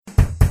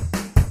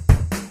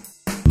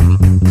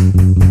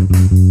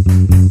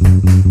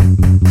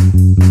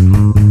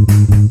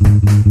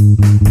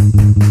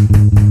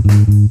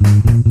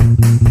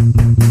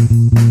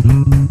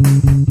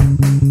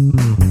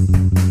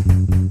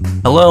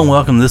Hello and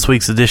welcome to this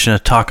week's edition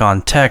of Talk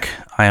on Tech.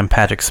 I am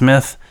Patrick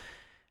Smith,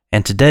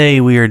 and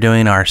today we are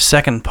doing our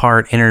second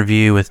part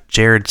interview with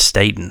Jared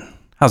Staten.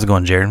 How's it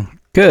going, Jared?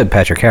 Good,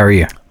 Patrick. How are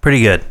you?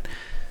 Pretty good.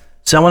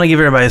 So I want to give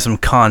everybody some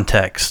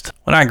context.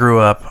 When I grew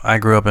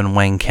up in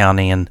Wayne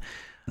County, and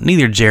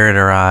neither Jared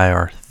or I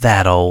are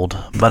that old,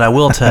 but I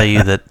will tell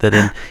you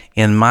that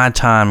in my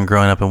time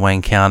growing up in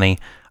Wayne County,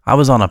 I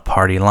was on a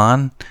party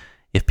line.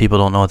 If people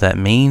don't know what that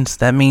means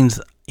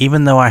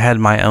even though I had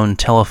my own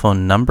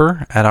telephone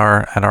number at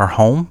our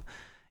home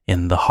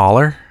in the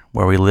holler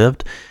where we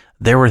lived,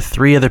 there were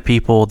 3 other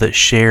people that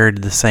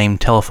shared the same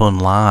telephone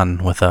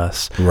line with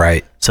us.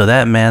 Right. So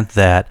that meant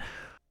that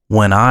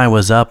when I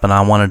was up and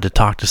I wanted to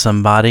talk to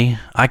somebody,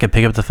 I could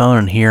pick up the phone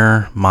and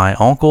hear my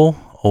uncle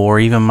or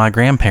even my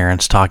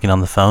grandparents talking on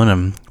the phone.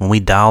 And when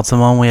we dialed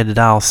someone, we had to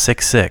dial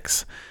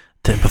 66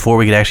 before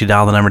we could actually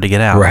dial the number to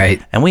get out.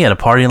 Right. And we had a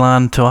party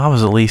line until I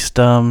was at least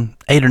 8 or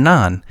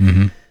 9.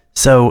 Mm-hmm.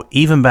 So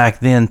even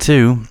back then,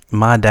 too,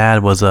 my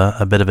dad was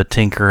a bit of a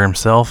tinkerer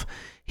himself.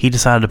 He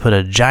decided to put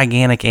a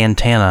gigantic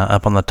antenna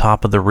up on the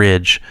top of the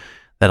ridge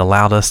that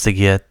allowed us to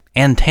get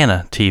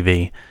antenna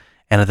TV.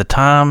 And at the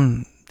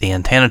time, the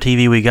antenna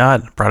TV we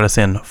got brought us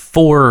in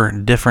 4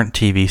 different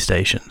TV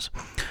stations.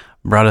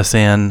 Brought us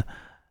in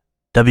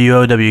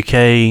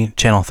WOWK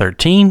Channel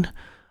 13,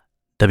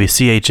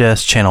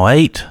 WCHS Channel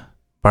 8,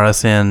 brought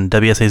us in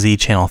WSAZ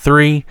Channel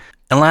 3,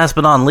 and last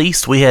but not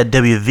least, we had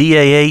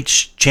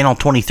WVAH Channel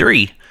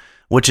 23,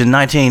 which in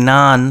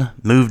 1989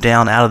 moved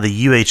down out of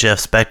the UHF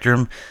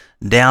spectrum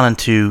down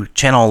into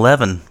Channel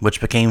 11,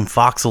 which became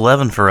Fox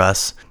 11 for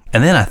us.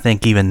 And then I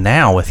think even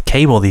now with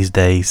cable these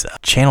days,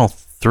 Channel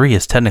 3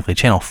 is technically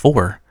Channel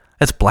 4.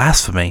 That's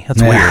blasphemy.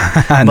 That's weird.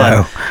 I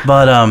know.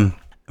 But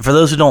for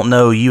those who don't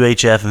know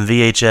UHF and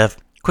VHF,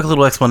 quick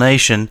little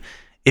explanation.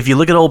 If you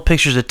look at old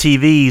pictures of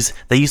TVs,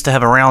 they used to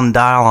have a round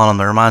dial on them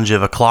that reminds you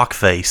of a clock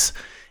face.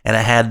 And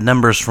it had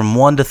numbers from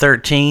 1 to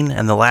 13,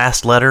 and the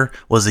last letter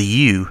was a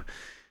U.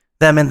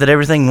 That meant that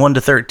everything 1 to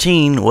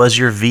 13 was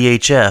your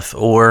VHF,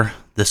 or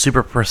the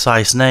super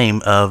precise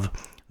name of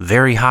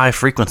very high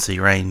frequency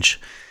range.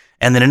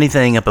 And then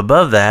anything up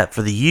above that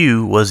for the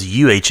U was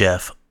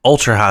UHF,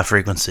 ultra high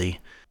frequency.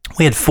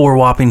 We had 4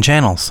 whopping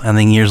channels, and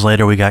then years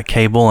later we got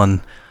cable,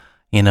 and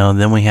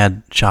then we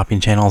had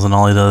shopping channels and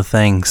all these other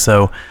things.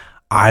 So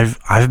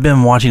I've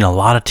been watching a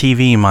lot of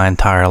TV my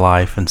entire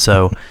life, and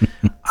so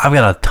I've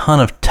got a ton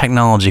of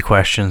technology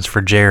questions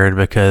for Jared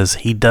because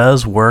he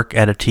does work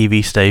at a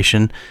TV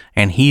station,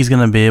 and he's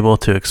going to be able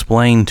to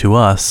explain to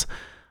us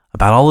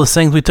about all those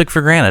things we took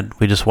for granted.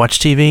 We just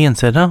watched TV and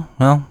said, oh,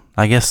 well,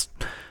 I guess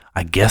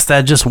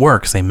that just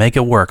works. They make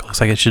it work. Looks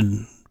like it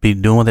should be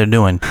doing what they're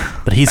doing.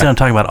 But he's going to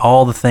talk about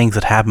all the things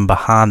that happen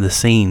behind the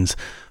scenes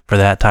for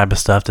that type of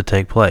stuff to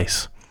take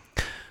place.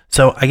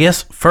 So I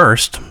guess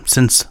first,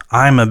 since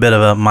I'm a bit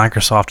of a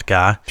Microsoft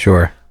guy,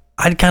 sure,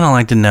 I'd kind of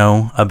like to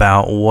know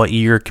about what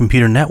your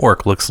computer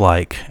network looks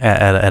like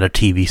at a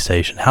TV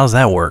station. How does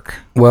that work?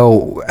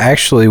 Well,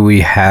 actually, we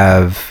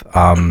have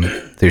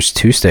there's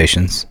 2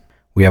 stations.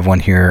 We have one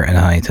here in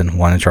Huntington,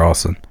 one in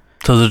Charleston.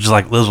 So those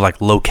are like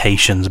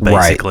locations,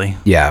 basically. Right.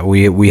 Yeah,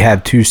 we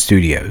have 2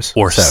 studios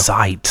or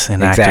sites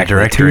in Active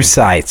Directory. 2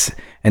 sites,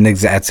 and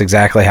that's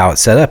exactly how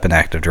it's set up in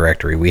Active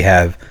Directory. We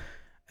have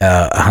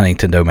a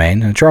Huntington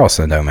domain and a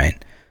Charleston domain.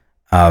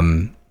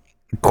 Of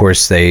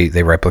course,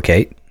 they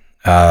replicate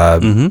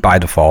by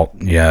default.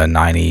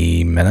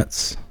 90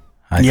 minutes,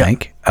 I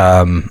think.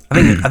 I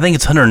think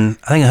it's 100.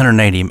 I think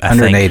 180.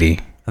 180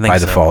 by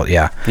default.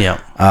 Yeah.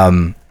 Yeah.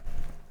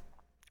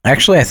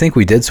 Actually, I think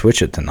we did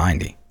switch it to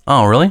 90.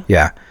 Oh, really?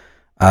 Yeah.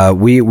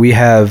 We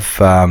have.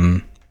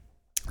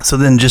 So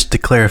then, just to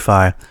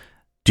clarify,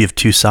 do you have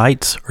 2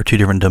 sites or 2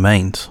 different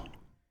domains?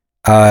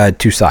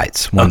 2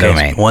 sites, one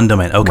domain. One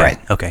domain. Okay. Right.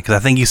 Okay. Because I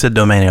think you said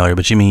domain earlier,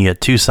 but you mean you had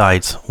 2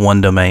 sites,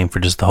 1 domain for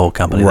just the whole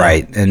company.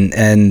 Right. Then?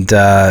 And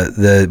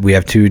we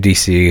have 2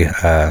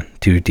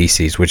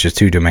 DCs, which is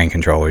 2 domain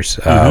controllers,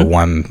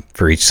 one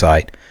for each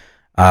site,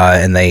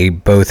 and they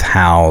both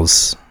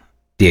house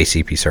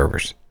DHCP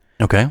servers.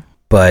 Okay.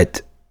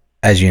 But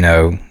as you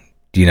know,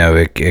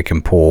 it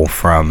can pull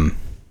from,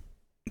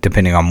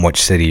 depending on which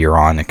city you're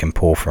on, it can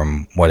pull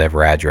from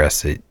whatever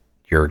address that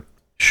you're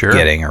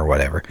getting or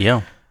whatever.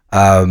 Yeah.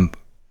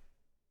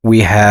 We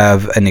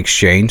have an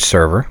Exchange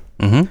server,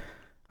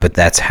 but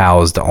that's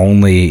housed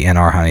only in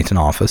our Huntington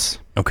office.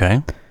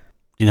 Okay. Do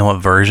you know what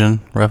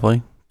version,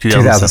 roughly?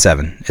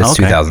 2007. It's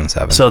okay.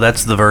 2007. So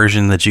that's the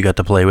version that you got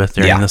to play with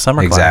during the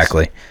summer class.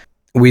 Exactly.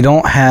 We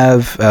don't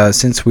have,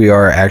 since we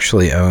are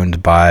actually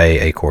owned by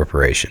a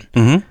corporation,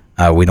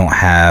 we don't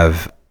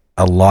have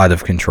a lot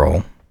of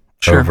control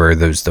over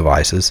those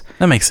devices.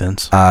 That makes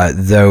sense.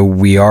 Though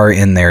we are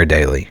in there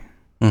daily,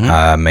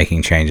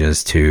 making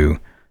changes to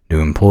new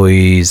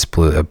employees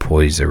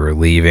that were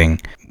leaving,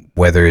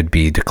 whether it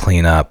be to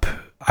clean up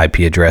IP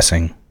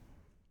addressing,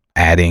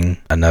 adding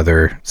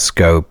another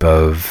scope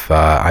of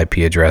IP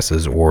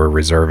addresses, or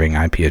reserving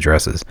IP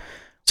addresses.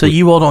 So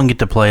you all don't get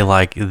to play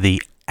like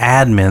the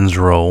admin's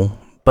role,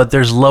 but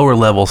there's lower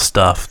level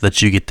stuff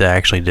that you get to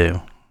actually do.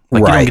 Like,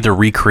 you Right. don't get to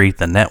recreate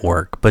the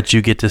network, but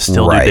you get to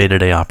still do Right.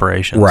 day-to-day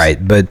operations.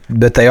 Right, but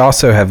they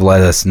also have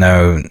let us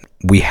know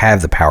we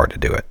have the power to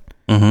do it.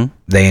 Mm-hmm.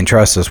 They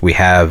entrust us. We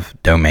have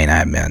domain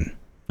admin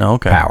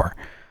Okay. power.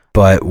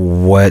 But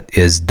what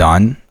is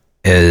done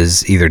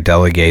is either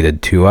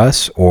delegated to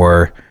us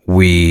or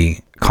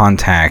we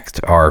contact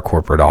our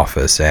corporate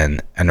office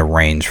and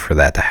arrange for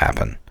that to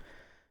happen.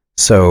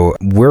 So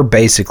we're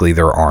basically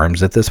their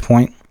arms at this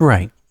point.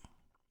 Right.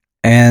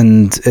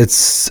 And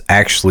it's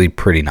actually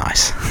pretty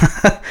nice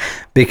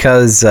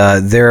because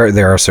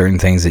there are certain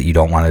things that you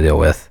don't want to deal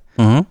with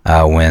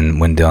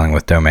when dealing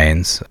with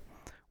domains,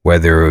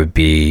 whether it would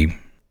be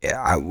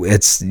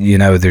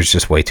there's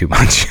just way too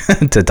much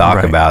to talk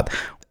Right. about.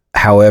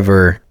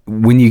 However,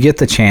 when you get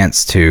the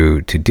chance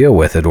to deal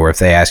with it, or if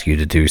they ask you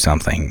to do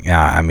something,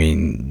 I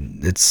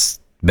mean, it's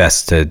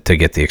best to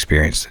get the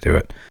experience to do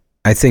it.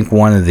 I think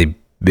one of the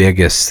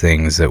biggest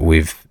things that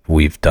we've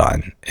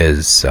done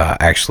is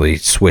actually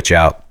switch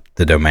out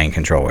the domain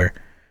controller.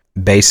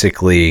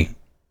 Basically,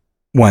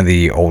 one of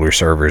the older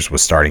servers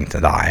was starting to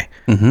die,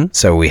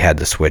 so we had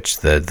to switch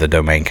the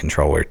domain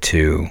controller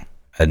to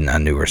a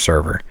newer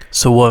server.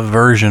 So what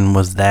version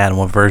was that, and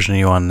what version are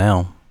you on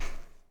now?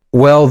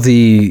 Well,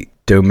 the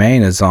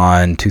domain is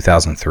on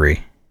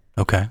 2003.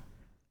 Okay.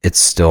 It's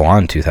still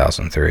on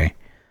 2003,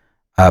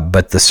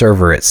 but the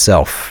server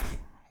itself,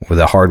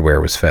 the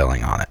hardware was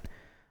failing on it,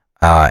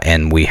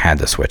 and we had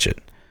to switch it.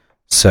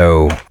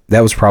 So that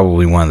was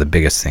probably one of the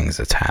biggest things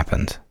that's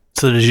happened.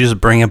 So did you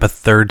just bring up a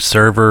third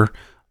server,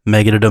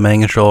 make it a domain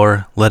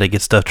controller, let it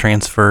get stuff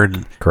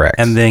transferred? Correct.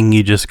 And then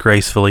you just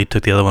gracefully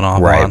took the other one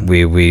off? Right.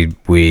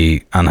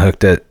 We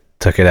unhooked it,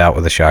 took it out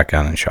with a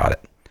shotgun, and shot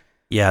it.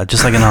 Yeah,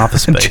 just like an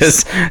Office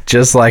Space.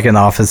 just like an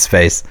Office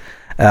Space.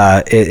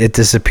 It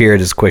disappeared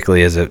as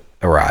quickly as it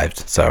arrived.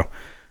 So,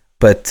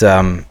 but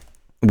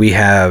we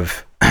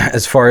have,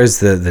 as far as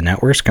the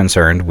network's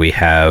concerned, we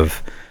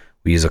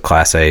use a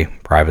Class A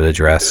private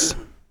address,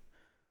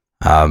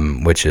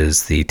 which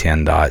is the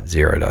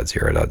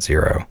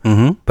 10.0.0.0.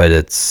 Mm-hmm. But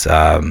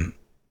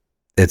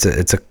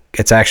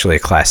it's actually a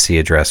Class C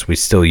address. We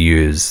still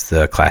use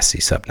the Class C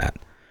subnet.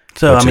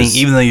 So, I mean,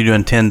 even though you're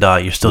doing 10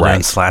 dot, you're still doing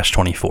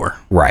 /24.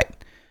 Right.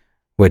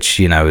 Which,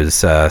 is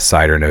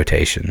CIDR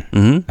notation,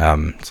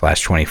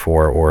 /24,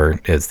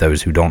 or as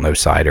those who don't know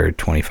CIDR,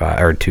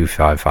 25 or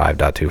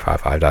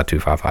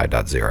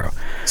 255.255.255.0.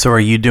 So are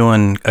you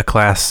doing a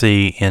Class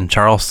C in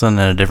Charleston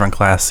and a different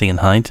Class C in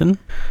Huntington?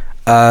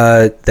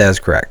 That is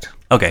correct.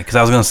 Okay, because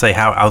I was going to say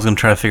I was going to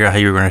try to figure out how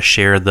you were going to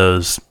share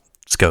those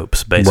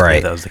scopes, basically,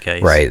 if that was the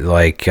case. Right.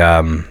 Like,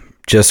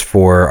 just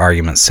for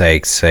argument's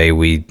sake, say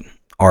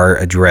our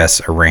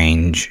address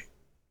range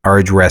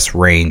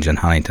in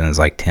Huntington is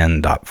like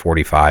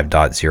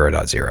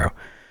 10.45.0.0.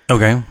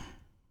 Okay.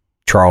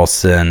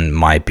 Charleston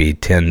might be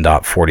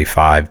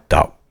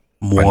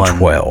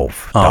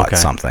 10.45.112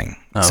 something.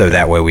 Okay. So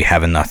that way we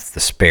have enough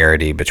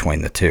disparity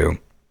between the two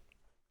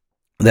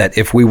that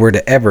if we were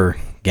to ever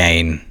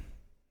gain,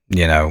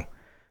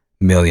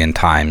 million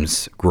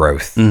times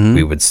growth,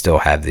 we would still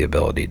have the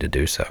ability to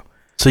do so.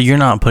 So you're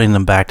not putting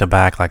them back to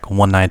back like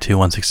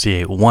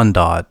 192.168 1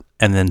 dot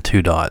and then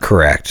 2 dot.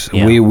 Correct.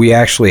 Yeah. We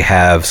actually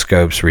have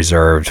scopes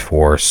reserved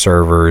for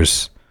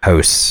servers,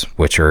 hosts,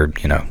 which are,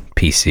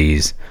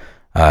 PCs,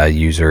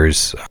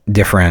 users,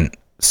 different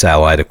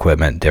satellite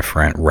equipment,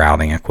 different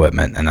routing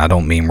equipment. And I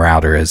don't mean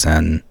router as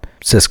in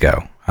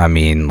Cisco. I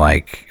mean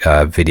like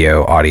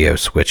video, audio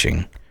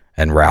switching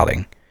and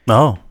routing.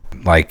 Oh.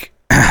 Like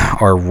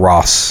our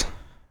Ross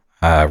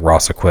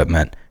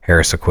equipment,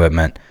 Harris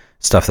equipment,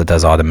 stuff that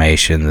does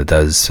automation, that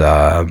does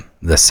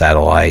the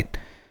satellite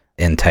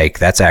intake,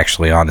 that's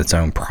actually on its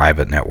own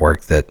private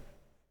network that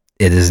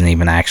it isn't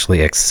even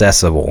actually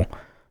accessible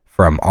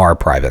from our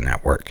private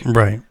network.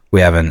 Right. They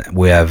have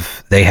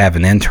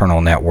an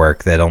internal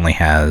network that only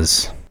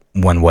has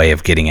one way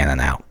of getting in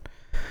and out.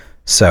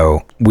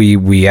 So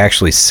we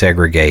actually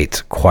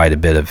segregate quite a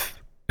bit of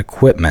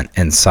equipment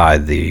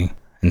inside the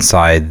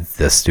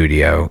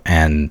studio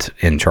and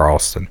in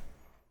Charleston.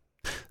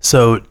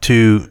 So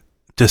to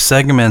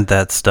segment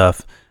that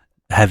stuff,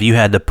 have you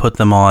had to put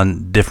them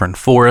on different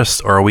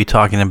forests, or are we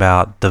talking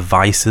about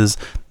devices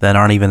that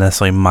aren't even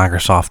necessarily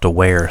Microsoft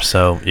aware,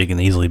 so you can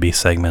easily be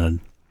segmented?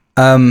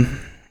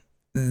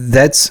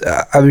 That's,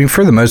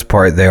 for the most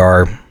part, they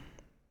are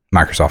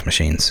Microsoft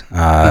machines,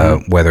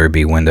 whether it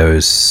be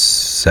Windows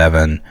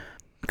 7,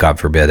 God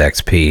forbid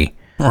XP,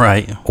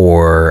 right,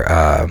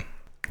 or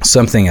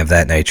something of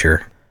that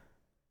nature.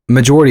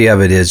 Majority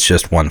of it is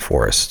just one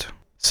forest.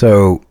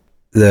 So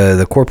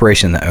the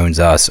corporation that owns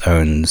us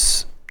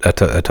owns a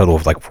total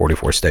of like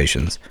 44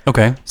 stations.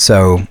 Okay.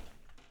 So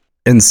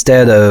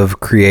instead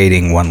of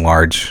creating one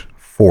large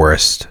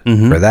forest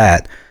for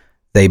that,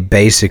 they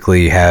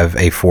basically have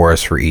a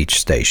forest for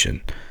each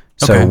station.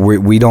 So Okay.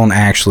 we don't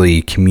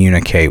actually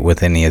communicate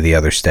with any of the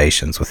other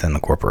stations within the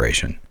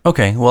corporation.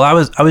 Okay. Well, I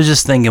was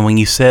just thinking when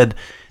you said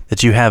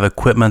that you have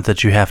equipment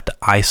that you have to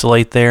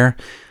isolate there,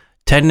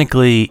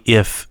 technically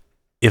if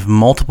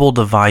multiple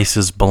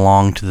devices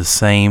belong to the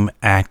same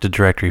Active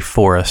Directory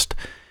forest,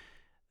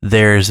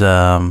 there's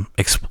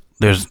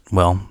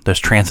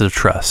transitive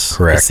trust.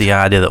 Correct. It's the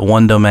idea that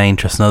one domain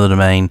trusts another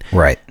domain.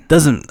 Right.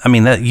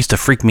 That used to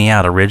freak me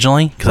out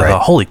originally because I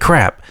thought, holy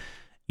crap,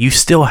 you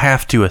still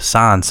have to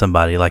assign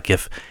somebody. Like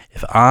if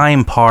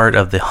I'm part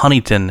of the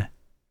Huntington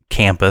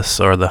campus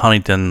or the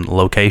Huntington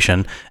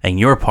location and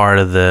you're part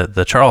of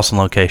the Charleston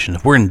location,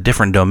 if we're in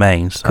different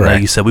domains, correct. I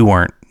know you said we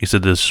weren't. You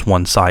said there's just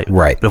one site.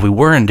 Right. But if we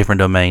were in different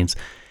domains,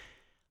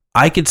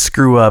 I could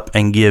screw up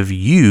and give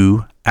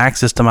you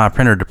access to my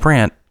printer to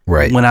print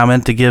when I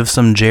meant to give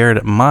some Jared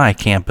at my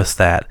campus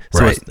that.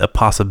 So it's a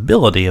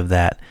possibility of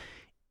that.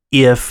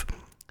 If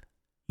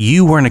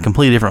you were in a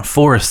completely different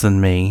forest than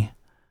me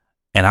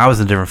and I was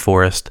in a different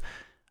forest,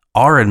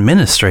 our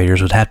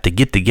administrators would have to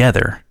get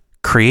together,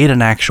 create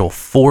an actual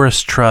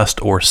forest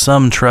trust or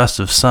some trust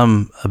of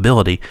some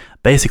ability.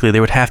 Basically,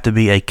 there would have to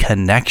be a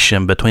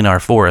connection between our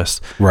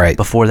forests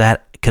before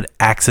that could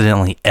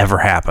accidentally ever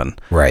happen.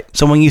 Right.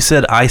 So when you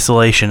said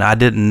isolation, I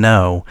didn't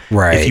know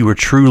if you were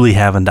truly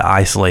having to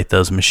isolate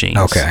those machines.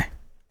 Okay.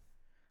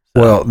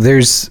 So, well,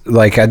 there's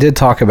I did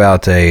talk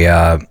about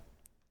a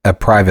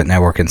private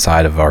network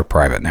inside of our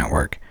private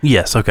network.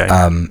 Yes. Okay.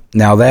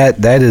 Now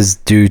that is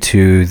due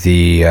to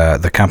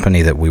the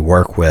company that we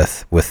work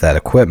with that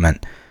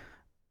equipment.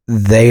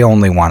 They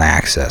only want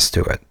access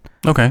to it.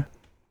 Okay.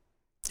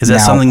 Is that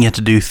something you have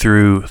to do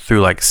through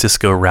like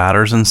Cisco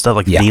routers and stuff,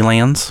 like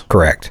VLANs?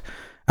 Correct.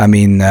 I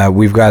mean,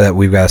 we've got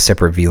a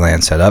separate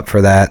VLAN set up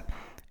for that.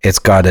 It's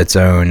got its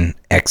own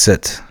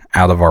exit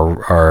out of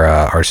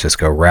our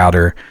Cisco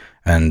router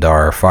and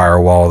our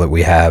firewall that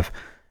we have,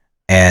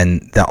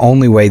 and the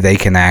only way they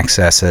can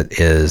access it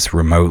is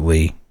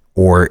remotely,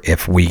 or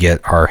if we get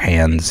our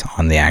hands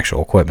on the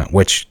actual equipment,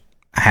 which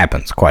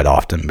happens quite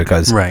often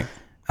because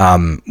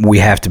we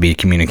have to be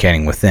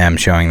communicating with them,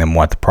 showing them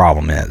what the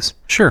problem is.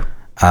 Sure.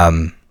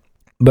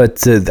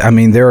 But I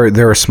mean,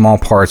 there are small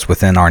parts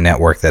within our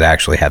network that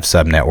actually have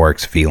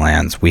subnetworks,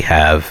 VLANs. We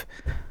have,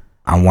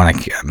 I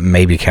want to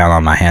maybe count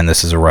on my hand,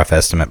 this is a rough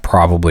estimate,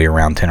 probably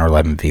around 10 or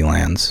 11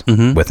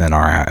 VLANs within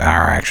our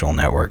actual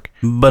network.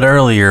 But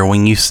earlier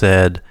when you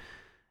said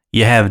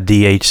you have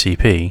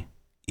DHCP,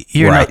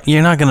 you're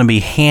not going to be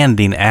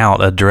handing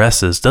out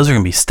addresses. Those are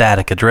going to be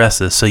static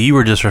addresses. So you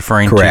were just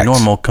referring to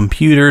normal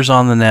computers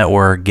on the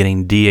network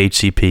getting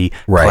DHCP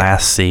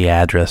Class C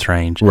address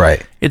range.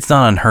 Right. It's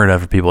not unheard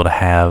of for people to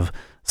have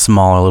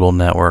smaller little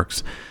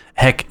networks.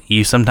 Heck,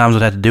 you sometimes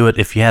would have to do it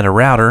if you had a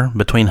router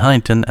between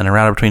Huntington and a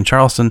router between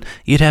Charleston.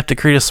 You'd have to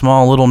create a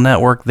small little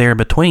network there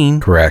between.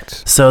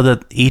 Correct. So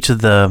that each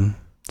of the,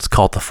 let's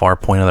call it the far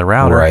point of the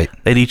router,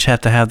 they'd each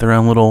have to have their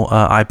own little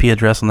IP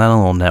address on that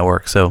little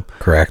network. So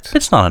correct.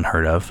 It's not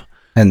unheard of.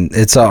 And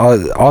it's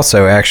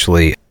also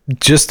actually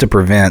just to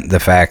prevent the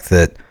fact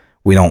that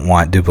we don't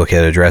want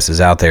duplicate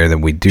addresses out there, that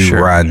we do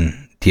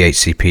run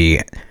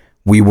DHCP.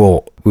 We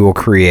will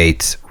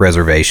create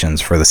reservations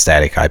for the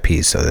static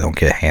IPs so they don't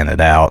get handed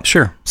out.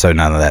 Sure. So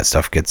none of that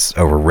stuff gets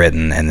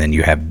overwritten, and then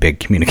you have big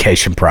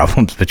communication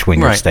problems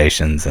between your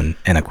stations and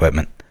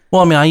equipment.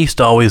 Well, I mean, I used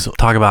to always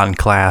talk about in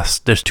class,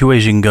 there's two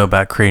ways you can go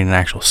about creating an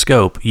actual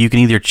scope. You can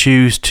either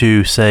choose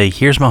to say,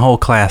 here's my whole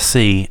Class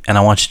C, and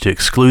I want you to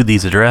exclude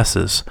these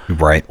addresses.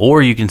 Right.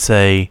 Or you can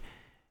say,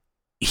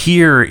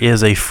 here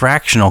is a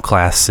fractional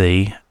Class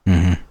C.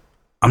 Mm-hmm.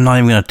 I'm not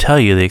even going to tell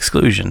you the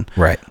exclusion.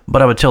 Right.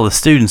 But I would tell the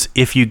students,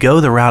 if you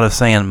go the route of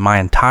saying my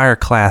entire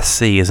Class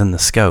C is in the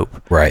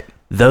scope,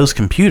 those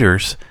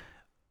computers,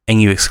 and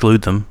you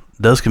exclude them,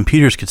 those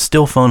computers could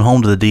still phone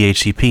home to the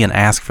DHCP and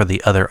ask for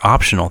the other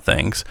optional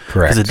things.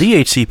 Correct. Because the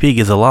DHCP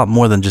gives a lot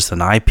more than just an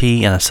IP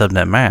and a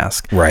subnet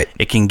mask. Right.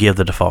 It can give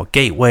the default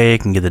gateway.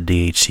 It can give the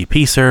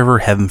DHCP server.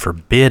 Heaven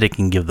forbid, it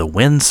can give the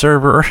Win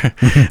server.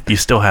 If you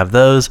still have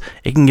those,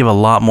 it can give a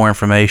lot more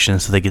information,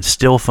 so they could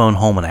still phone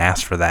home and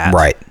ask for that.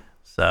 Right.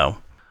 So,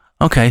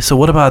 okay. So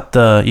what about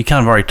you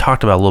kind of already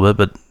talked about a little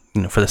bit,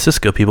 but for the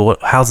Cisco people,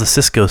 how's the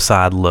Cisco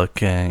side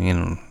look?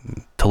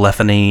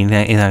 Telephony,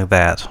 anything like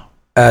that?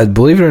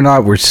 Believe it or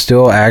not, we're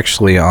still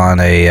actually on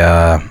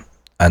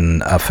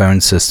a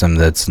phone system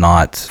that's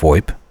not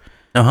VoIP.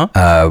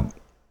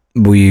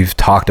 We've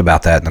talked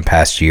about that in the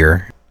past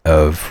year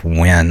of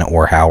when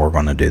or how we're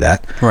going to do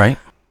that. Right.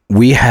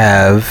 We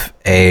have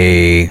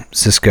a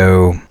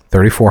Cisco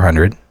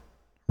 3400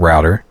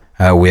 router.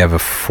 We have a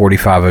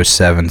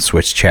 4507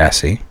 switch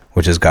chassis,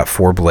 which has got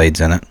 4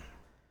 blades in it.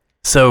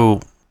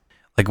 So,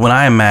 like when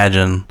I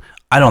imagine,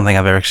 I don't think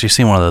I've ever actually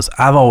seen one of those.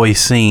 I've always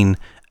seen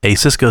a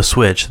Cisco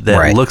switch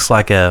that looks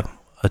like a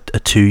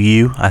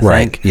 2U, I think.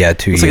 Right, yeah,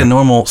 2U. It's like a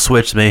normal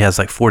switch that maybe has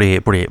like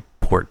 48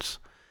 ports.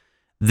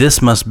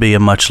 This must be a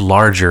much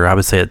larger, I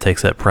would say it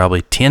takes up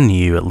probably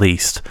 10U at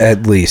least.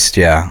 At least,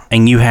 yeah.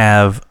 And you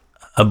have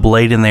a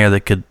blade in there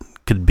that could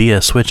be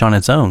a switch on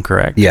its own,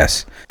 correct?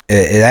 Yes.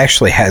 It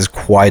actually has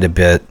quite a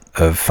bit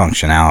of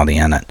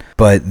functionality in it.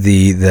 But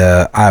the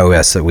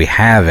iOS that we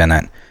have in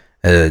it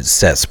is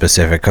set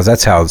specific, because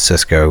that's how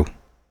Cisco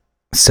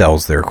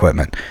sells their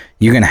equipment.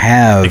 You can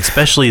have,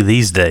 especially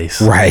these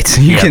days, right?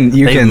 You can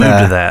moved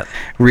to that.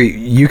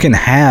 You can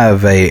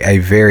have a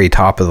very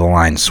top of the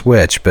line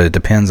switch, but it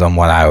depends on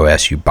what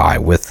iOS you buy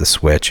with the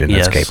switch and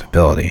its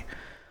capability.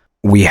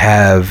 We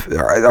have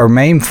our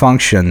main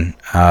function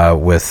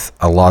with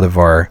a lot of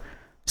our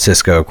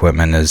Cisco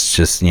equipment is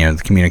just the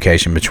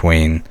communication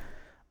between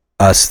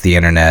us, the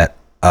internet,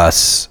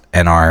 us,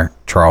 and our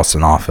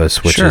Charleston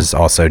office, which is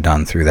also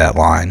done through that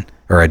line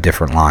or a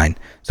different line.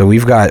 So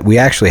we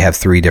actually have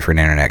 3 different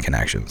internet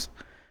connections.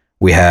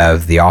 We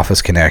have the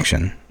office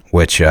connection,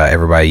 which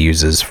everybody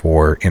uses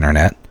for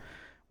internet.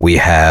 We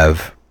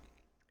have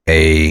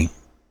a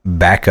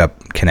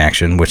backup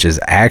connection, which is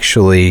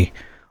actually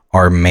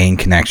our main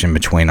connection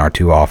between our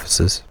 2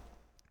 offices.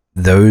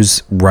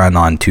 Those run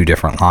on 2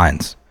 different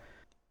lines.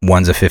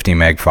 One's a 50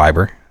 meg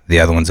fiber. The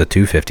other one's a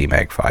 250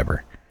 meg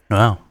fiber.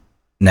 Wow.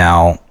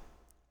 Now,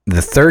 the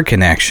 3rd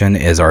connection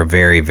is our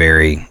very,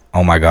 very,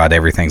 oh my God,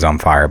 everything's on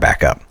fire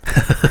backup.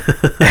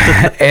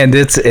 And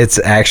it's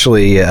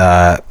actually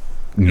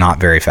not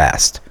very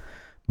fast.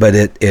 But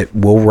it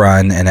will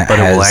run, and it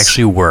will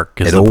actually work.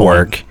 It'll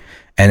work,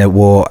 and it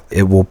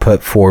will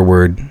put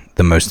forward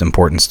the most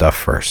important stuff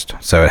first.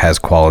 So it has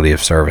quality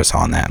of service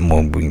on that,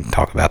 and we can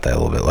talk about that a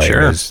little bit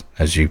later,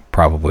 as you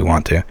probably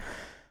want to.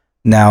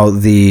 Now,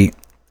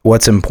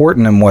 what's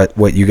important and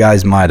what you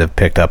guys might have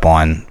picked up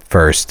on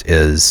first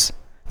is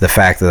the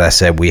fact that I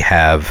said we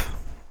have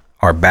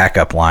our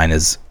backup line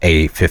is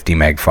a 50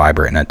 meg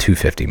fiber and a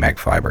 250 meg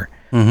fiber.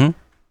 Mm-hmm.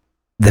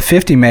 The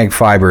 50 meg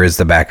fiber is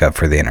the backup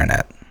for the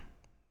internet.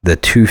 The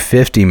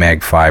 250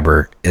 meg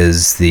fiber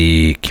is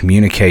the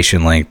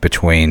communication link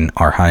between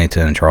our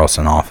Huntington and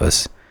Charleston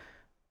office.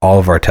 All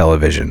of our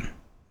television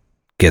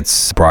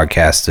gets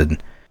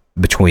broadcasted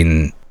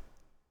between,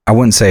 I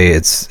wouldn't say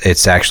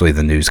it's actually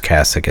the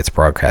newscast that gets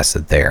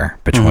broadcasted there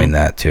between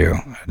that too.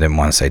 I didn't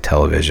want to say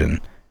television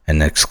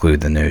and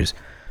exclude the news.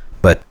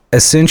 But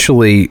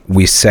essentially,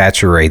 we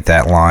saturate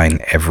that line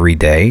every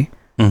day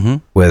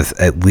with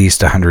at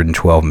least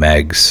 112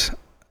 megs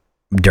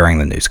during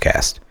the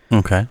newscast.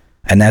 Okay.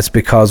 And that's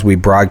because we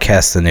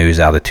broadcast the news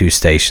out of 2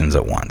 stations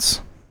at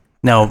once.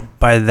 Now,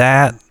 by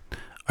that,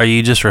 are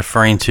you just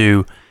referring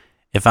to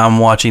if I'm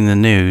watching the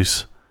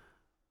news,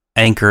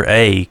 Anchor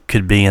A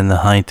could be in the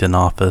Huntington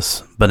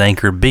office, but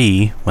Anchor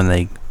B, when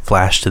they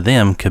flash to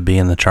them, could be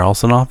in the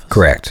Charleston office?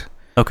 Correct.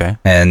 Okay.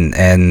 And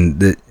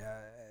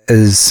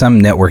as some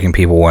networking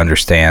people will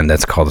understand,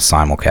 that's called a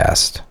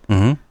simulcast,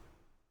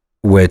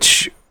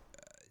 which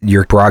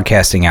you're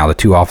broadcasting out of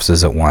 2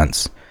 offices at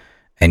once,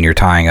 and you're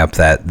tying up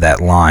that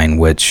line,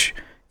 which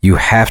you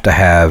have to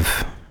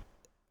have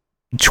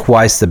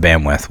twice the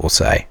bandwidth, we'll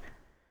say,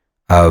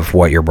 of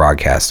what you're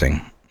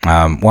broadcasting.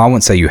 Well, I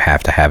wouldn't say you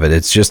have to have it.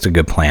 It's just a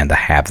good plan to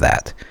have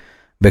that.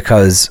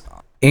 Because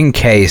in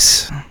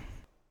case,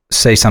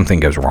 say something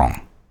goes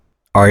wrong,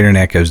 our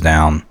internet goes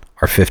down,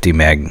 our 50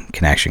 meg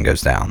connection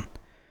goes down,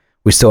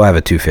 we still have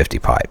a 250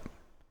 pipe.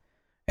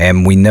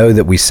 And we know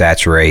that we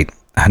saturate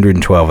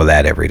 112 of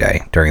that every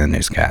day during the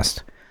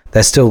newscast.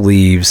 That still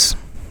leaves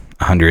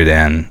 100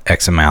 and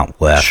X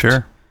amount left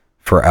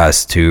for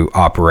us to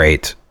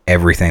operate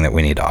everything that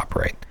we need to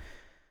operate.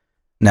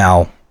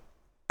 Now,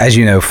 as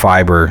you know,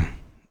 fiber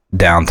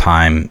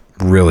downtime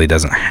really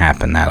doesn't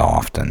happen that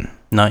often.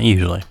 Not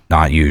usually.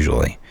 Not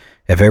usually.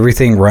 If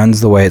everything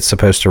runs the way it's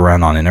supposed to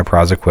run on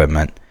enterprise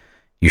equipment,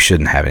 you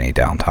shouldn't have any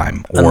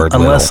downtime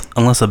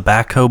unless a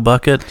backhoe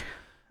bucket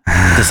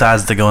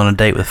decides to go on a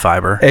date with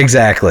fiber.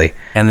 Exactly.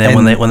 And then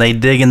when they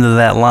dig into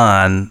that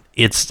line,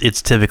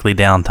 it's typically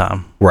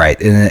downtime.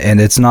 Right. And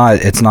it's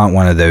not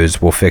one of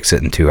those we'll fix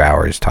it in 2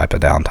 hours type of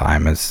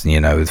downtime. It's,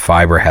 the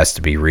fiber has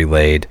to be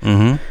relayed,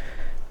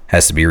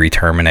 has to be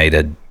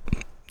re-terminated.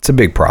 It's a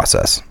big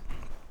process.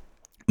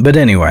 But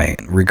anyway,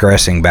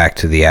 regressing back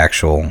to the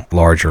actual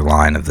larger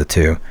line of the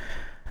 2,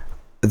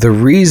 the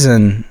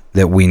reason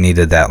that we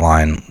needed that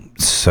line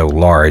so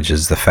large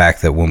is the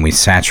fact that when we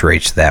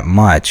saturate that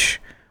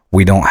much,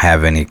 we don't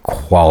have any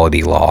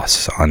quality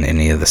loss on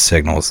any of the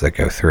signals that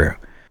go through.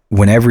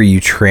 Whenever you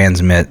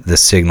transmit the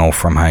signal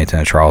from Huntington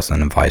to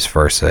Charleston and vice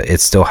versa, it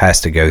still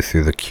has to go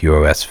through the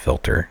QoS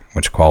filter,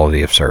 which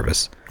quality of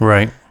service.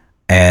 Right.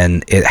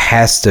 And it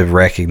has to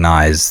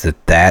recognize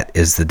that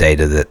is the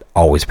data that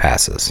always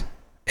passes.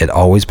 It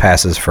always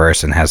passes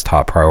first and has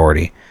top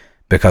priority.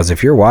 Because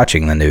if you're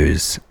watching the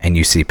news and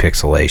you see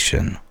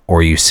pixelation,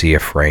 or you see a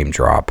frame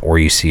drop, or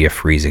you see a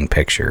freezing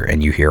picture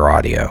and you hear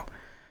audio,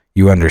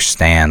 you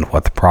understand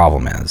what the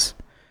problem is.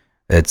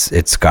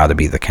 It's got to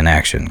be the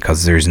connection,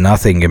 because there's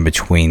nothing in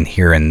between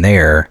here and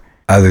there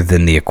other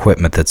than the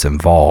equipment that's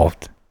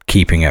involved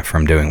keeping it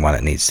from doing what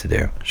it needs to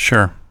do.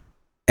 Sure.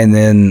 And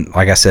then,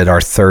 like I said, our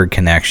 3rd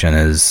connection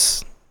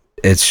it's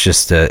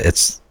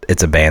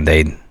a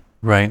Band-Aid.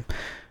 Right.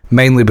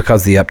 Mainly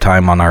because the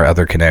uptime on our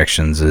other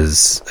connections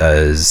is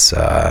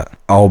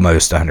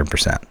almost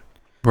 100%.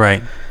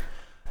 Right.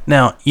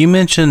 Now, you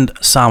mentioned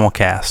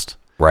simulcast.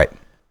 Right.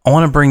 I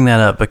want to bring that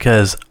up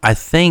because I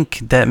think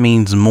that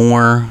means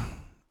more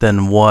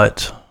than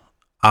what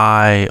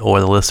I or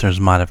the listeners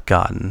might have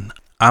gotten.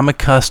 I'm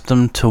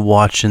accustomed to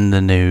watching the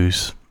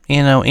news,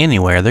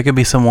 anywhere. There could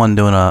be someone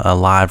doing a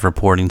live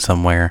reporting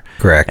somewhere.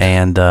 Correct.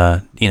 And,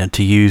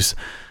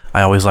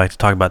 I always like to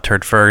talk about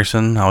Turd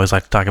Ferguson. I always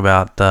like to talk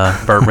about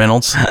Burt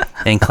Reynolds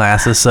in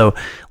classes. So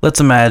let's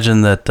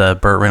imagine that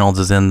Burt Reynolds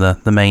is in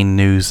the main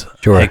news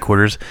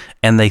headquarters,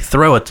 and they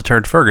throw it to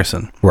Turd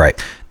Ferguson.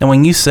 Right. Now,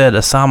 when you said a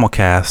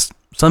simulcast,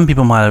 some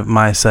people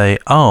might say,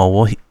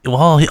 "Oh,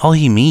 well, all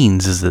he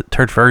means is that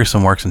Turd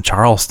Ferguson works in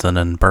Charleston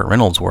and Burt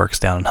Reynolds works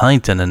down in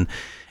Huntington,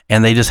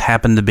 and they just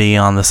happen to be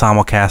on the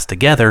simulcast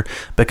together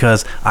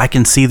because I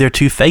can see their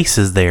two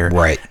faces there."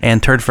 Right.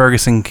 And Turd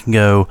Ferguson can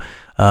go,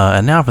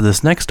 and now for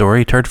this next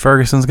story, Turd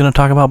Ferguson's going to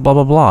talk about blah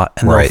blah blah,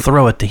 and they'll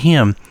throw it to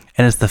him,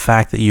 and it's the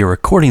fact that you're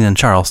recording in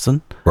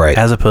Charleston,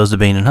 as opposed to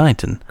being in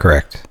Huntington.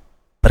 Correct.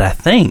 But I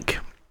think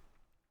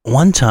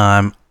one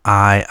time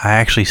I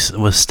actually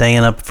was staying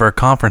up for a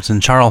conference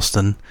in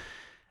Charleston,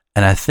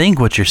 and I think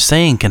what you're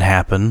saying can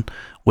happen,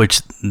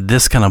 which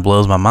this kind of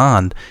blows my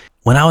mind.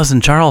 When I was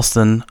in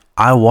Charleston,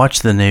 I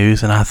watched the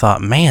news and I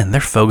thought, man, they're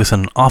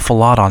focusing an awful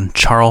lot on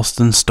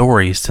Charleston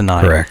stories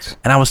tonight. Correct.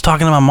 And I was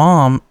talking to my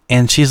mom,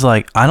 and she's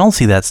like, I don't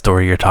see that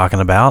story you're talking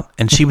about.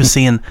 And she was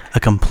seeing not a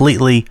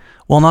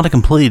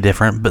completely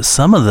different, but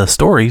some of the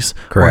stories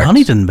were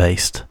Huntington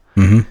based.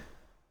 Mm-hmm.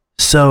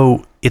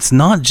 So it's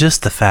not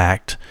just the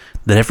fact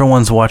that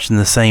everyone's watching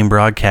the same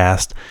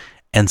broadcast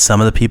and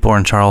some of the people are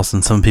in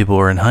Charleston, some people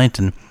are in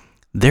Huntington.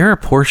 There are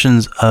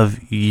portions of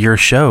your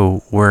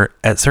show where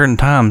at certain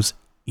times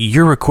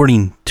you're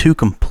recording two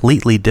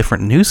completely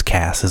different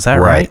newscasts. Is that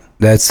right?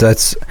 That's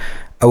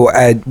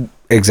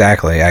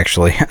exactly,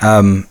 actually.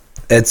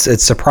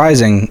 It's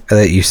surprising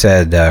that you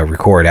said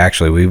record.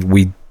 Actually,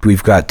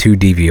 we've got two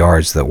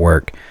DVRs that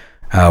work.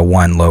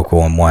 One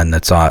local and one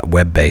that's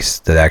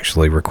web-based that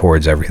actually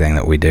records everything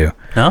that we do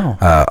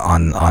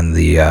on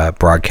the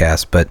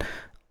broadcast. But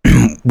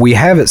we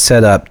have it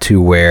set up to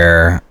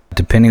where,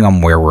 depending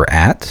on where we're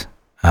at,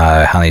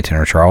 Huntington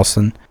or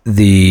Charleston,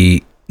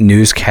 the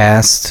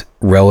newscast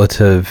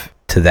relative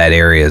to that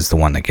area is the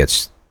one that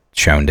gets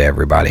shown to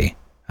everybody,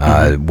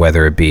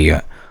 whether it be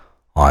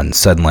on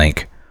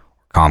Suddenlink,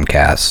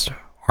 Comcast,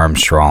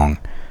 Armstrong,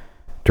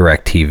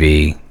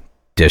 DirecTV,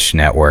 Dish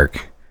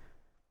Network.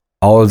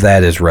 All of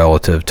that is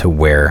relative to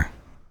where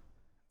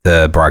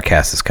the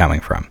broadcast is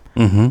coming from.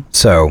 Mm-hmm.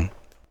 So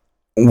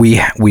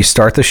we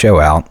start the show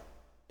out.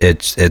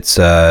 It's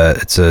a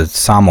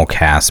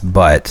simulcast,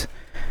 but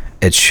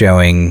it's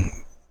showing,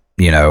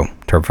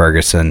 Turd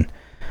Ferguson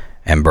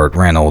and Burt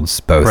Reynolds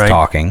both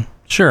talking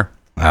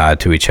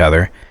to each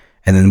other.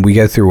 And then we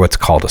go through what's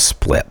called a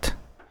split.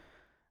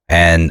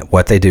 And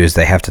what they do is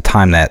they have to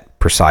time that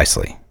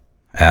precisely.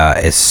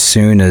 As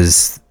soon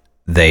as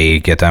they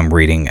get done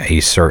reading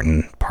a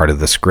certain part of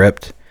the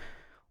script,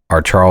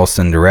 our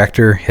Charleston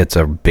director hits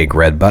a big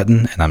red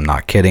button, and I'm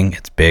not kidding.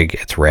 It's big,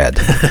 it's red.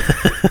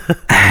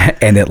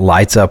 And it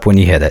lights up when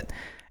you hit it.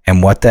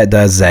 And what that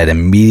does is that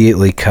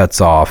immediately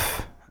cuts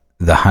off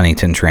the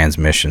Huntington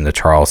transmission to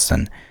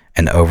Charleston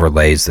and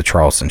overlays the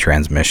Charleston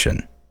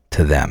transmission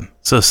to them.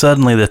 So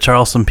suddenly the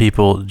Charleston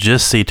people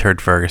just see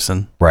Turd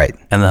Ferguson. Right.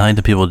 And the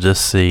Huntington people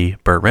just see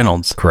Burt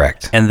Reynolds.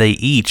 Correct. And they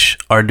each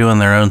are doing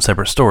their own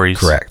separate stories.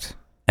 Correct.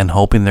 And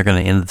hoping they're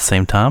going to end at the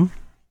same time?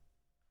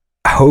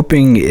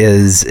 Hoping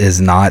is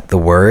not the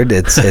word.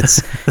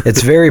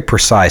 It's very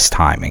precise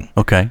timing.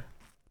 Okay.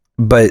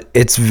 But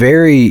it's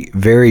very,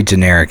 very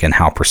generic in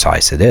how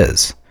precise it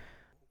is.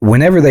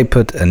 Whenever they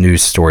put a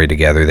news story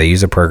together, they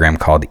use a program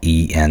called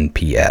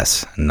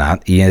ENPS,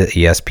 not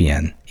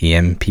ESPN,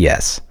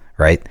 ENPS,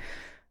 right?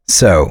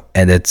 So,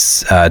 and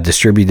it's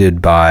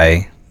distributed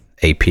by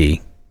AP,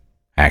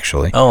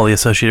 actually. Oh, the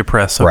Associated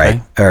Press, okay.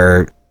 Right.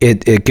 Or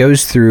it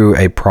goes through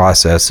a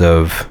process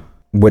of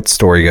what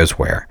story goes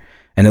where.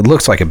 And it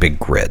looks like a big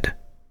grid.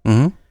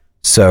 Mm-hmm.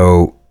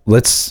 So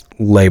let's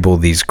label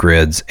these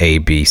grids A,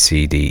 B,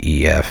 C, D,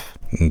 E, F,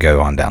 and go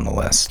on down the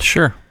list.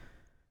 Sure.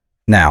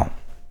 Now,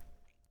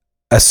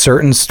 a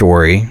certain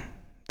story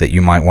that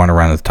you might want to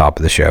run at the top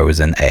of the show is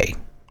an A,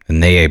 in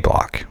the A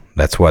block.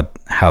 That's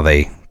how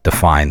they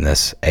define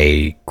this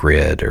A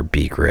grid or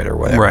B grid or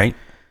whatever. Right.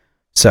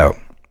 So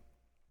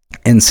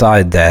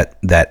inside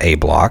that A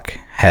block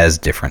has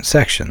different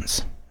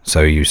sections.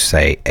 So you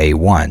say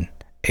A1,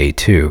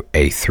 A2,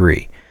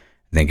 A3,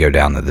 then go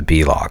down to the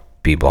B block.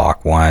 B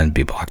block 1,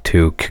 B block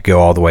 2, could go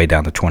all the way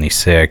down to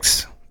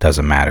 26,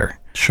 doesn't matter.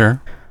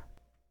 Sure.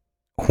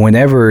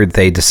 Whenever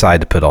they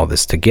decide to put all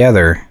this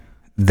together,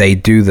 they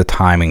do the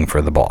timing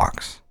for the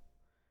blocks.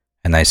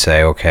 And they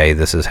say, okay,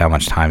 this is how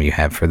much time you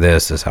have for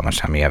this is how much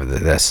time you have for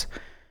this.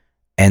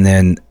 And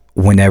then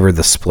whenever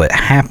the split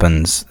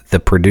happens, the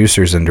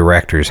producers and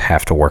directors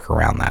have to work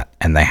around that,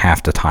 and they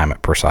have to time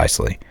it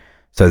precisely.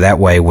 So that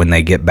way, when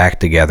they get back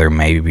together,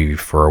 maybe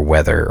for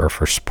weather or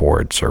for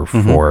sports or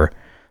for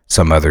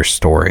some other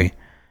story,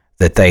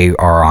 that they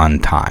are on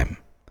time.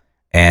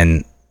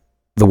 And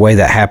the way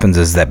that happens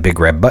is that big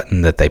red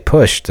button that they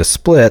push to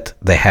split,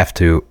 they have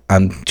to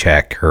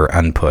uncheck or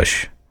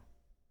unpush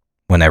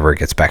whenever it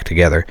gets back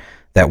together.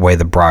 That way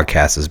the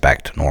broadcast is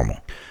back to normal.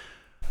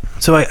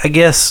 So I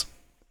guess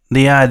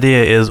the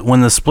idea is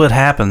when the split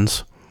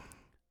happens,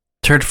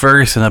 Turd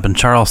Ferguson up in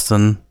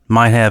Charleston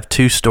might have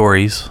 2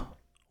 stories.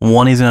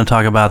 One he's going to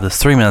talk about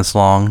that's 3 minutes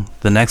long.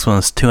 The next one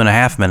is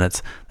 2.5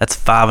 minutes. That's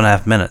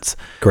 5.5 minutes.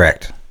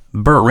 Correct.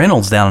 Burt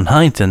Reynolds down in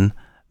Huntington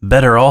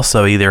better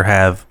also either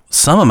have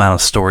some amount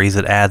of stories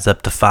that adds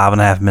up to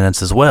 5.5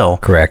 minutes as well.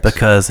 Correct.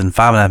 Because in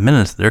 5.5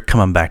 minutes, they're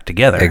coming back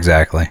together.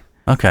 Exactly.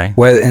 Okay.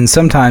 Well, and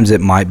sometimes it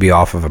might be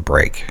off of a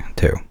break,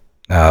 too.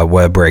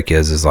 What a break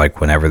is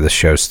like whenever the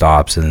show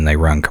stops and then they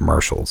run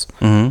commercials.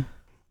 Mm-hmm.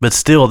 But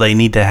still, they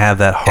need to have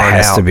that hard out.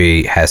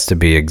 Has to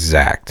be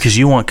exact. Because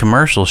you want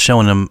commercials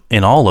showing them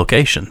in all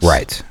locations.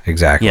 Right.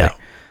 Exactly. Yeah.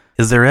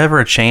 Is there ever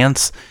a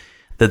chance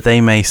that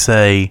they may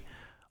say,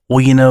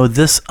 well,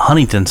 this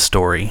Huntington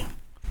story,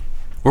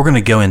 we're going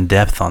to go in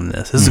depth on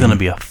this. This is going to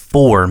be a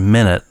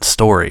 4-minute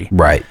story.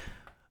 Right.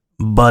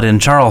 But in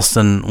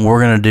Charleston, we're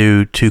going to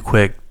do 2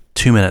 quick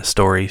 2-minute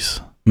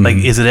stories. Like,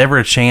 is it ever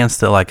a chance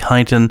that, like,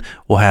 Huntington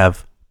will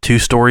have 2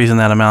 stories in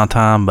that amount of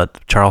time, but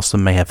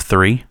Charleston may have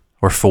 3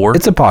 or 4?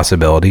 It's a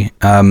possibility,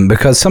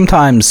 because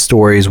sometimes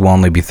stories will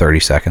only be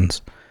 30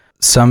 seconds.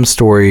 Some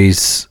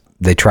stories,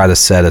 they try to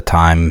set a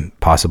time,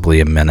 possibly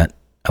a minute,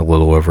 a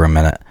little over a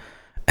minute.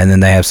 And then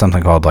they have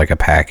something called like a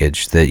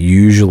package that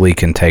usually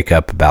can take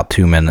up about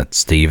 2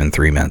 minutes to even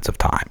 3 minutes of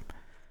time.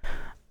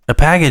 A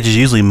package is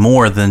usually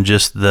more than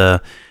just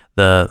the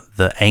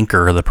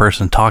anchor or the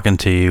person talking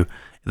to you.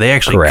 They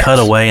actually cut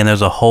away, and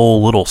there's a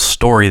whole little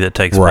story that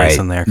takes place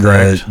in there,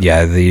 correct?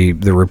 The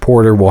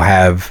reporter will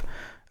have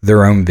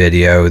their own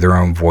video, their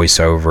own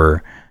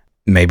voiceover,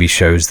 maybe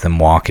shows them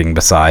walking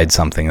beside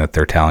something that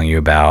they're telling you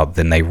about.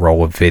 Then they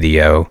roll a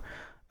video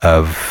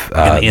of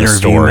the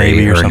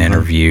story or an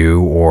interview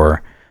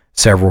or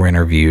several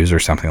interviews or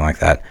something like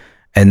that.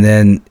 And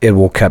then it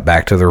will cut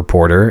back to the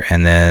reporter,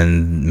 and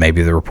then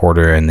maybe the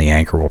reporter and the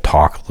anchor will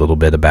talk a little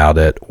bit about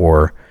it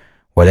or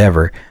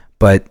whatever.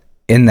 But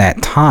in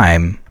that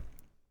time,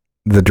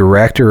 the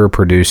director or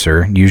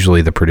producer,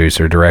 usually the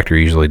producer, director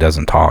usually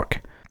doesn't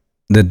talk.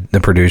 The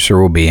producer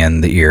will be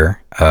in the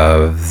ear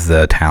of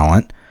the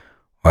talent,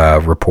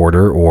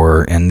 reporter,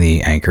 or in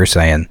the anchor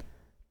saying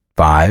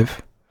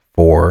 5,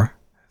 4,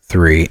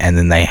 3, and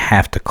then they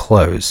have to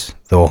close.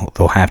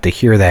 They'll have to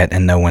hear that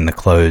and know when to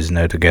close,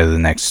 know to go to the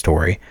next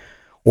story.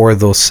 Or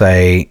they'll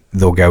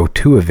go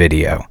to a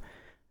video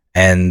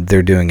and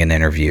they're doing an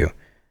interview.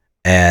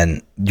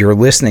 And you're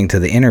listening to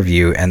the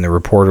interview and the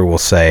reporter will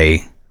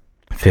say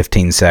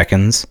 15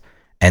 seconds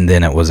and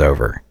then it was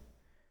over.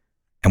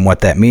 And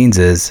what that means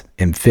is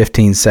in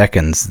 15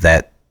 seconds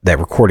that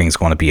recording is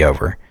going to be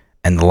over.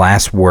 And the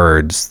last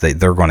words that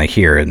they're going to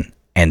hear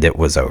and it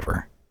was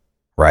over.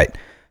 Right?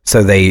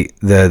 So the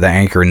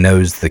anchor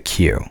knows the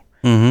cue.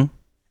 Mm-hmm.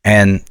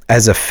 And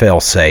as a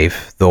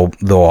fail-safe, they'll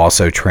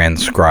also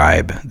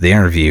transcribe the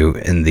interview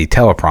in the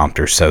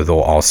teleprompter, so they'll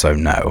also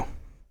know,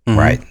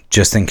 right?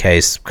 Just in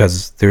case,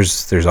 because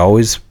there's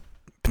always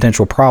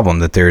potential problem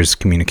that there's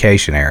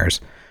communication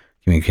errors,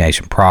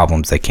 communication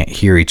problems. They can't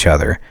hear each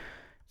other,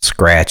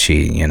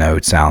 scratchy.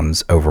 It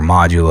sounds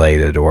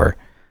overmodulated, or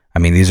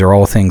these are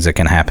all things that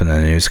can happen in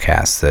a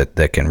newscast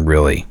that can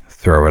really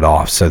throw it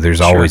off. So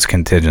there's always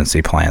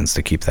contingency plans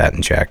to keep that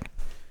in check.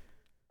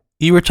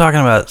 You were talking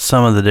about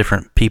some of the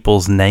different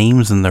people's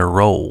names and their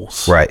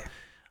roles. Right.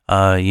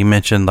 You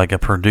mentioned like a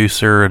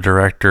producer, a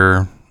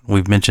director.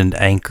 We've mentioned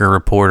anchor,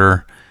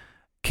 reporter.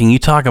 Can you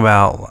talk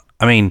about,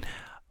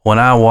 when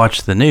I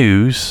watch the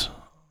news,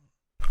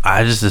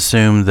 I just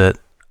assume that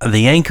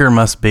the anchor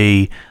must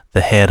be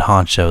the head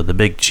honcho, the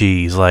big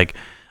cheese, like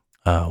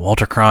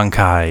Walter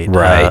Cronkite,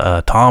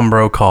 right. Tom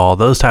Brokaw,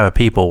 those type of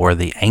people were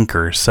the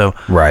anchors. So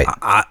right.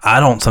 I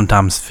don't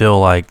sometimes feel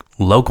like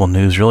local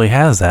news really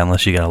has that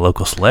unless you got a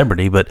local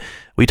celebrity. But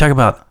we talk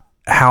about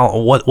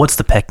what's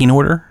the pecking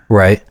order?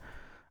 Right.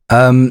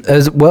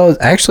 As well,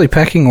 actually,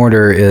 pecking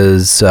order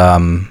is,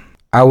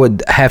 I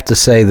would have to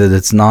say that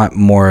it's not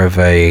more of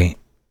a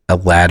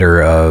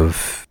ladder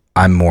of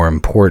I'm more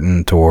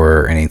important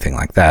or anything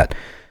like that.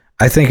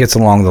 I think it's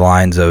along the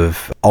lines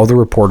of all the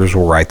reporters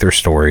will write their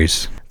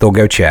stories. They'll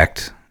go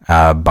checked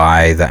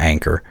by the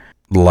anchor.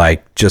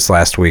 Like just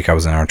last week, I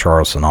was in our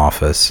Charleston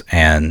office,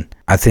 and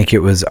I think it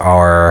was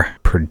our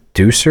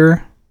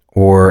producer,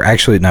 or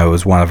actually, no, it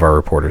was one of our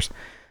reporters,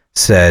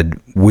 said,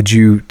 "Would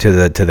you to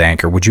the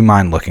anchor? Would you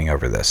mind looking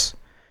over this?"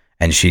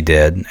 And she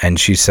did, and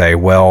she say,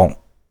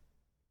 "Well,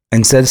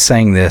 instead of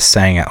saying this,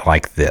 saying it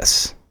like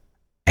this,"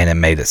 and it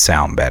made it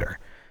sound better.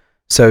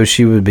 So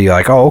she would be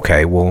like, "Oh,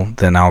 okay, well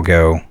then I'll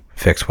go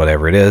fix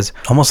whatever it is."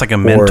 Almost like a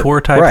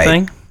mentor type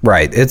thing.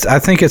 Right. I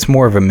think it's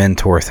more of a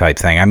mentor type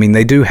thing.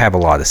 They do have a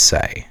lot to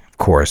say, of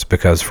course,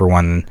 because for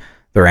one,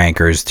 they're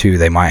anchors. Two,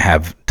 they might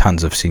have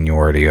tons of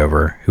seniority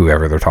over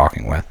whoever they're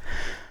talking with.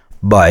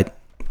 But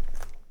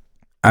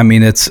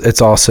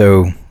it's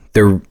also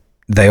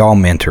they all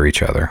mentor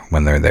each other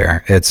when they're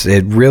there.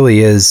 It really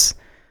is.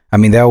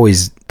 They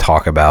always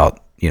talk about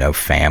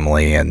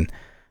family and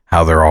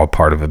how they're all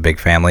part of a big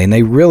family, and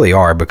they really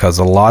are, because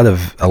a lot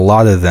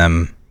of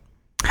them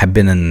have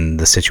been in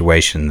the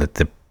situation that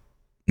the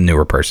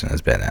newer person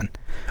has been in.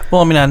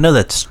 Well, I mean, I know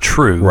that's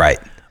true. Right.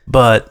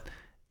 But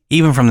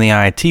even from the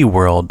IT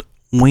world,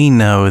 we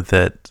know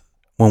that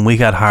when we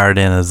got hired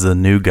in as the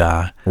new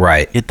guy,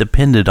 right, it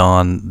depended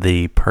on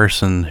the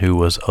person who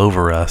was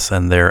over us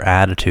and their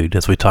attitude,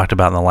 as we talked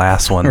about in the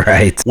last one.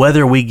 Right.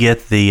 Whether we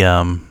get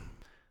the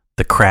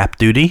crap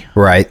duty.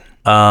 Right.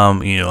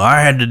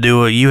 I had to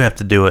do it, you have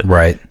to do it.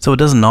 Right. So it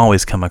doesn't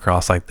always come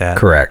across like that.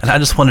 Correct. And I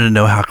just wanted to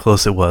know how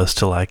close it was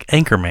to like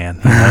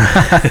Anchorman. You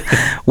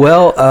know?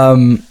 Well,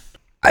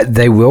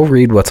 they will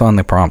read what's on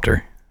the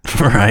prompter.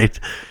 Right.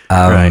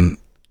 Right.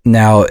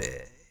 Now,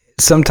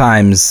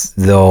 sometimes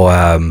they'll,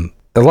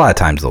 a lot of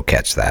times they'll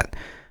catch that,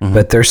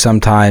 but there's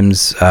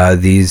sometimes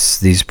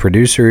these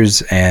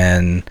producers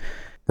and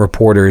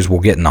reporters will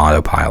get an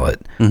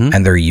autopilot,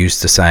 and they're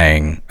used to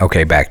saying,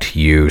 "Okay, back to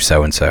you,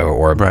 so and so,"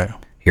 or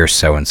 "Here's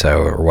so and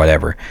so," or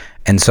whatever,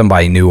 and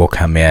somebody new will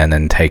come in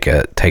and take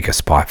a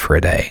spot for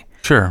a day.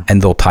 Sure.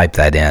 And they'll type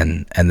that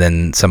in, and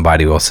then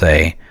somebody will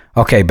say,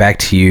 "Okay, back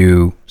to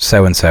you,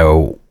 so and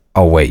so."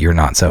 Oh wait, you're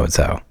not so and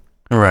so.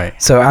 Right.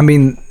 So I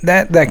mean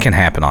that can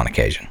happen on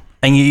occasion.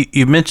 And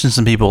you mentioned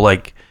some people,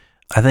 like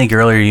I think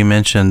earlier you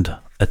mentioned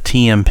a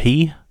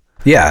TMP.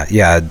 Yeah.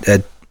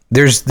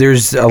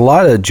 There's a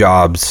lot of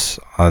jobs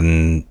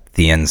on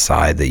the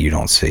inside that you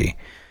don't see,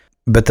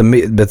 but the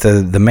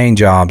main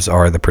jobs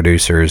are the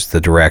producers,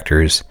 the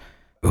directors,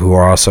 who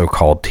are also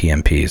called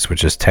TMPs,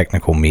 which is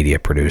technical media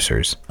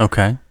producers.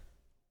 Okay.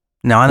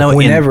 Now I know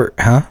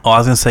Oh, I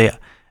was gonna say,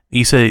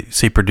 you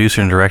say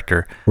producer and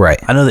director, right?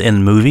 I know that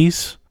in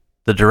movies,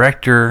 the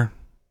director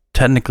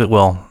technically,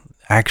 well,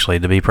 actually,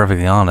 to be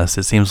perfectly honest,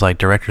 it seems like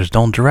directors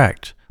don't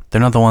direct.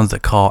 They're not the ones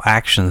that call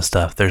action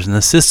stuff. There's an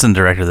assistant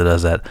director that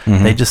does that.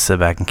 They just sit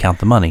back and count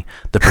the money.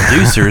 The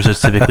producers are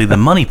typically the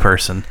money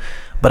person.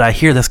 But I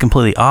hear that's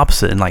completely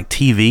opposite. In like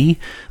TV,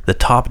 the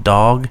top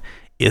dog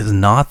is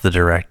not the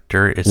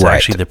director. It's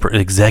actually the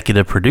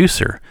executive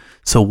producer.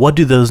 So what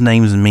do those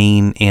names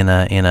mean in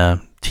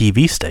a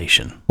TV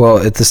station? Well,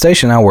 at the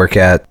station I work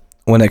at,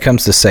 when it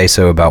comes to say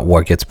so about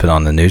what gets put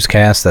on the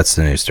newscast, that's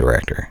the news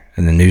director.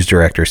 And the news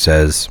director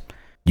says,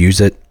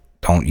 use it,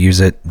 don't use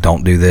it,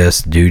 don't do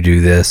this,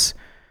 do this,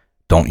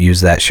 don't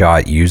use that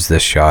shot, use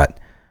this shot.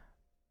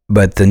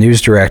 But the news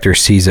director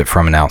sees it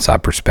from an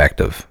outside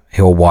perspective.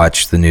 He'll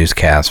watch the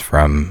newscast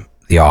from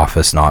the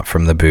office, not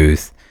from the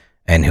booth,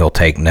 and he'll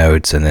take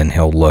notes, and then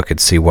he'll look and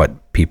see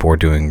what people are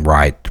doing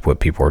right,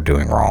 what people are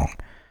doing wrong,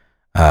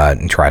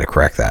 and try to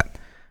correct that.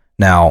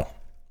 Now,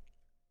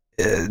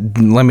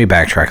 let me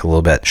backtrack a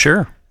little bit.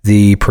 Sure.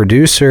 The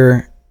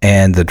producer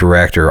and the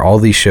director, all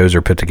these shows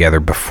are put together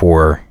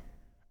before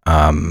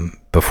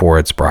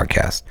it's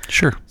broadcast.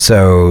 Sure.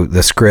 So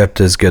the script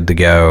is good to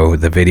go.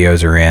 The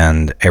videos are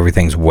in.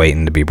 Everything's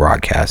waiting to be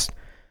broadcast.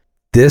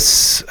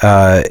 This,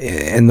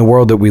 in the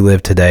world that we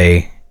live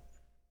today,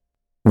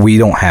 we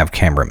don't have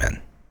cameramen.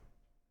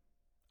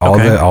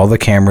 All the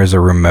cameras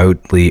are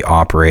remotely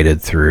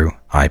operated through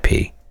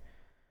IP.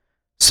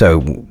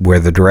 So where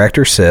the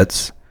director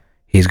sits,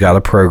 he's got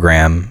a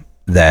program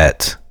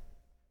that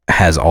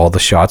has all the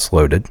shots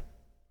loaded,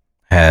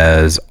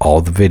 has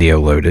all the video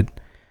loaded,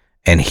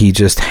 and he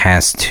just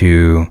has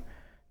to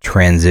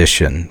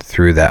transition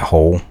through that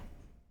whole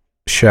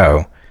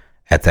show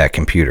at that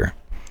computer.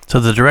 So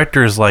the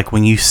director is like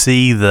when you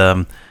see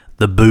the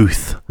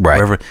booth, right?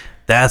 Wherever,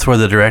 that's where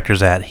the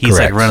director's at. He's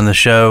Correct. like running the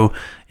show.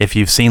 If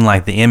you've seen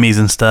like the Emmys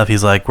and stuff,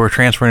 he's like, we're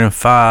transferring in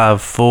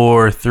 5,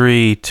 4,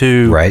 3,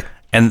 2. Right.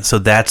 And so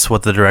that's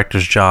what the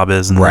director's job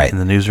is in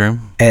the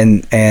newsroom.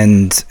 And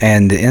in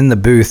the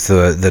booth,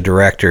 the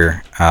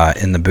director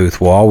in the booth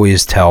will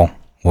always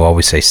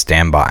say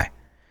stand by.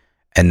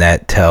 And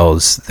that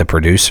tells the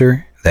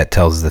producer, that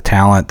tells the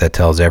talent, that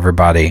tells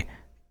everybody,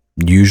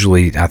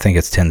 usually I think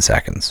it's 10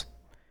 seconds.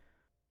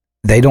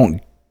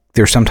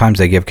 There's sometimes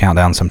they give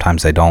countdown,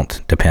 sometimes they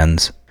don't,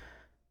 depends.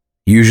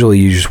 Usually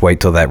you just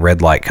wait till that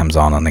red light comes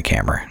on the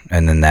camera,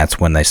 and then that's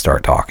when they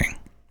start talking.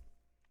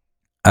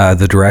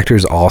 The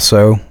directors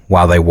also,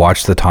 while they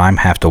watch the time,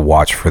 have to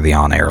watch for the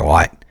on-air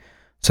light.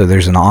 So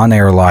there's an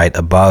on-air light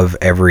above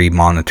every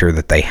monitor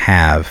that they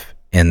have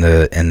in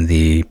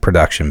the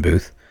production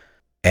booth.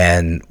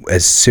 And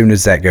as soon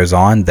as that goes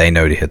on, they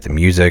know to hit the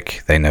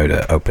music, they know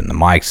to open the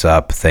mics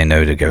up, they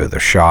know to go to their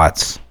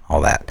shots,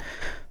 all that.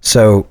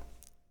 So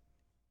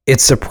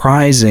it's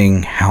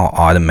surprising how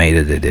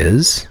automated it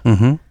is.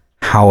 Mm-hmm.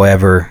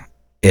 However,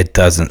 it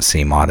doesn't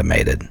seem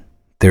automated.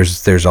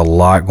 There's a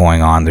lot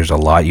going on. There's a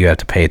lot you have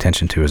to pay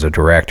attention to as a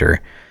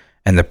director,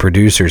 and the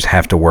producers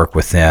have to work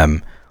with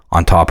them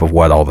on top of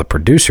what all the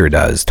producer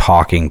does,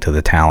 talking to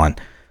the talent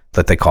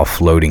that they call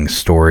floating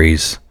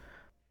stories,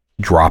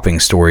 dropping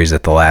stories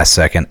at the last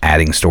second,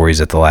 adding stories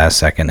at the last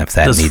second if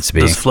that needs to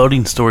be. Does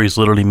floating stories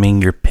literally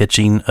mean you're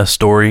pitching a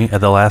story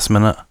at the last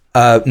minute?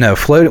 No.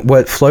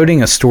 What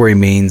floating a story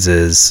means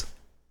is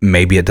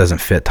maybe it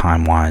doesn't fit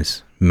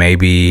time-wise.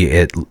 Maybe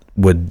it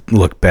would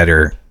look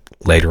better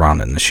later on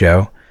in the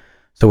show.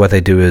 So what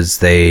they do is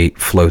they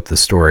float the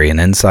story, and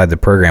inside the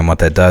program what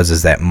that does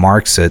is that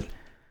marks it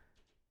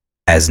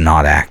as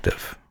not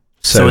active.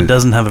 So it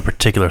doesn't have a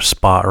particular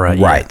spot right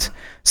Right.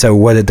 So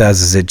what it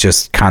does is it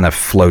just kind of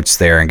floats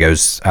there and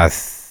goes, I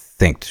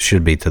think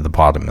should be to the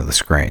bottom of the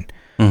screen.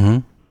 Mm-hmm.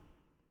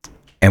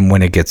 And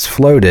when it gets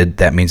floated,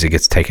 that means it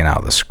gets taken out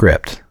of the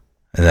script.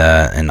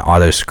 An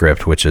auto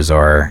script, which is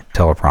our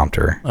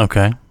teleprompter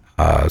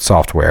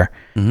software,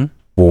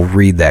 will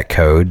read that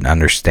code,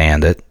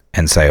 understand it,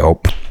 and say,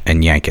 oh,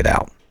 and yank it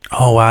out.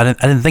 Oh, wow. I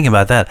didn't think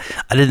about that.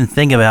 I didn't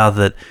think about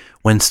that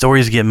when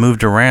stories get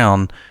moved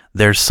around,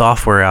 there's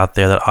software out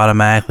there that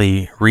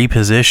automatically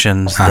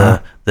repositions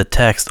the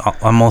text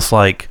almost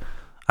like,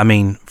 I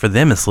mean, for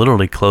them, it's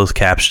literally closed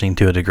captioning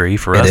to a degree.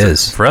 For us,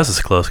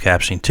 it's closed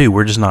captioning too.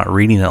 We're just not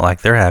reading it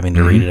like they're having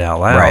to read it out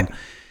loud. Right.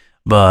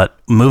 But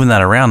moving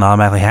that around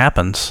automatically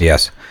happens.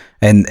 Yes.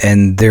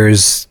 And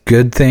there's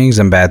good things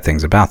and bad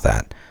things about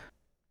that.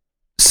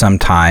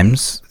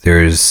 Sometimes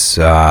there's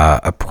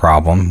a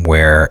problem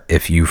where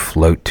if you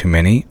float too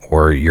many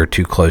or you're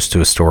too close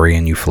to a story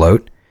and you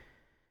float,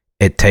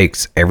 it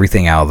takes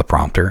everything out of the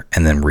prompter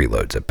and then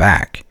reloads it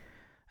back.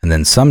 And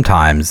then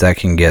sometimes that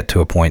can get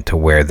to a point to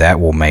where that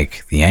will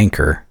make the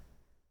anchor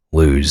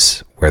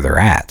lose where they're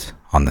at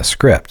on the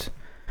script.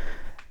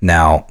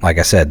 Now, like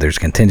I said, there's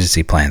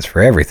contingency plans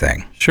for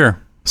everything. Sure.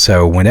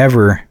 So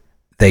whenever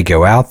they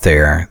go out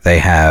there, they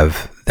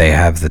have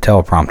the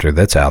teleprompter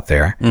that's out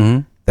there.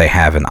 Mm-hmm. They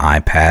have an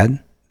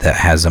iPad that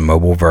has a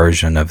mobile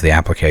version of the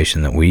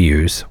application that we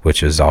use,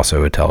 which is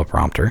also a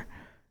teleprompter,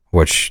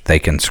 which they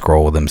can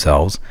scroll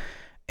themselves.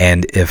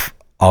 And if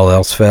all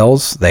else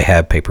fails, they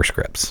have paper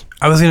scripts.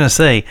 I was going to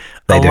say,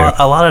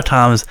 a lot of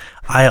times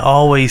I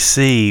always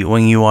see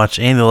when you watch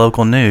any of the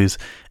local news,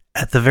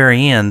 at the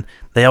very end,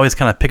 they always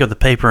kind of pick up the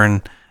paper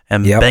and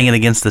bang it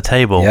against the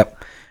table.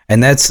 Yep.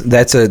 And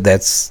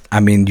that's I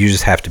mean, you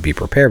just have to be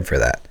prepared for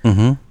that.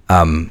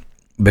 Mm-hmm.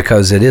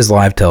 Because it is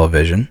live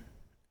television,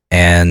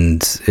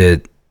 and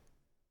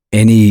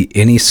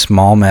any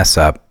small mess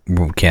up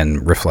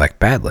can reflect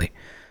badly.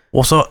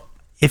 Well, so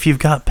if you've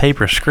got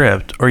paper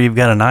script or you've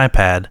got an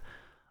iPad,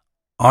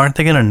 aren't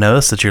they going to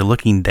notice that you're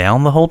looking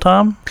down the whole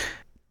time?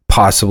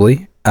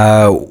 Possibly.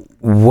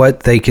 What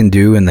they can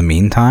do in the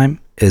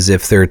meantime is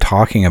if they're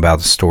talking about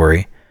a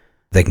story,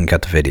 they can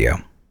cut the video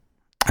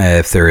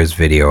if there is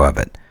video of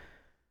it.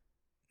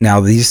 Now,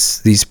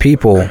 these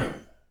people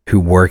who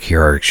work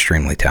here are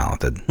extremely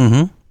talented.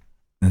 Mm-hmm.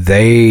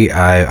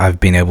 I've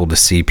been able to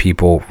see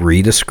people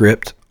read a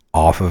script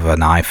off of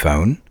an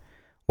iPhone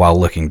while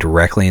looking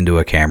directly into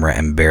a camera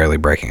and barely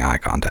breaking eye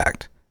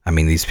contact. I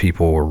mean, these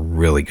people are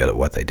really good at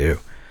what they do.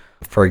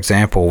 For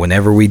example,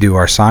 whenever we do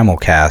our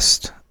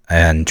simulcast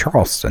in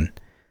Charleston,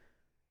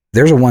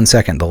 there's a 1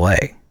 second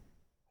delay.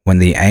 When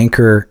the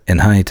anchor in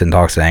Huntington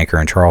talks to the anchor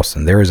in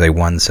Charleston, there is a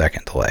 1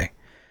 second delay.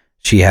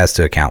 She has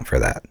to account for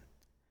that.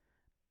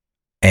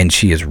 And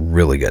she is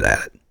really good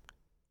at it.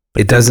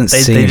 It doesn't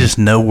seem... They just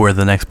know where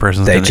the next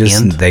person's going to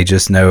end? They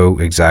just know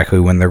exactly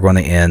when they're going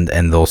to end,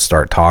 and they'll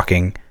start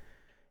talking.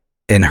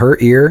 In her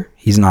ear,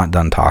 he's not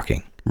done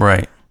talking.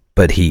 Right.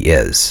 But he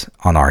is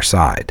on our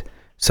side.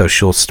 So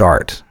she'll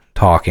start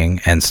talking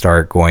and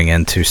start going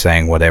into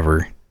saying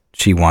whatever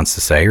she wants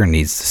to say or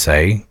needs to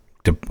say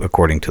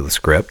according to the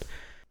script.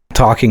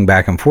 Talking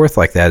back and forth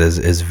like that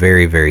is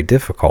very, very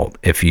difficult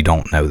if you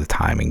don't know the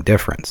timing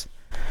difference.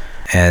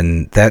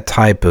 And that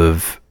type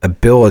of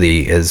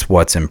ability is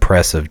what's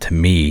impressive to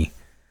me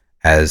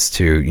as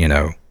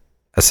to,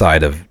 a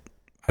side of,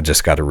 I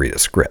just got to read a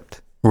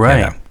script.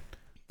 Right.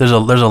 There's a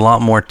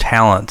lot more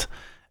talent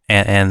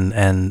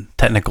and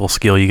technical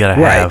skill you got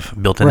to have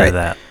built into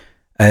that.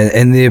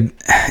 And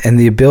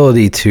the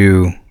ability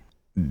to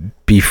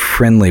be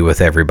friendly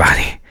with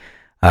everybody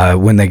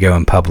when they go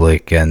in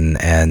public and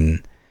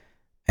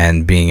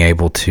being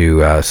able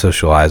to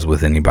socialize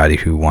with anybody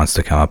who wants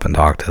to come up and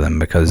talk to them.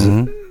 Because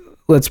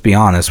let's be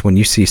honest, when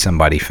you see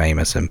somebody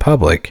famous in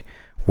public,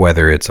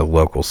 whether it's a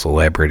local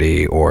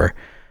celebrity or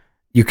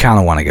you kind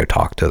of want to go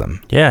talk to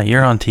them. Yeah,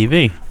 you're on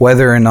TV.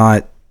 Whether or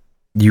not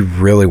you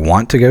really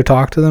want to go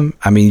talk to them,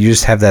 I mean, you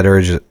just have that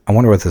urge. I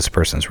wonder what this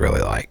person's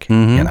really like,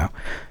 and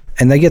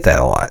they get that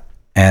a lot.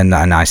 And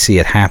I see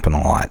it happen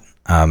a lot.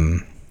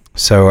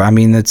 So, I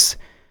mean,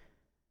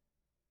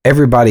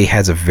 everybody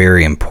has a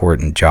very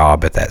important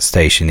job at that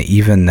station,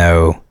 even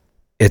though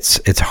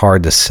it's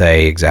hard to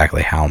say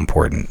exactly how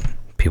important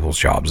people's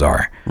jobs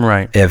are.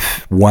 Right.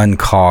 If one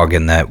cog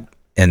in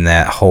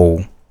that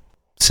whole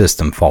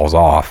system falls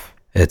off,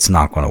 it's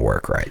not going to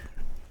work right.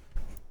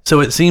 So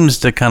it seems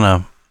to kind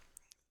of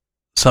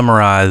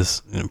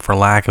summarize, for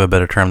lack of a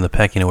better term, the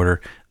pecking order.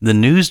 The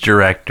news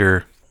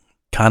director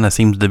kind of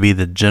seems to be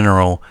the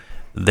general.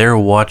 They're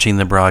watching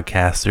the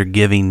broadcast. They're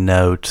giving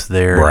notes.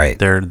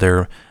 They're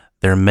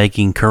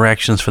making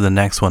corrections for the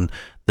next one.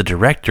 The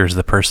director is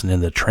the person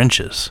in the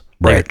trenches.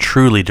 They're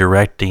truly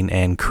directing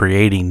and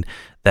creating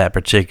that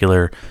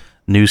particular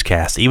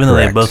newscast. Even though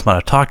they both might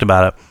have talked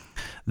about it,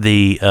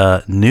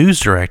 the news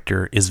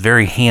director is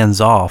very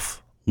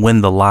hands-off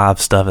when the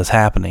live stuff is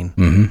happening.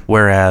 Mm-hmm.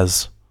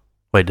 Whereas,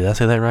 wait, did I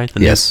say that right? The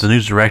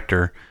news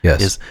director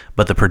is,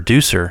 but the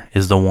producer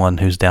is the one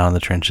who's down in the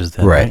trenches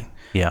then, right?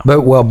 Yeah.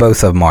 But, well,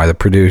 both of them are, the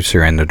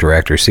producer and the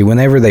director. See,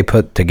 whenever they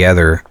put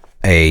together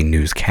a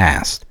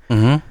newscast,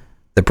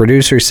 the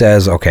producer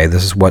says, okay,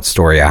 this is what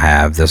story I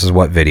have. This is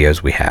what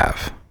videos we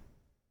have.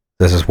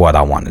 This is what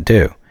I want to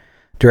do.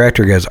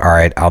 Director goes, all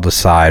right, I'll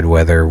decide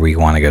whether we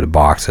want to go to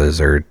boxes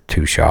or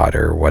 2-shot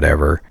or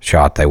whatever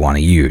shot they want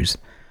to use.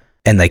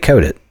 And they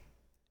code it.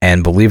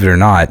 And believe it or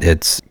not,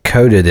 it's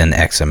coded in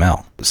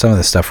XML. Some of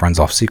the stuff runs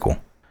off SQL.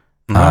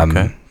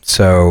 Okay.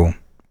 So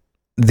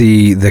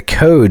the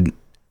code,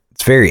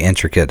 it's very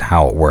intricate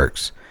how it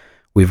works.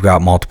 We've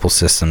got multiple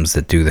systems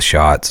that do the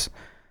shots,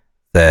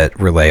 that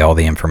relay all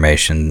the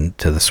information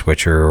to the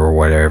switcher or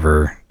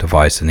whatever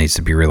device it needs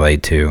to be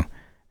relayed to,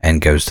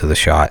 and goes to the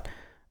shot.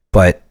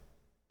 But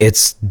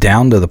it's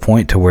down to the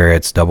point to where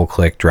it's double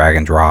click, drag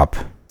and drop,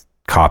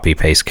 copy,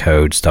 paste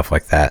code, stuff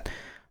like that.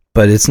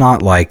 But it's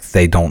not like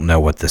they don't know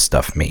what this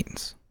stuff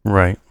means.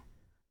 Right.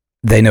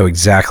 They know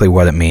exactly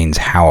what it means,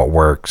 how it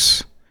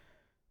works,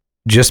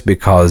 just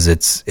because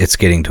it's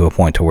getting to a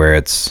point to where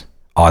it's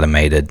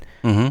automated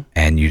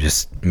and you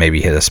just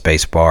maybe hit a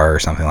space bar or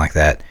something like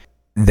that.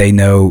 They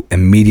know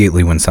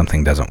immediately when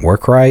something doesn't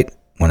work right,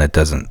 when it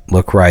doesn't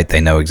look right.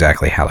 They know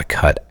exactly how to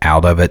cut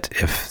out of it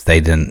if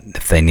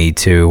they need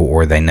to,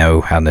 or they know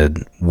how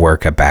to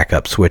work a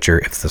backup switcher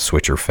if the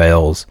switcher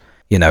fails.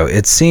 You know,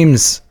 it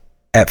seems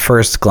at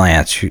first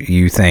glance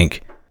you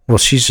think, well,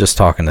 she's just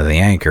talking to the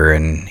anchor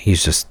and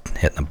he's just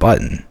hitting a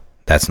button.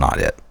 That's not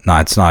it. No,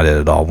 it's not it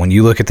at all. When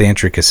you look at the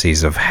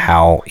intricacies of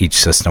how each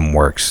system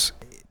works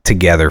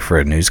together for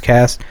a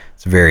newscast,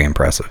 it's very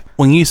impressive.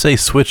 When you say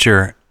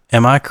switcher,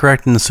 am I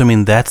correct in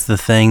assuming that's the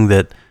thing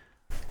that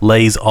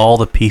lays all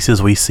the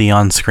pieces we see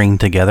on screen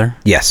together?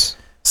 Yes.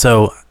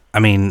 So, I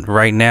mean,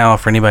 right now,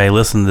 for anybody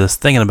listening to this,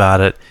 thinking about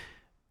it,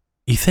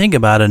 you think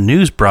about a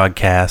news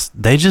broadcast,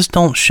 they just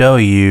don't show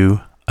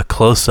you a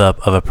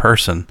close-up of a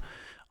person.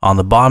 On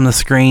the bottom of the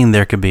screen,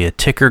 there could be a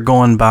ticker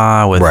going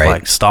by with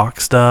like stock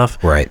stuff.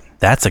 Right.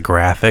 That's a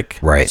graphic.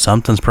 Right.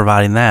 Something's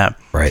providing that.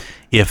 Right.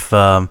 If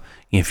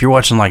you're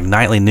watching like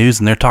nightly news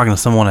and they're talking to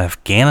someone in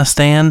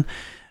Afghanistan,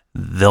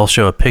 they'll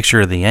show a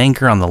picture of the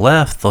anchor on the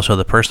left. They'll show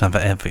the person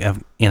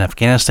in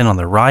Afghanistan on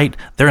the right.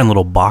 They're in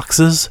little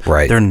boxes.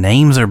 Right. Their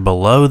names are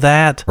below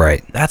that.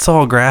 Right. That's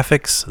all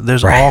graphics.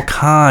 There's all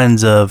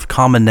kinds of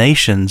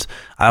combinations.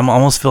 I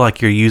almost feel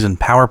like you're using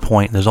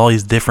PowerPoint. There's all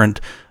these different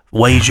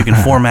ways you can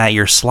format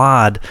your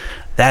slide.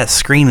 That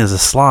screen is a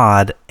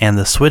slide, and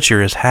the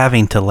switcher is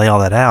having to lay all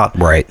that out.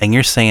 Right. And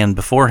you're saying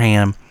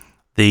beforehand,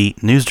 the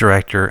news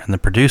director and the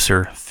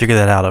producer figure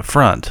that out up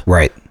front.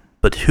 Right.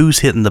 But who's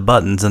hitting the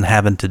buttons and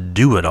having to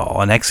do it all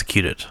and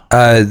execute it?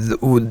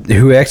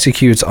 Who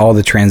executes all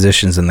the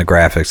transitions and the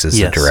graphics is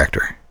the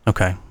director.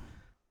 Okay.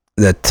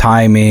 The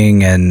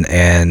timing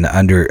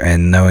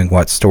and knowing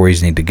what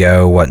stories need to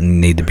go, what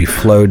need to be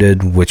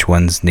floated, which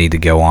ones need to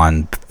go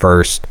on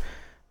first.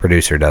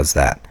 Producer does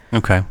that.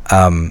 Okay.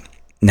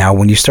 Now,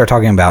 when you start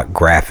talking about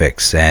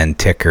graphics and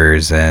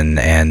tickers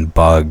and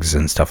bugs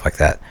and stuff like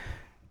that,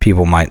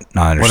 people might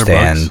not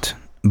understand.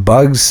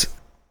 Bugs.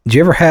 Do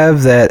you ever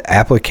have that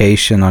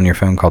application on your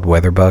phone called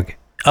WeatherBug?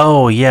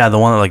 Oh, yeah, the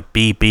one that like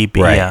beep, beep,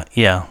 beep. Right.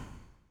 Yeah.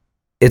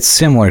 It's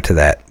similar to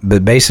that,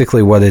 but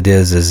basically what it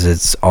is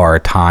it's our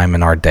time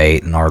and our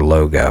date and our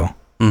logo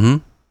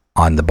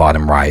on the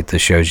bottom right that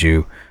shows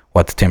you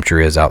what the temperature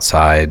is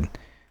outside,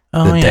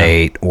 the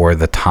date or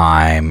the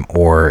time,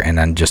 and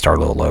then just our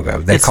little logo.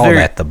 They call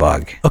that the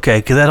bug. Okay,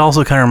 because that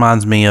also kind of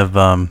reminds me of,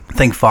 I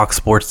think Fox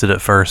Sports did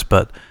it first,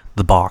 but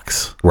the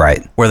box.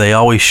 Right. Where they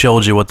always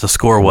showed you what the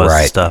score was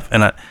and stuff.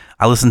 And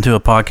I listened to a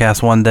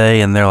podcast one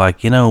day, and they're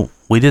like,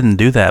 we didn't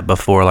do that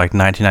before like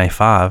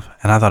 1995.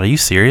 And I thought, are you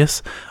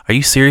serious? Are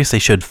you serious? They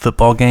showed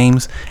football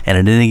games, and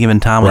at any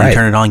given time when you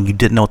turn it on, you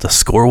didn't know what the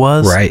score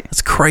was? Right.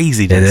 It's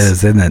crazy. It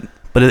is, isn't it?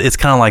 But it's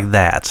kind of like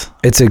that.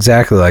 It's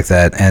exactly like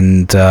that.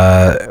 And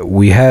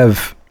we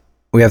have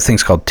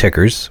things called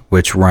tickers,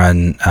 which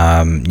run,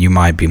 you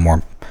might be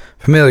more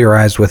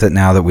familiarized with it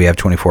now that we have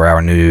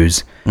 24-hour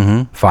news,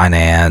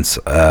 finance,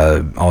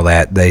 all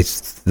that.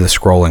 The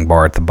scrolling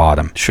bar at the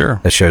bottom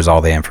that shows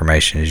all the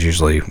information is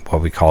usually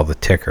what we call the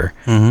ticker.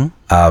 And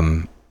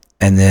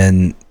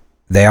then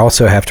they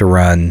also have to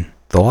run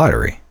the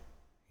lottery.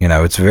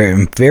 It's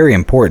very, very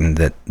important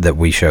that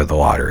we show the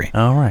lottery.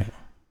 All right.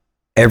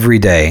 Every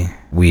day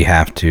the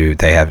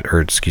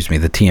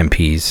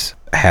TMPs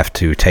have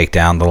to take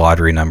down the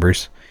lottery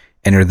numbers,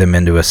 enter them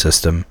into a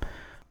system,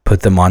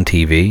 put them on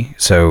TV.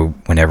 So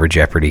whenever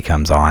Jeopardy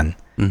comes on,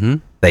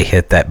 they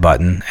hit that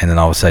button, and then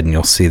all of a sudden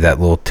you'll see that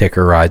little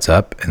ticker rise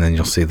up, and then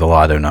you'll see the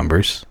lotto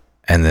numbers,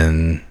 and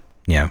then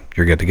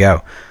you're good to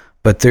go.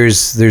 But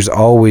there's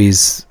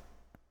always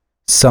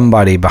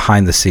somebody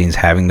behind the scenes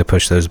having to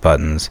push those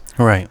buttons,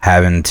 right?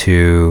 Having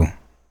to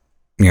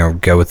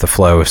go with the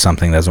flow if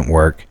something doesn't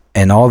work,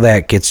 and all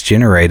that gets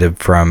generated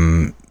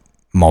from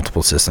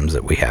multiple systems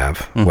that we have,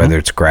 whether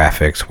it's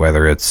graphics,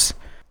 whether it's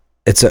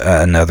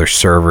another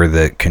server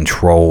that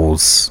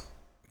controls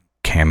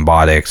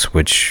Cambotics,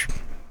 which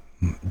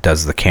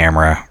does the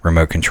camera,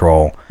 remote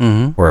control,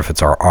 or if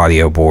it's our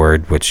audio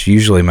board, which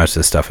usually most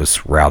of the stuff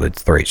is routed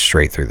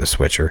straight through the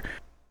switcher.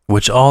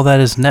 Which all that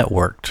is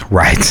networked.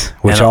 Right.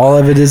 Which all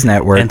of it is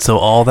networked. And so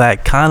all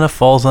that kind of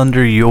falls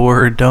under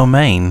your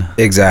domain.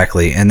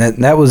 Exactly. And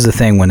that was the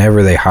thing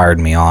whenever they hired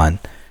me on.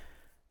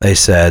 They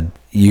said,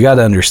 you got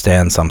to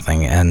understand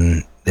something,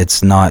 and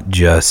it's not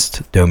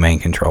just domain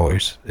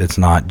controllers. It's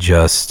not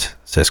just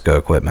Cisco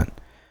equipment.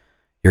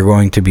 You're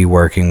going to be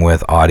working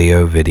with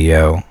audio,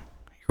 video.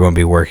 You're going to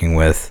be working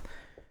with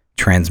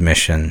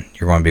transmission.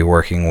 You're going to be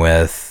working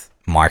with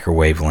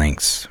microwave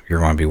links. You're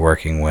going to be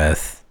working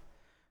with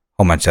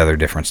a whole bunch of other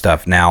different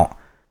stuff. Now,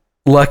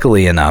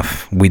 luckily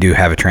enough, we do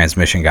have a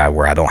transmission guy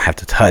where I don't have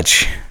to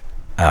touch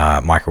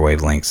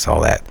microwave links,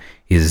 all that.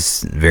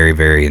 He's very,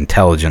 very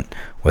intelligent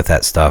with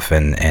that stuff,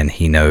 and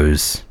he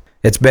knows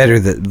it's better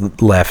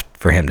that left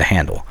for him to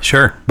handle.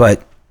 Sure.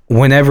 But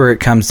whenever it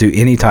comes to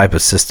any type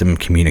of system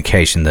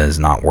communication that is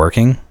not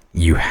working,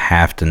 you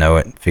have to know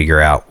it and figure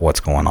out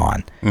what's going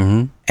on.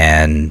 Mm-hmm.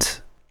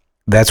 And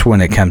that's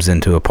when it comes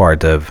into a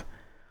part of,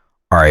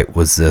 all right,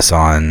 was this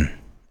on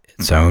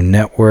its own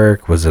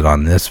network? Was it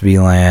on this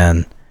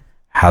VLAN?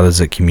 How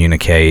does it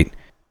communicate?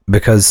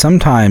 Because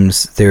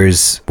sometimes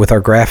there's, with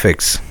our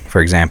graphics,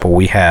 for example,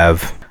 we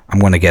have, I'm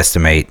going to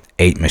guesstimate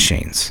 8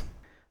 machines.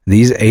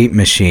 These 8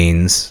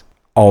 machines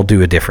all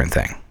do a different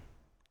thing.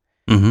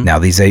 Mm-hmm. Now,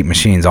 these 8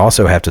 machines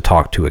also have to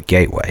talk to a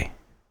gateway.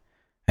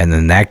 And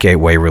then that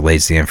gateway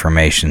relays the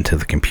information to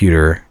the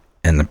computer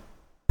in the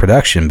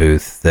production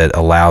booth that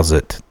allows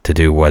it to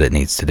do what it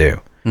needs to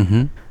do.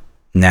 Mm-hmm.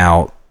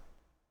 Now,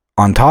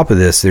 on top of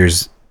this,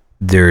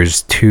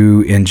 there's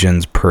 2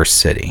 engines per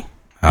city.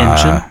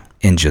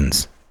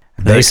 Engines.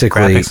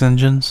 Basically, graphics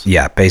engines?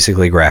 Yeah,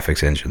 basically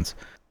graphics engines.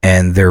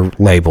 And they're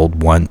labeled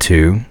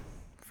 1-2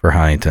 for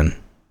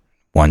Huntington,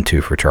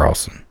 1-2 for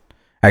Charleston.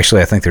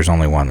 Actually, I think there's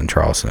only 1 in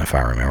Charleston, if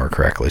I remember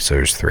correctly, so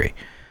there's 3.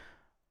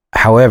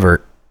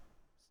 However,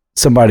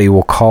 somebody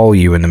will call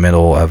you in the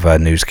middle of a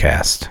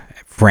newscast,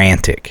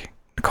 frantic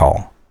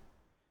call.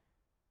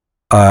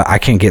 I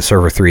can't get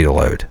server 3 to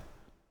load.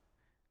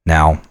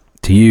 Now,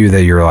 to you,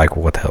 that you're like,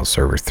 what the hell is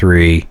server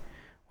 3?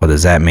 What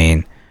does that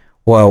mean?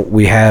 Well,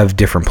 we have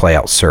different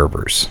playout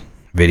servers.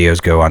 Videos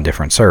go on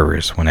different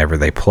servers. Whenever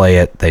they play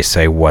it, they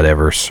say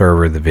whatever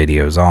server the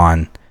video's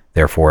on,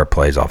 therefore it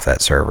plays off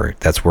that server.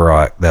 That's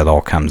where that all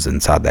comes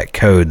inside that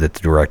code that the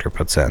director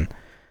puts in.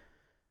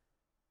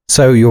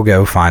 So you'll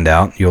go find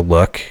out, you'll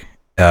look,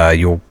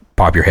 you'll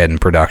pop your head in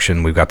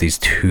production. We've got these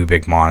 2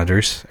 big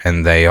monitors,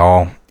 and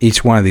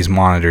each one of these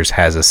monitors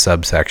has a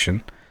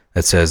subsection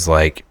that says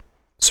like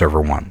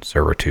server 1,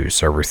 server 2,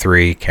 server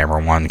 3,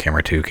 camera 1,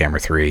 camera 2, camera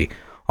 3,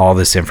 all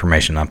this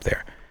information up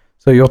there.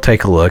 So you'll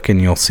take a look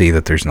and you'll see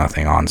that there's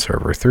nothing on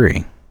server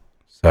 3.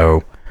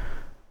 So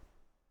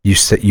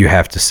you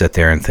have to sit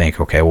there and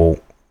think, okay, well,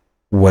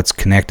 what's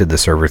connected to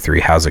server 3?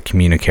 How's it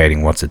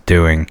communicating? What's it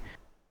doing?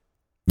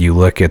 You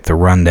look at the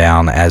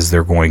rundown as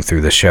they're going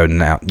through the show.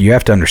 Now, you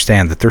have to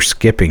understand that they're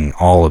skipping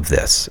all of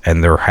this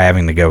and they're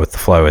having to go with the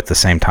flow at the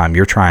same time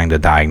you're trying to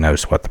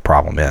diagnose what the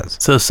problem is.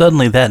 So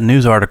suddenly that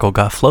news article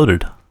got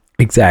floated.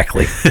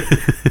 Exactly.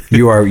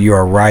 You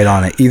are right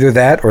on it. Either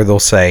that or they'll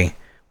say,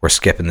 we're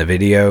skipping the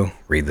video,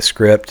 read the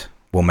script,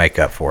 we'll make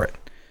up for it.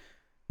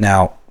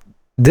 Now,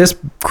 this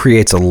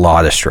creates a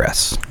lot of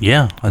stress.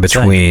 Yeah.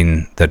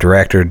 Between the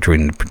director,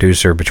 between the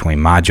producer, between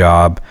my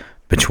job,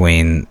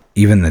 between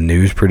even the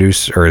news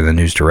producer or the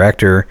news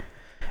director.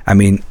 I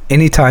mean,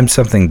 anytime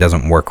something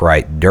doesn't work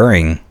right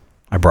during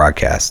a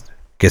broadcast,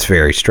 it gets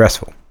very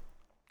stressful.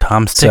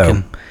 Time's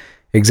ticking.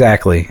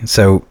 Exactly.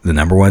 So the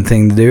number one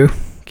thing to do,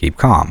 keep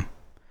calm.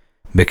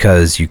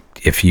 Because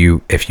if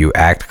you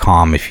act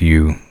calm, if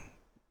you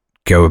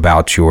go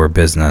about your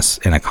business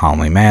in a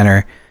calmly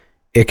manner,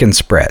 it can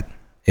spread.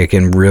 It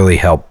can really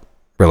help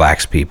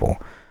relax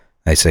people.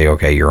 They say,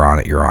 okay, you're on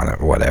it,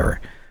 or whatever.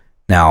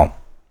 Now,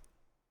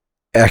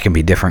 that can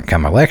be different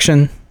come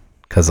election,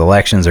 because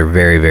elections are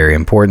very, very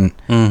important.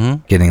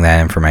 Mm-hmm. Getting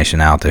that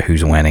information out to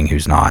who's winning,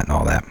 who's not, and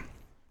all that.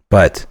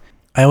 But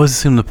I always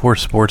assume the poor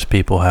sports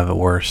people have it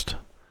worst.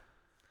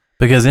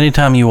 Because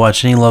anytime you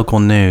watch any local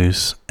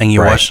news and you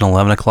watch an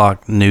 11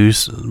 o'clock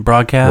news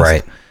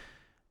broadcast,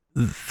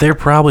 they're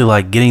probably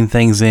like getting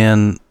things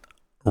in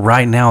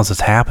right now as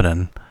it's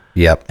happening.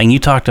 Yep. And you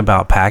talked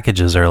about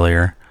packages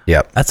earlier.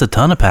 Yep. That's a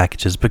ton of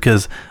packages,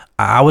 because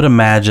I would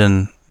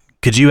imagine,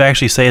 could you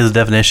actually say as a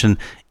definition,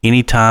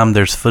 anytime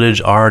there's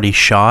footage already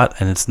shot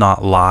and it's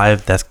not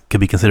live, that could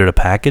be considered a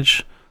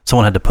package?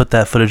 Someone had to put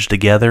that footage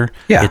together.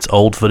 Yeah. It's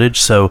old footage.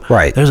 So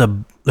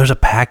there's a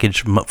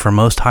package for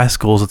most high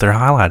schools that they're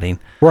highlighting.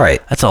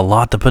 Right. That's a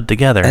lot to put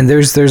together. And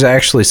there's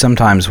actually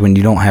sometimes when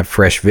you don't have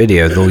fresh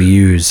video, they'll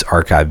use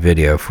archived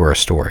video for a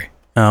story.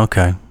 Oh,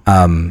 okay.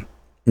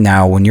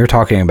 Now, when you're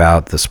talking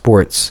about the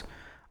sports,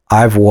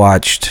 I've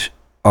watched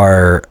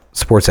our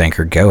sports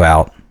anchor go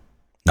out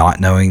not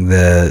knowing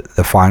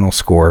the final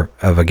score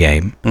of a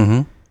game,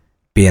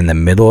 be in the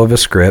middle of a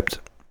script,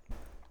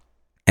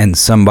 and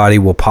somebody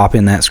will pop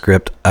in that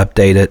script,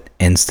 update it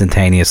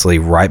instantaneously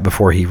right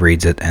before he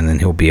reads it, and then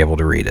he'll be able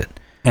to read it.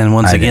 And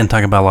once again,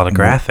 talking about a lot of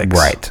graphics.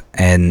 Right.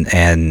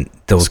 And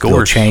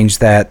they'll change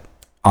that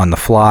on the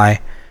fly.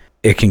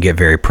 It can get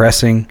very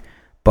pressing,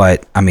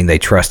 but I mean, they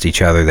trust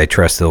each other. They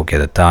trust they'll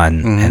get it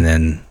done, and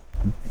then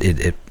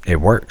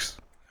it works.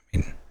 I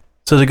mean,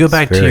 so to go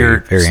back to your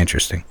very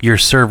interesting, your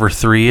server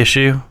 3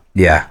 issue.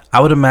 Yeah,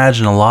 I would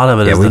imagine a lot of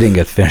it. Yeah, we didn't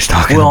get finished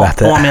talking about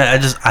that. Well, I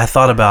mean, I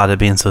thought about it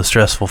being so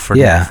stressful for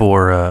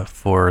the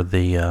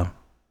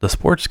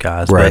sports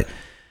guys, right? But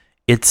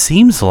it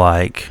seems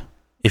like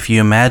if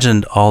you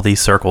imagined all these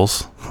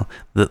circles,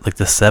 like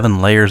the 7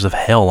 layers of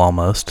hell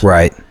almost,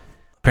 right?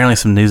 Apparently,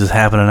 some news is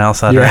happening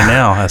outside right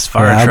now as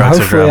fire trucks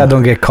are hopefully, I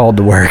don't get called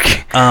to work.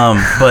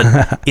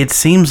 But it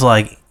seems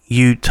like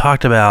you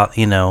talked about,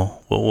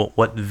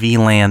 what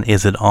VLAN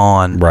is it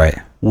on? Right.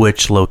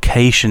 Which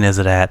location is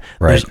it at?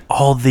 Right. There's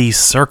all these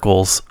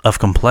circles of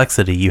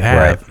complexity you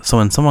have. Right. So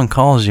when someone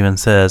calls you and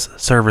says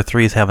server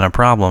 3 is having a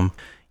problem,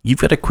 you've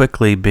got to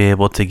quickly be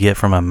able to get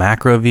from a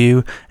macro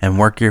view and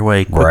work your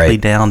way quickly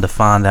down to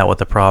find out what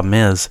the problem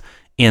is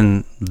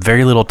in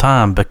very little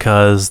time,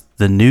 because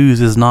the news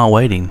is not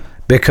waiting.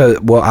 Because,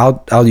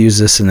 well, I'll use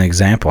this as an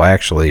example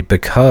actually,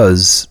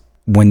 because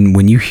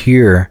when you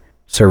hear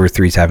server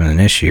 3 is having an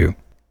issue,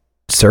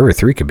 server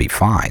 3 could be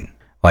fine.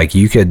 Like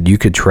you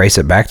could trace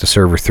it back to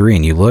server 3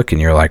 and you look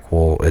and you're like,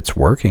 well, it's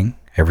working.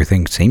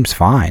 Everything seems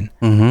fine.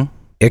 Mm-hmm.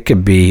 It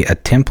could be a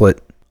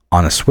template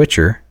on a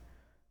switcher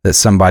that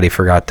somebody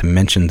forgot to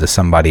mention to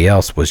somebody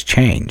else was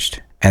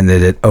changed, and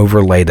that it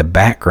overlaid a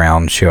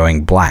background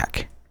showing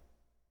black,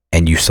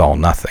 and you saw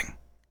nothing.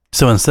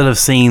 So instead of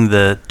seeing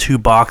the 2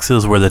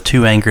 boxes where the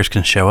 2 anchors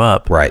can show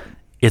up, right,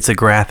 it's a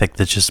graphic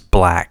that's just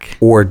black.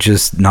 Or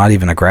just not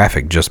even a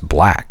graphic, just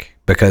black.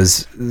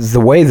 Because the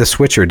way the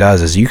switcher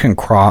does is you can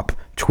crop,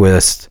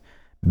 twist,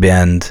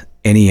 bend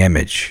any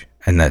image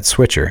in that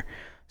switcher.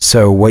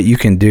 So what you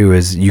can do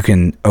is you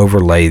can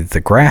overlay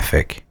the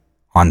graphic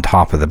on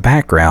top of the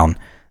background.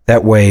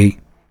 That way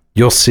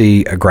you'll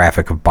see a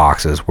graphic of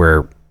boxes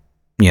where,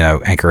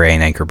 anchor A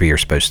and anchor B are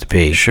supposed to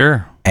be.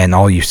 Sure. And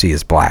all you see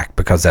is black,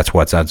 because that's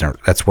what's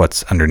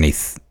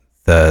underneath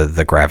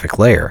the graphic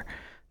layer.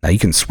 Now you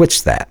can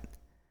switch that.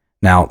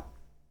 Now,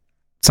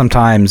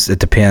 sometimes it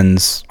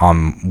depends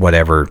on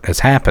whatever is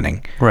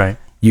happening. Right.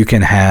 You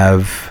can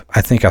have,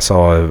 I think I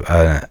saw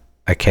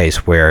a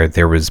case where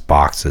there was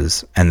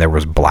boxes and there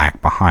was black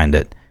behind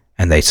it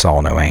and they saw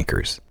no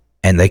anchors.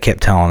 And they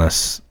kept telling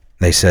us,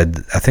 they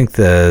said, I think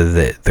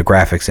the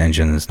graphics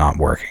engine is not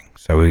working.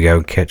 So we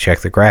go check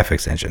the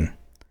graphics engine.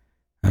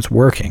 It's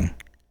working.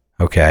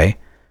 Okay.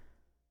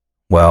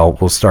 Well,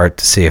 we'll start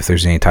to see if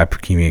there's any type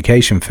of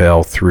communication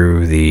fail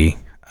through the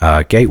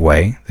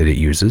gateway that it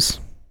uses.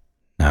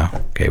 No,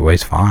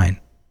 gateway's fine.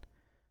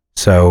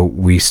 So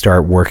we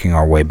start working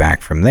our way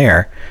back from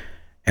there.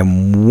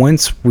 And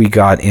once we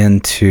got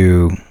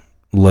into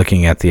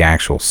looking at the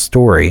actual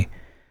story,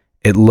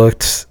 it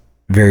looked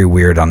very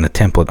weird on the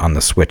template on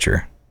the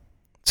switcher.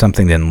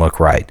 Something didn't look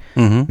right.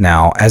 Mm-hmm.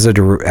 Now,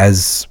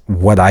 as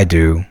what I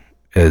do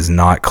is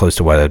not close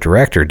to what a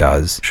director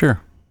does. Sure.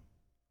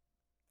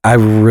 I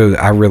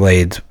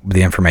relayed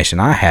the information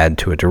I had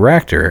to a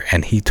director,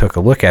 and he took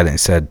a look at it and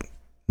said,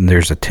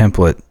 there's a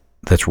template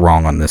that's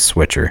wrong on this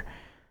switcher.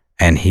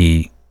 And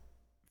he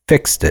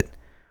fixed it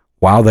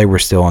while they were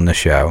still on the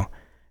show,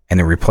 and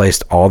it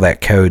replaced all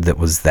that code that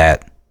was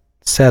that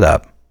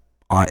setup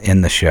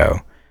in the show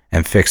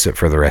and fixed it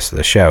for the rest of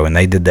the show. And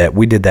they did that.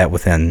 We did that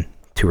within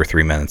 2 or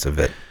 3 minutes of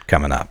it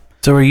coming up.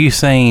 So are you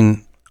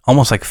saying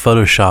almost like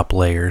Photoshop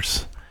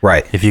layers?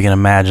 Right. If you can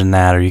imagine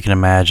that, or you can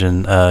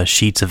imagine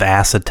sheets of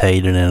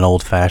acetate in an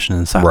old-fashioned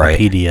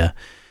encyclopedia.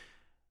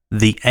 Right.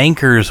 The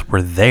anchors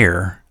were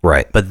there,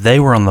 right, but they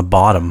were on the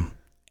bottom,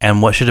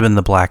 and what should have been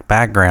the black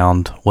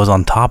background was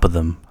on top of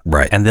them.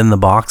 Right. And then the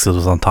boxes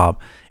was on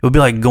top. It would be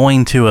like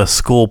going to a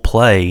school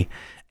play,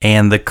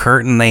 and the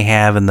curtain they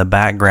have in the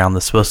background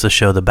that's supposed to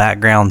show the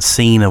background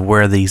scene of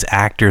where these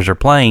actors are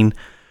playing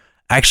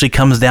actually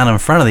comes down in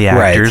front of the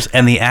actors, right,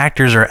 and the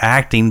actors are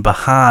acting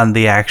behind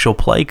the actual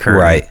play curtain.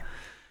 Right.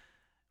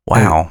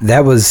 Wow. And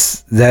that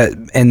was that.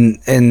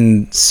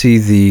 And see,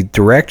 the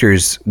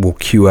directors will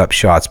queue up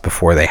shots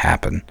before they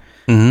happen.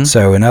 Mm-hmm.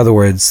 So in other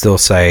words, they'll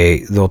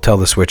tell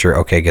the switcher,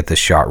 okay, get this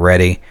shot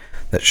ready.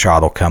 That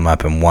shot will come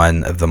up in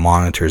one of the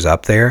monitors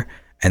up there,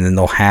 and then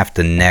they'll have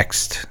to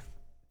next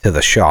to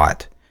the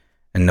shot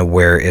and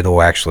where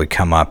it'll actually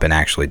come up and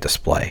actually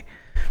display.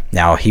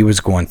 Now, he was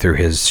going through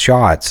his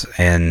shots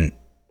and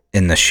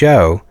in the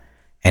show,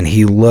 and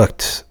he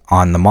looked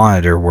on the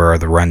monitor where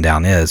the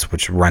rundown is,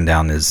 which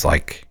rundown is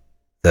like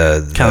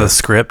the kind of the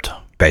script,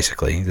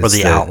 basically, or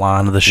the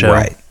outline of the show.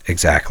 Right,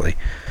 exactly.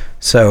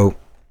 So,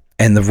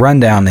 and the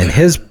rundown in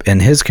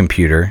his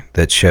computer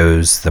that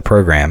shows the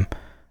program,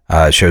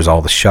 shows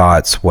all the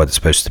shots, what it's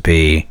supposed to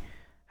be,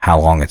 how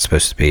long it's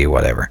supposed to be,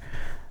 whatever.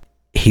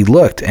 He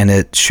looked, and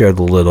it showed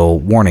a little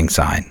warning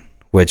sign,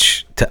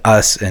 which to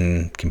us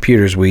in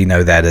computers, we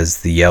know that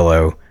as the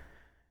yellow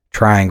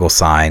triangle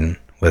sign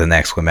with an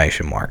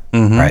exclamation mark,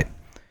 mm-hmm, right?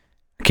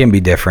 Can be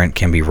different,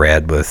 can be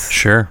red with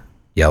Sure.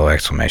 yellow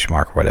exclamation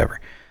mark or whatever.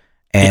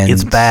 And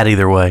It's bad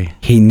either way.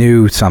 he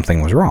knew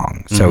something was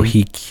wrong. So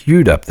he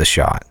queued up the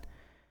shot.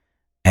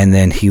 And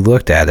then he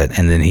looked at it,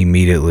 and then he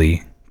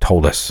immediately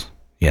told us,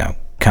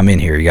 come in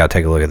here. You got to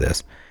take a look at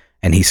this.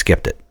 And he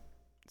skipped it.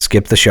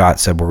 Skipped the shot,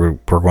 said we're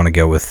going to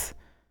go with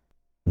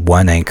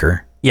one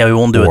anchor. Yeah, we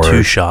won't do a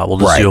 2-shot. We'll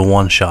just do a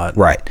 1-shot.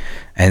 Right.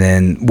 And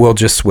then we'll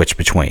just switch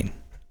between.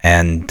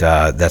 And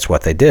that's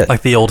what they did.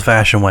 Like the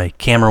old-fashioned way.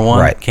 Camera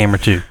 1, camera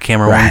 2.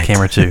 Camera 1,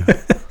 camera 2.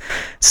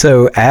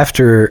 So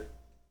after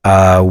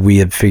we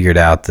had figured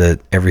out that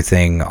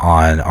everything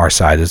on our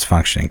side is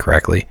functioning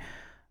correctly,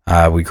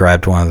 we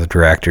grabbed one of the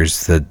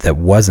directors that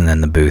wasn't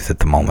in the booth at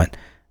the moment,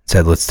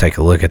 said, let's take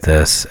a look at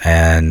this.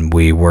 And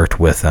we worked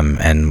with them.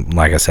 And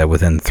like I said,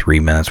 within 3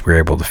 minutes, we were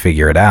able to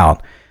figure it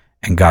out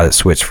and got it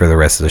switched for the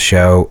rest of the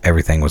show.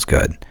 Everything was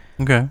good.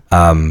 Okay.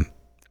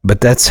 But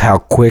that's how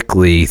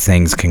quickly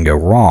things can go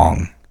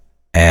wrong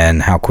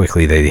and how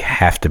quickly they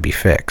have to be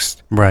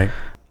fixed. Right.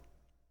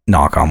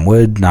 Knock on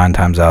wood, 9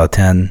 times out of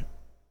 10,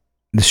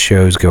 the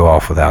shows go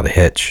off without a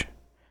hitch.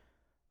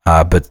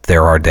 But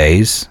there are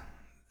days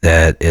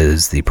that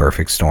is the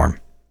perfect storm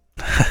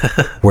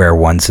where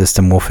one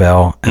system will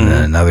fail and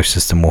then another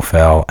system will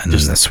fail and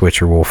then the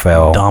switcher will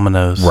fail.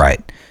 Dominoes.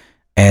 Right.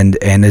 And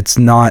it's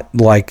not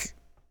like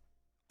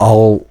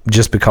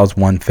just because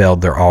one failed,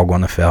 they're all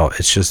going to fail.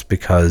 It's just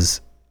because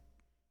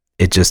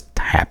it just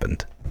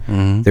happened.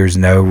 Mm-hmm. There's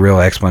no real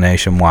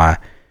explanation why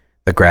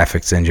the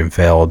graphics engine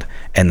failed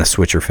and the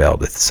switcher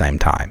failed at the same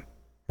time,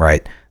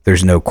 right?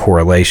 There's no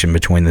correlation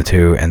between the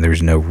two, and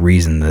there's no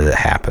reason that it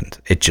happened.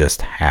 It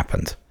just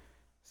happened.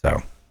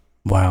 So,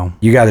 wow,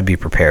 you got to be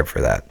prepared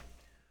for that.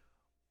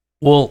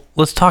 Well,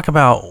 let's talk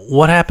about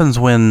what happens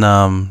when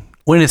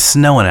it's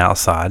snowing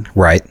outside,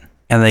 right?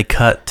 And they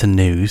cut to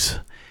news,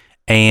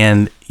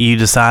 and you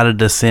decided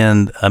to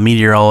send a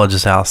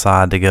meteorologist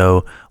outside to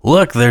go,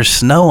 look, there's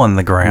snow on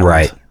the ground.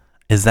 Right.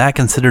 Is that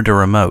considered a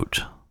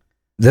remote?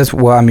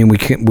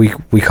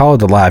 We call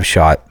it a live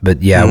shot,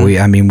 but yeah,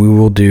 we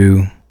will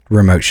do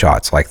remote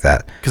shots like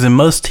that. Because in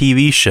most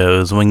TV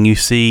shows, when you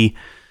see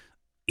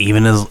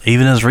even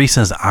as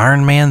recent as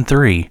Iron Man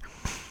 3,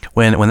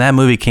 when that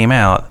movie came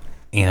out,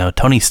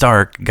 Tony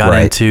Stark got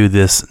into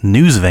this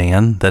news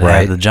van that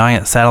had the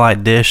giant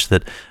satellite dish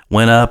that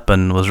went up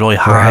and was really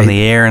high in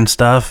the air and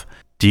stuff.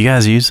 Do you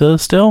guys use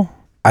those still?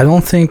 I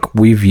don't think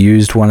we've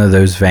used one of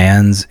those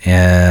vans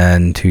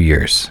in 2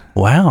 years.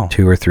 Wow.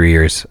 2 or 3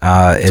 years.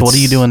 So what are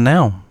you doing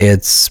now?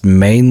 It's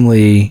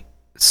mainly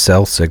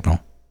cell signal.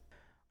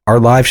 Our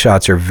live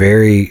shots are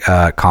very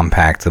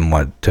compact than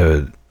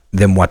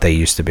what they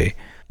used to be.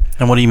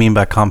 And what do you mean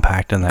by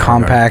compact in that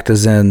Compact regard?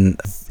 as in,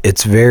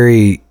 it's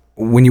very...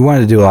 When you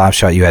wanted to do a live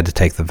shot, you had to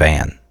take the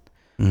van.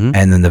 Mm-hmm.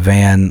 And then the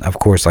van, of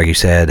course, like you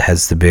said,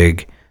 has the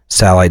big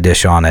satellite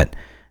dish on it,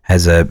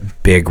 has a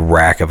big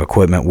rack of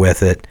equipment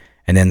with it.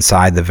 And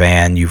inside the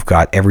van, you've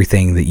got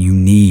everything that you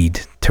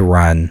need to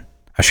run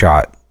a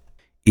shot.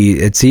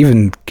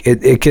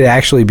 It could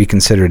actually be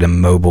considered a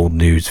mobile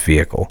news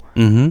vehicle,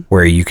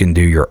 where you can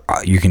do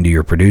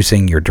your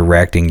producing, your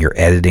directing, your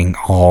editing,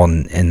 all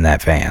in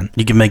that van.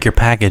 You can make your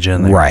package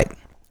in there. Right.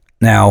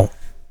 Now,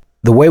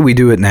 the way we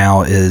do it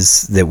now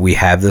is that we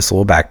have this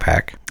little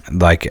backpack,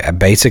 like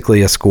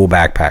basically a school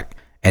backpack,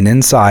 and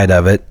inside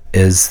of it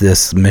is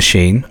this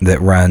machine that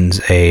runs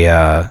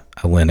a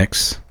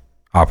Linux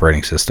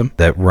operating system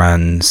that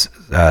runs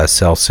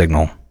cell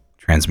signal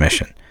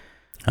transmission.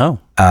 Oh.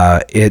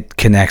 It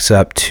connects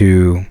up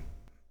to,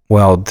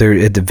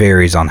 it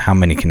varies on how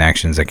many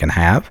connections it can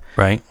have.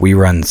 Right. We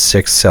run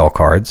 6 cell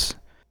cards.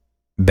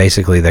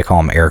 Basically, they call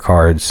them air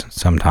cards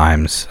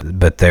sometimes,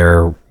 but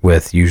they're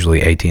with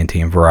usually AT&T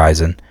and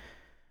Verizon.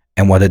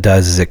 And what it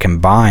does is it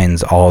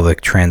combines all the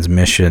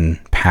transmission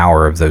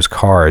power of those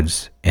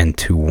cards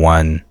into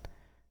one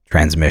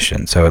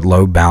transmission. So it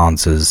load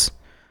balances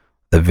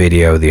the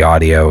video, the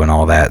audio, and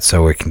all that,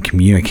 so it can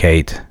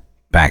communicate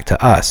back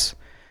to us.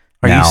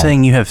 Are you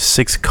saying you have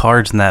 6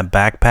 cards in that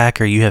backpack,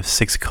 or you have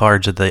 6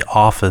 cards at the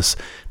office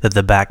that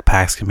the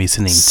backpacks can be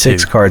sending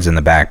 6 cards in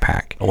the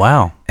backpack.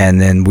 Wow. And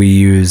then we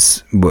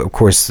use, of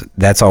course,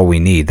 that's all we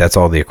need. That's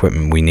all the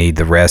equipment we need.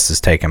 The rest is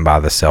taken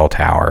by the cell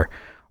tower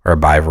or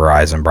by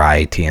Verizon,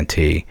 by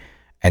AT&T,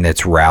 and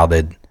it's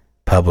routed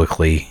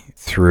publicly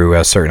through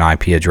a certain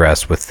IP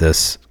address with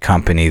this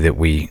company that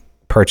we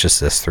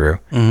purchased this through.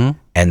 Mm-hmm.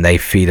 And they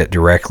feed it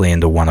directly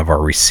into one of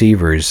our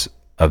receivers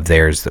of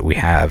theirs that we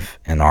have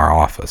in our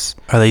office.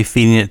 Are they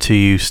feeding it to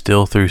you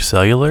still through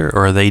cellular,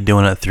 or are they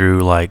doing it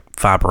through like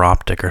fiber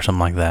optic or something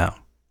like that?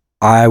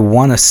 I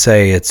want to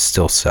say it's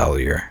still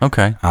cellular.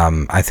 Okay.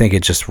 I think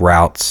it just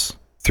routes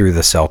through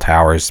the cell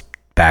towers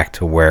back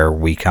to where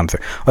we come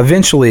through.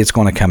 Eventually, it's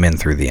going to come in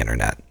through the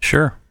internet.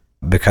 Sure.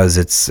 Because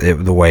it's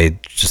the way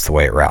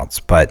it routes.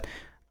 But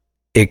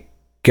it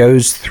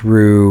goes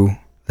through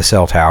the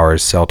cell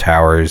towers. Cell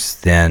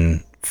towers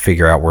then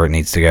figure out where it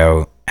needs to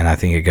go. And I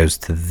think it goes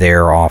to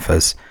their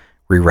office,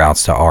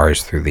 reroutes to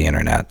ours through the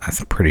internet.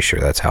 I'm pretty sure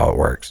that's how it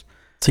works.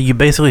 So you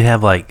basically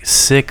have like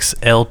 6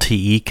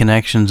 LTE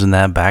connections in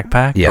that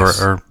backpack?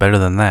 Yes. Or better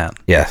than that?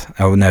 Yeah.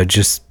 Oh, no,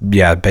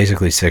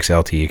 basically 6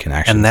 LTE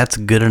connections. And that's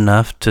good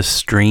enough to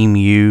stream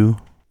you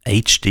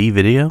HD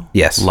video?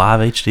 Yes. Live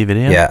HD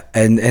video? Yeah.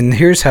 And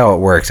here's how it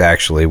works,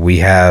 actually. We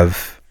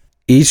have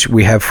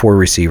 4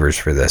 receivers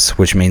for this,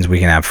 which means we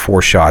can have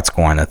 4 shots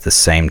going at the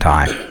same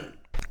time.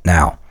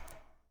 Now,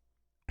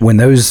 when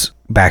those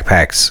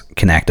backpacks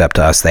connect up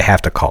to us, they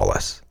have to call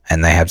us.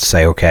 And they have to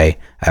say, okay,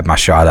 I have my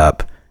shot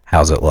up.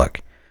 How's it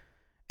look?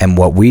 And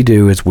what we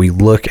do is we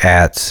look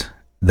at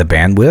the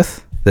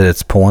bandwidth that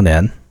it's pulling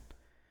in.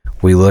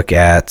 We look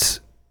at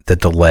the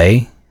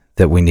delay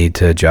that we need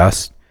to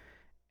adjust.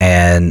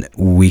 And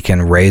we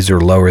can raise or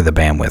lower the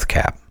bandwidth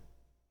cap.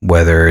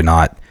 Whether or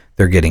not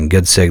they're getting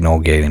good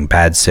signal, getting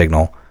bad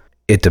signal,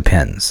 it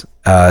depends.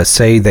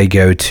 Say they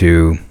go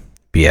to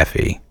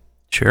BFE.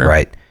 Sure.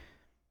 Right.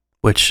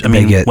 Which, I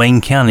mean,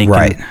 Wayne County,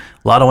 right.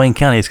 A lot of Wayne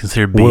County is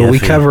considered BFE.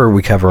 Well,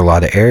 we cover a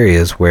lot of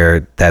areas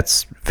where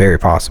that's very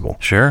possible.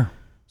 Sure.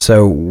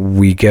 So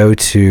we go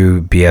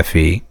to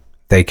BFE,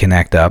 they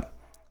connect up,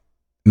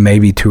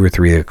 maybe 2 or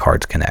 3 of the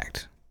cards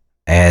connect.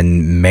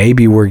 And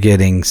maybe we're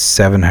getting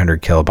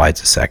 700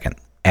 kilobytes a second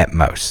at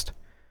most.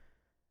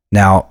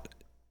 Now,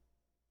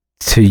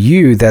 to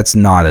you, that's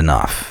not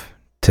enough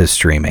to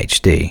stream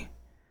HD.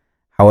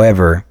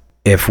 However,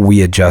 if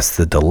we adjust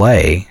the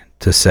delay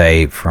to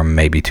say from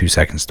maybe 2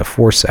 seconds to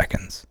 4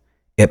 seconds,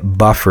 it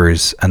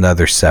buffers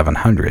another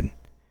 700,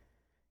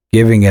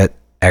 giving it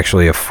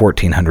actually a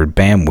 1400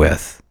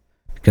 bandwidth,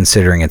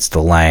 considering it's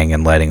delaying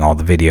and letting all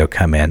the video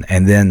come in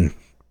and then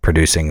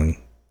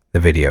producing the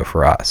video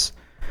for us.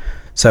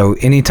 So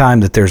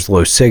anytime that there's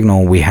low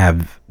signal, we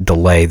have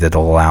delay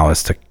that'll allow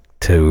us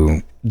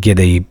to get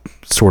a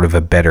sort of a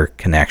better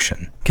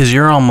connection. Because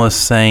you're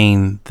almost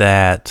saying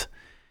that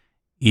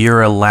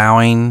you're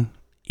allowing,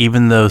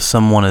 even though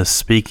someone is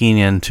speaking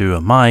into a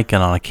mic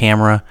and on a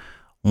camera,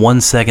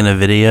 1 second of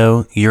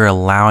video, you're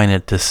allowing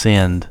it to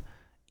send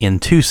in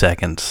 2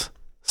 seconds,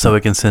 so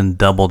it can send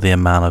double the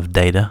amount of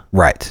data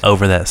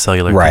over that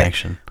cellular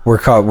connection.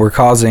 We're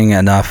causing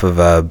enough of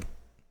a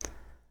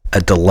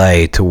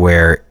delay to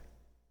where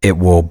it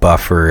will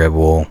buffer, it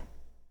will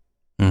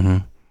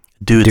do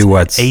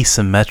its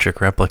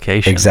asymmetric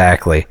replication.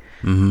 Exactly.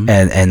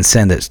 And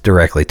send it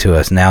directly to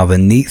us. Now, the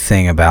neat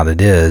thing about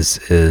it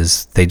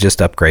is they just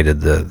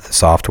upgraded the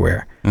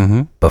software.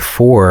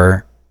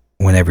 Before,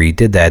 whenever you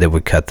did that, it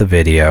would cut the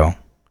video,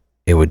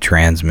 it would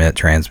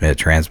transmit,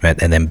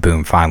 and then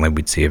boom, finally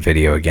we'd see a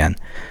video again.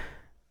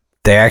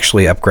 They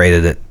actually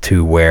upgraded it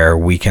to where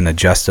we can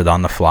adjust it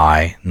on the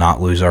fly,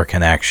 not lose our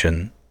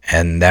connection,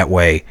 and that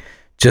way,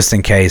 just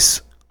in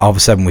case all of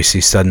a sudden we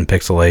see sudden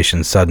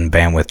pixelation, sudden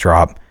bandwidth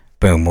drop,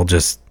 boom, we'll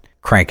just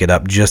crank it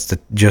up just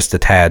a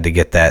tad to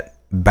get that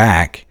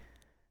back.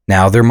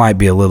 Now, there might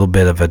be a little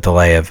bit of a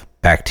delay of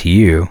back to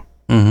you,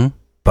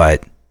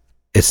 but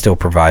it still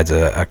provides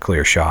a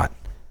clear shot.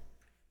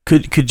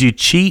 Could you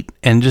cheat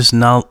and just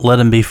not let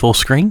them be full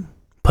screen?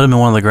 Put them in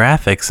one of the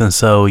graphics, and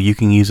so you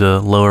can use a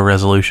lower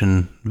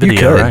resolution video, you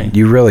could. Right?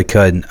 You really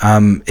could.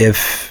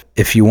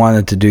 If you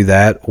wanted to do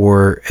that,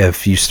 or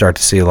if you start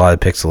to see a lot of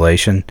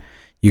pixelation,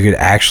 you could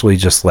actually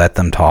just let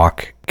them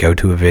talk, go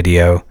to a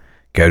video,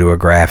 go to a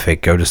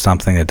graphic, go to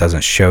something that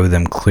doesn't show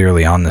them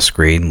clearly on the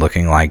screen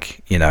looking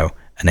like, an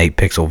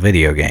 8-pixel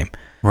video game.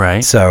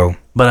 Right. So,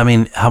 but I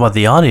mean, how about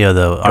the audio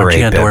though? Aren't you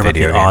going to have to worry about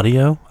the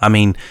audio? I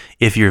mean,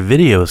 if your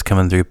video is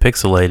coming through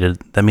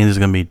pixelated, that means there's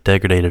going to be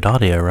degraded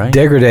audio, right?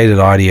 Degraded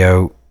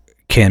audio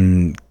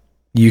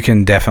you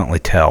can definitely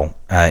tell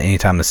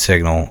anytime the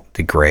signal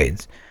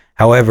degrades.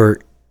 However,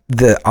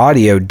 the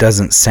audio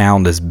doesn't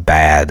sound as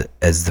bad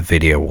as the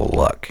video will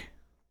look.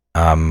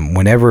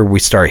 Whenever we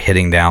start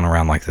hitting down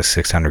around like the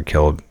 600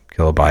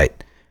 kilobyte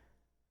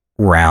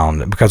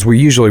round, because we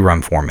usually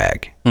run 4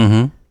 meg,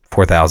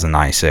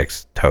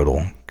 4,096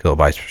 total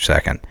kilobytes per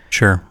second.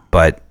 Sure.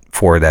 But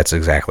that's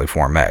exactly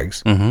 4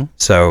 megs.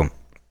 So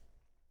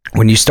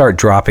when you start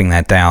dropping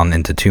that down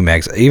into 2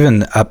 megs,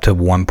 even up to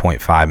 1.5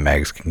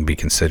 megs can be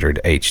considered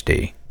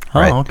HD.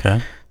 Right? Oh,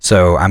 okay.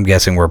 So I'm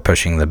guessing we're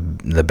pushing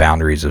the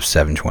boundaries of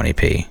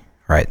 720p,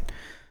 right?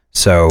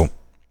 So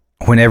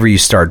whenever you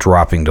start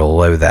dropping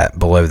below that,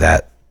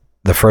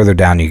 the further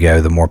down you go,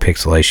 the more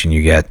pixelation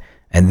you get,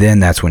 and then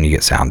that's when you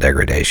get sound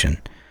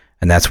degradation.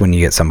 And that's when you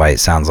get somebody that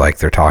sounds like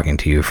they're talking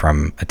to you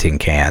from a tin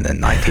can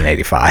in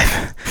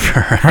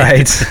 1985.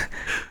 Right?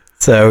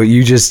 So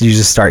you just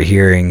start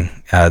hearing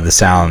the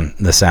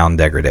sound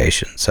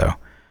degradation. So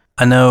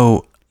I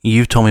know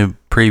you've told me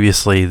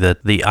previously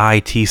that the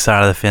IT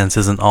side of the fence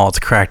isn't all it's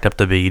cracked up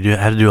to be. You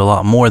have to do a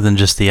lot more than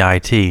just the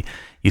IT.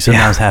 You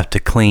sometimes have to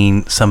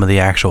clean some of the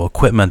actual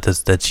equipment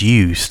that's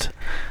used.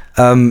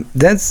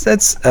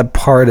 That's a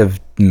part of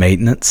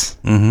maintenance.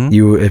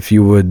 If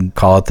you would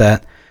call it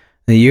that.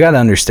 Now, you got to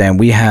understand,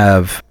 we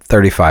have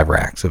 35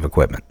 racks of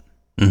equipment.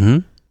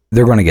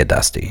 They're going to get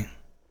dusty.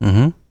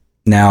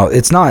 Now,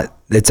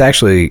 it's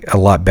actually a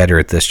lot better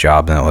at this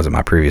job than it was at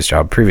my previous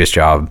job. Previous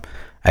job,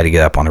 I had to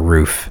get up on a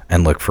roof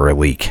and look for a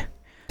leak.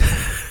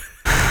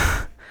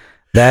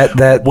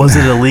 That Was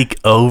it a leak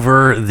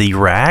over the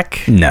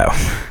rack? No.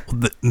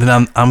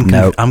 Then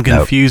I'm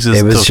confused. Nope.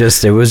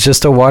 It was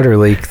just a water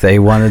leak. They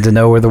wanted to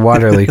know where the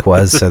water leak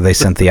was, so they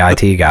sent the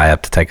IT guy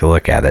up to take a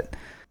look at it.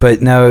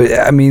 But no,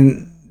 I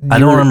mean, I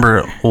don't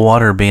remember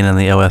water being in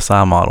the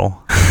OSI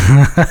model.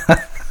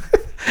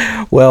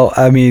 Well,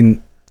 I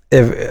mean,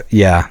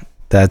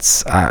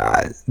 that's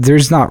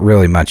there's not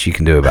really much you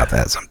can do about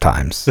that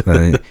sometimes.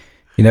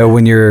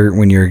 When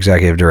your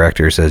executive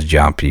director says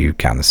jump, you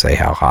kind of say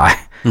how high.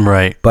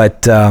 Right.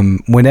 But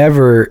that's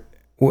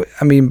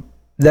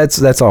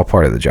all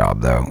part of the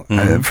job, though.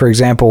 Mm-hmm. For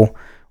example,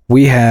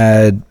 we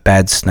had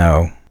bad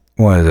snow.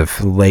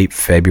 Late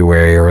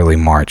February, early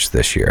March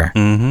this year,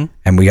 and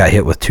we got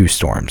hit with two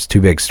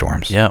big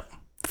storms. Yep.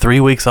 3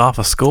 weeks off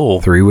of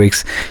school. 3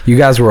 weeks. You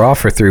guys were off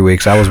for 3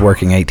 weeks. I was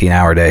working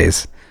 18-hour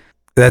days.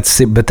 But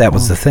that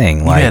was the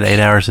thing. You had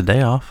 8 hours a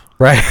day off,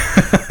 right?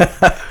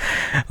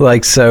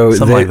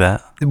 Something like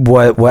that.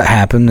 What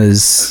happened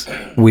is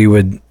we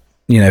would,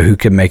 who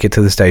could make it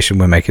to the station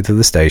would make it to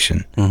the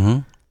station. Mm-hmm.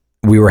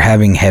 We were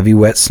having heavy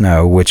wet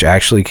snow, which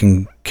actually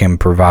can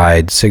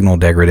provide signal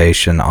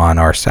degradation on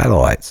our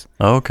satellites.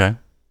 Oh, okay.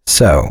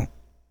 So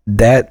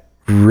that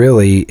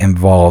really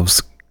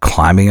involves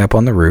climbing up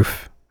on the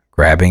roof,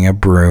 grabbing a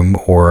broom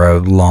or a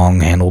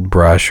long-handled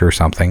brush or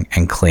something,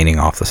 and cleaning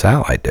off the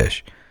satellite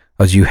dish.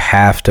 Because you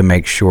have to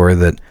make sure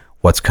that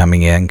what's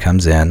coming in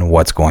comes in,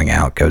 what's going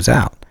out goes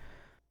out.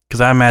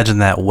 Because I imagine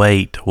that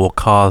weight will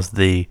cause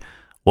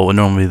what would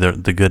normally be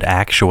the good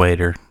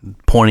actuator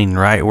pointing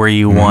right where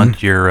you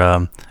want your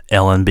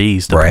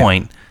LNBs to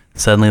point.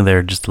 Suddenly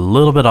they're just a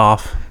little bit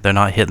off. They're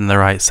not hitting the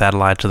right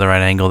satellite to the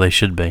right angle they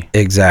should be.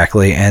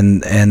 Exactly.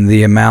 And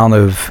the amount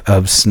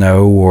of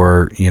snow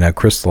or,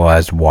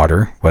 crystallized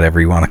water,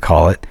 whatever you want to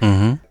call it,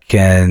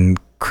 can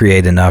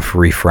create enough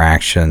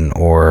refraction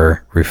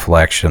or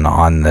reflection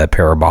on the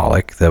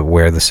parabolic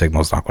where the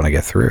signal's not going to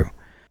get through.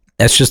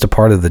 That's just a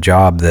part of the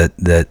job that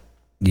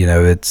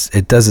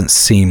it doesn't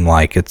seem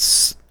like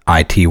it's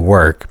IT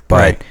work,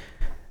 but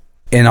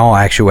in all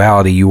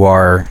actuality, you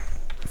are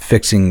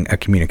fixing a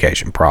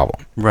communication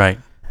problem. Right.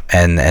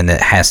 And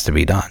it has to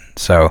be done.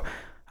 So,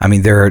 I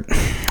mean,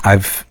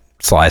 I've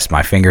sliced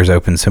my fingers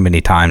open so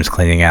many times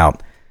cleaning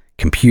out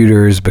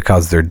computers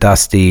because they're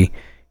dusty.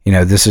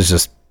 This is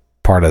just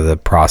part of the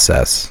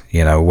process,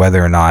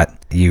 whether or not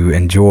you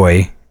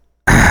enjoy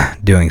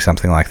doing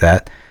something like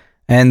that.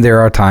 And there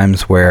are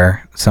times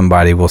where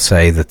somebody will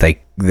say that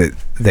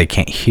they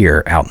can't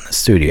hear out in the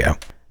studio.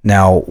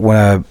 Now,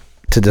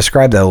 to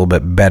describe that a little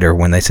bit better,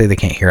 when they say they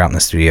can't hear out in the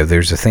studio,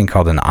 there's a thing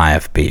called an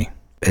IFB.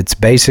 It's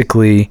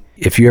basically,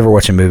 if you ever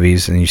watch in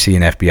movies and you see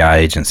an FBI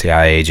agent,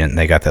 CIA agent, and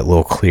they got that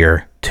little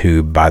clear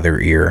tube by their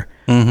ear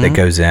that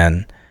goes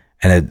in,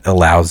 and it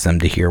allows them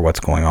to hear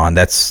what's going on.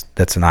 That's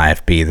an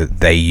IFB that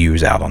they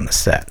use out on the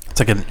set. It's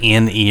like an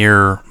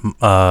in-ear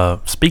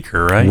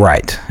speaker, right?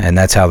 Right. And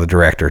that's how the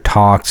director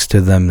talks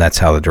to them. That's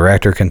how the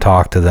director can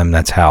talk to them.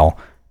 That's how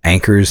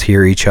anchors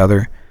hear each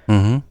other.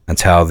 Mm-hmm.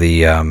 That's how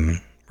the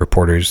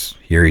reporters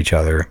hear each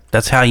other.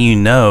 That's how you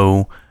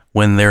know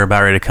when they're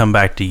about ready to come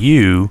back to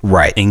you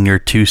in your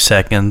 2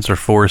 seconds or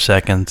 4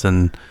 seconds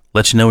and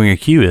let you know when your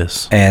cue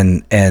is.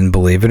 And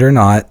believe it or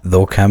not,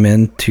 they'll come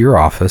into your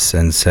office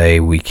and say,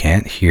 we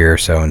can't hear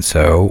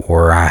so-and-so,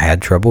 or I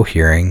had trouble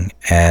hearing.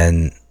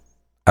 And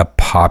a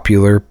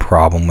popular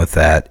problem with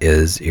that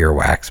is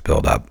earwax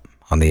buildup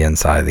on the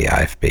inside of the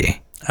IFB.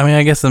 I mean,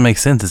 I guess that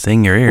makes sense. It's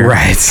in your ear.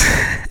 Right.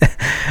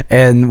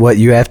 And what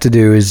you have to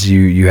do is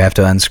you have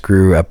to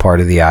unscrew a part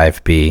of the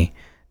IFB,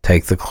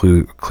 take the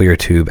clear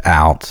tube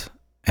out,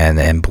 and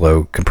then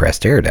blow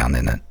compressed air down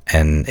in it.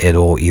 And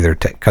it'll either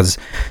because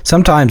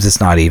sometimes it's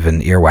not even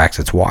earwax,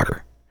 it's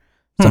water.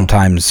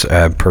 Sometimes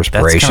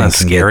perspiration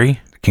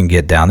can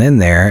get down in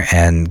there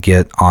and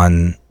get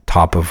on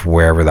top of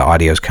wherever the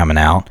audio's coming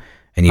out,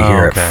 and you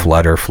hear it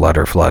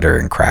flutter,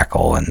 and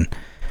crackle. And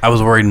I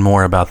was worried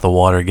more about the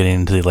water getting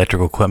into the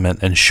electrical equipment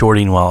and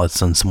shorting while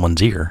it's in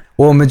someone's ear.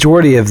 Well, a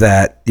majority of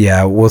that,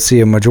 we'll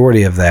see. A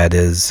majority of that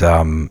is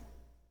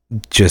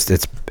just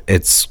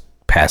it's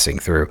passing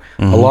through.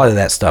 Mm-hmm. A lot of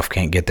that stuff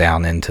can't get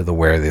down into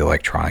where the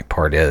electronic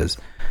part is,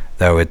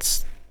 though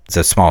it's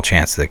a small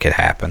chance that it could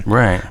happen.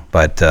 Right.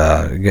 But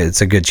it's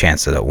a good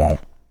chance that it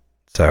won't.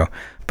 So,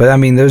 but I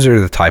mean, those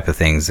are the type of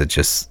things that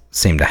just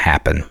seem to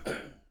happen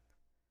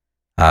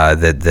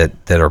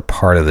that are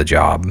part of the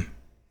job.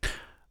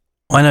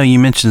 Well, I know you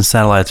mentioned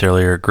satellites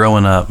earlier.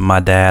 Growing up, my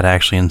dad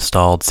actually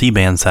installed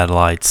C-band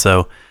satellites,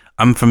 so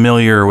I'm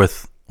familiar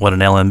with what an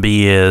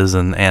LNB is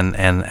and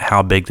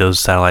how big those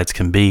satellites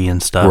can be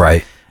and stuff.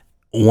 Right.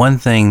 One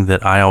thing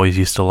that I always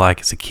used to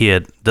like as a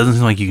kid, doesn't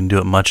seem like you can do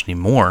it much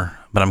anymore,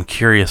 but I'm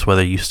curious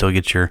whether you still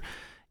get your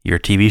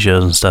TV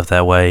shows and stuff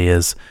that way,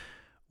 is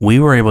we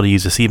were able to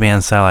use a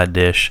C-band satellite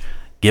dish,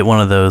 get one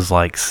of those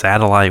like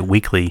satellite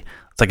weekly,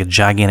 it's like a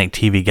gigantic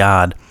TV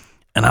guide,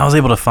 and I was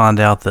able to find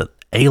out that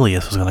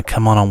Alias was going to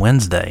come on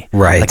Wednesday.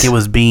 Right. Like it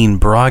was being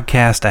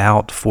broadcast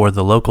out for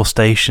the local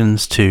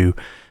stations to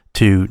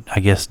I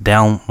guess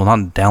not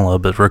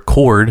download, but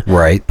record,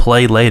 right,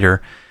 play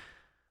later.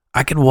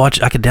 I could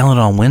download it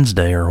on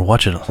Wednesday or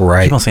watch it.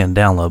 Right. I keep on saying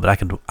download, but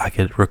I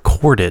could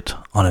record it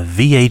on a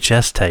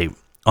VHS tape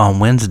on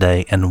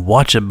Wednesday and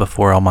watch it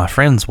before all my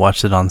friends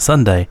watched it on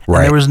Sunday.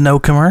 Right. And there was no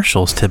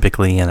commercials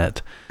typically in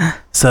it.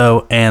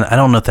 So, and I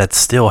don't know if that's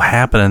still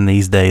happening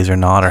these days or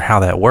not, or how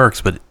that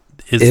works, but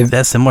is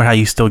that similar how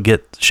you still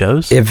get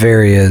shows? It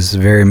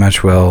very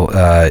much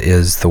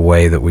is the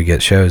way that we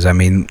get shows. I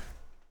mean,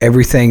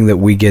 everything that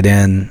we get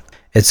in,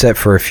 except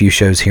for a few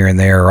shows here and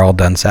there, are all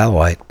done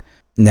satellite.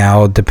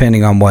 Now,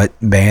 depending on what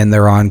band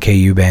they're on,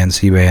 KU band,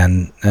 C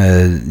band,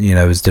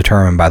 is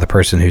determined by the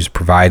person who's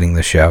providing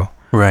the show.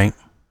 Right.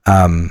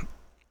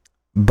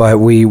 But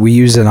we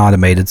use an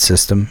automated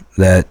system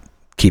that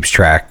keeps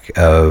track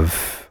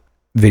of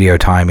video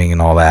timing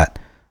and all that.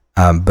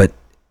 But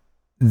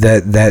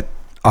that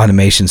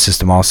automation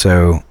system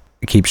also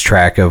keeps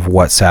track of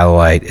what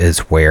satellite is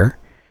where,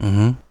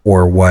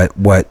 or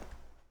what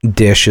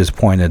dish is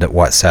pointed at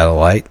what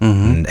satellite,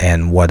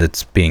 and what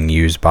it's being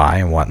used by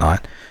and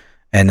whatnot.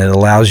 And it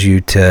allows you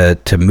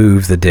to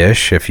move the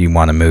dish if you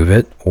want to move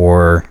it,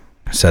 or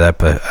set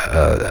up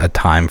a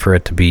time for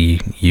it to be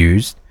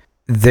used.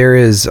 There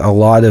is a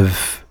lot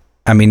of,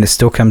 I mean, it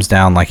still comes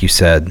down, like you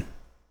said,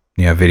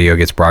 video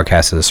gets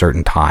broadcast at a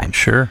certain time.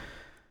 Sure.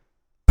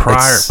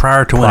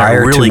 Prior to when it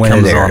really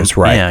comes airs,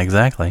 on. Right. Yeah,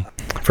 exactly.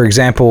 For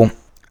example,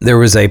 there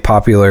was a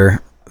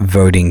popular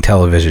voting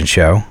television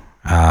show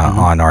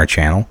on our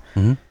channel,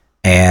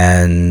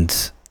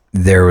 and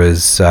there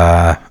was,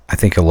 I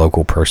think, a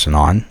local person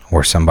on,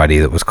 or somebody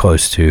that was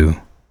close to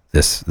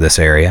this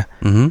area,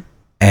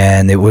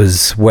 and it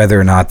was whether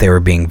or not they were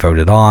being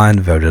voted on,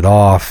 voted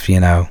off,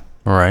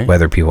 right,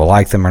 whether people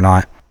liked them or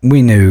not.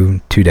 We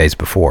knew 2 days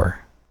before,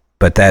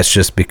 but that's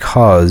just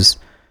because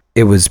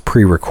it was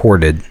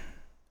pre-recorded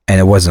and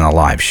it wasn't a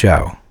live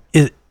show.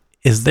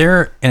 Is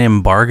there an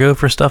embargo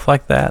for stuff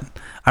like that?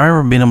 I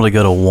remember being able to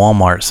go to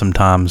Walmart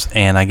sometimes,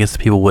 and I guess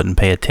people wouldn't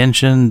pay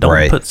attention.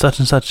 Don't put such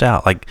and such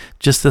out. Like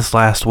just this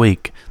last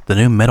week, the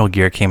new Metal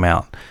Gear came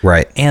out.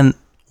 Right. And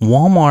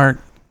Walmart,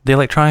 the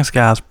electronics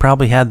guys,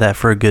 probably had that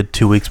for a good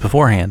 2 weeks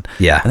beforehand.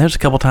 Yeah. And there's a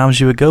couple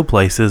times you would go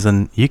places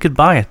and you could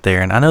buy it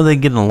there. And I know they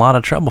get in a lot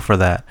of trouble for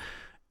that.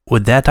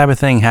 Would that type of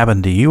thing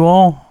happen to you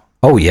all?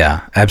 Oh,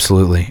 yeah,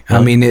 absolutely.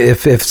 I mean,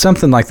 if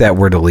something like that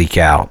were to leak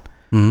out,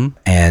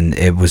 and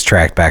it was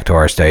tracked back to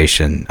our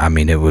station, I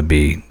mean, it would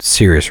be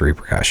serious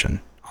repercussion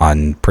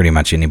on pretty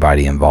much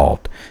anybody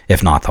involved,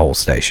 if not the whole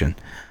station.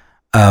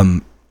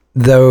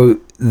 Though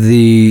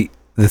the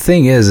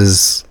thing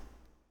is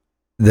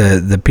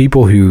the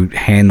people who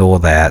handle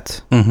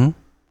that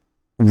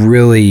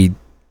really,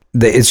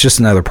 it's just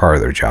another part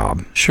of their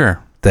job.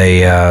 Sure.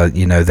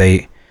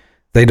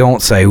 They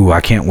don't say, "Ooh, I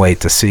can't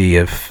wait to see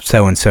if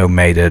so and so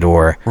made it,"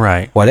 or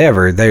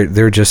whatever.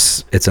 They're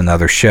just, it's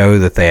another show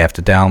that they have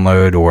to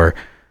download or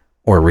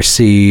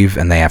receive,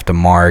 and they have to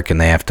mark,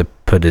 and they have to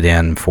put it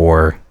in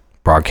for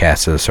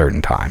broadcast at a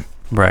certain time.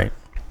 Right.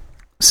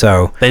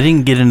 So they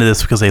didn't get into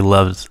this because they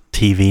loved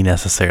TV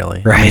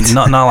necessarily. Right. I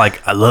mean, not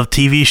like I love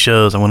TV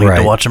shows. I'm going to get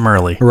to watch them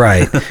early.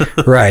 Right.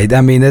 Right. I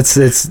mean, it's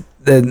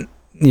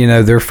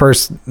their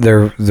first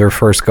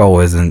goal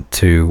isn't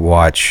to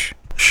watch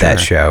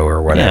that show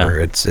or whatever.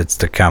 Yeah. It's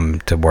to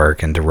come to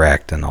work and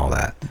direct and all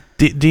that.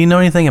 Do you know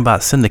anything about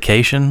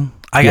syndication?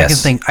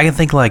 Yes. I can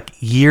think like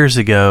years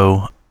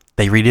ago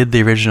they redid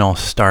the original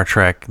Star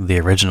Trek, the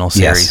original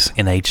series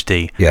in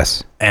HD.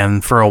 Yes.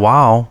 And for a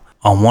while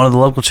on one of the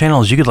local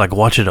channels you could like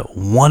watch it at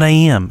 1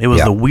 a.m. It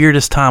was the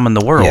weirdest time in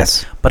the world.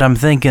 Yes. But I'm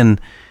thinking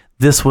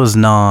this was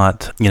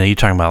not, you're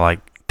talking about like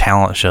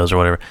talent shows or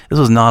whatever. This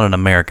was not an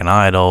American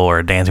Idol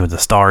or Dancing with the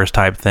Stars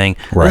type thing.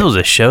 Right. This was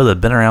a show that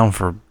had been around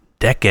for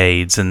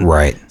decades. And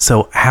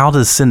so how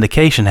does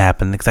syndication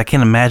happen? Because I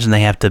can't imagine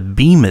they have to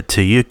beam it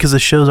to you because the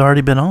show's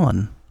already been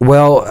on.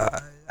 Well,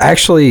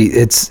 actually,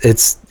 it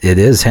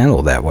is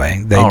handled that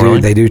way.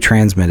 They do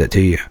transmit it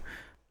to you.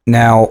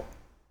 Now,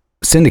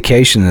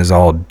 syndication is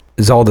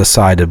all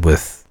decided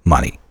with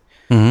money.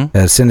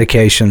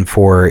 Syndication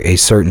for a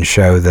certain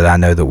show that I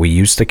know that we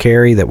used to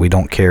carry that we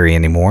don't carry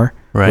anymore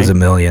was $1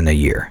 million a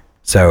year.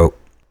 So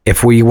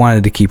if we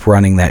wanted to keep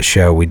running that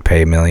show, we'd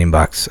pay $1 million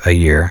a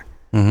year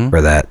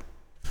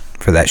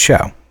for that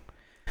show.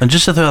 And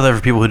just to throw out there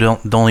for people who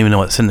don't even know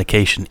what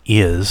syndication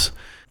is,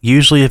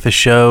 usually if a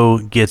show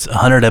gets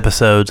 100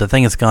 episodes, I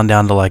think it's gone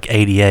down to like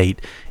 88,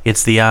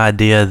 it's the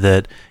idea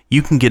that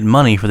you can get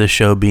money for this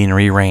show being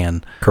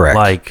reran. Correct.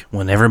 Like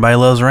when Everybody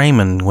Loves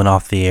Raymond went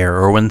off the air,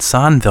 or when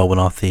Seinfeld went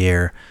off the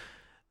air,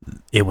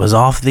 it was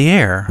off the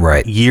air.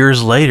 Right.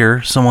 Years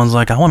later, someone's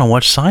like, I want to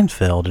watch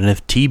Seinfeld. And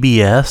if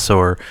TBS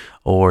or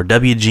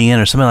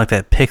WGN or something like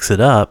that picks it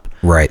up,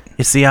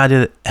 it's the idea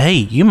that, hey,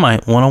 you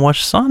might want to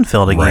watch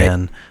Seinfeld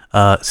again.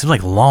 It seems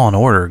like Law and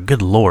Order,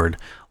 good Lord.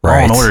 Law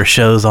and Order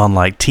shows on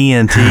like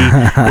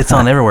TNT. It's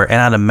on everywhere.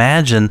 And I'd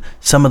imagine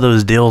some of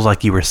those deals,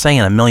 like you were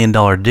saying, $1 million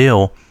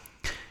deal,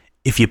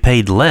 if you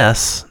paid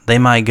less, they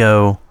might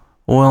go,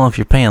 well, if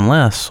you're paying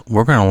less,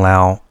 we're going to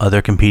allow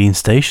other competing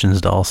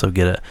stations to also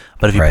get it.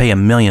 But if you pay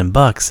 $1 million,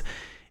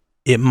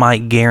 it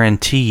might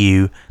guarantee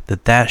you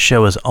that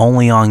show is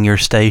only on your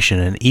station.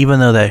 And even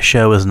though that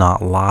show is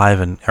not live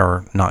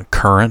or not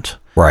current,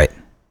 right,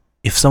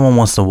 if someone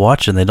wants to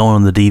watch it and they don't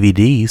own the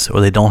DVDs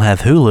or they don't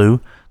have Hulu,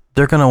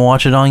 they're going to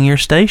watch it on your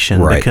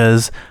station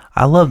because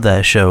I loved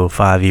that show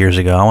 5 years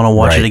ago. I want to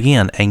watch it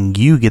again, and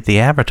you get the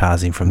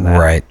advertising from that.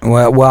 Right.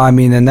 Well, I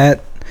mean, and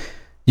that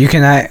you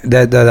can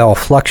that all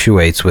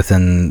fluctuates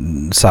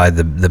inside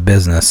the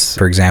business.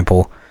 For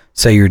example,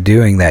 say you're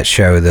doing that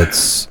show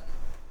that's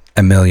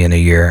 $1 million a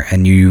year,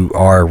 and you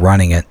are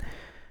running it,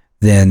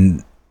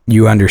 then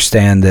you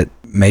understand that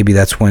maybe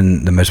that's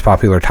when the most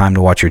popular time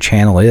to watch your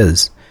channel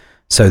is.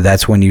 So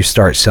that's when you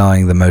start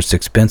selling the most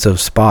expensive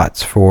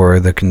spots for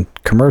the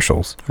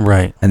commercials.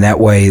 Right. And that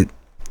way,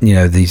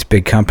 these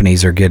big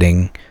companies are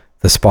getting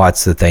the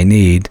spots that they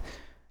need.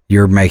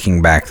 You're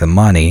making back the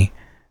money,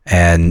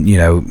 and,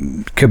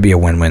 could be a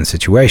win-win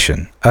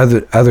situation.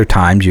 Other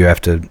times you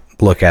have to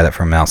look at it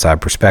from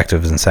outside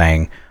perspectives and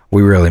saying,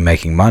 we're really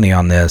making money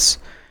on this.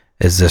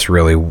 Is this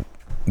really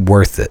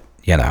worth it?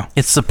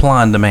 It's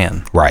supply and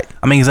demand. Right.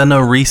 I mean, because I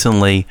know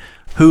recently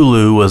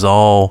Hulu was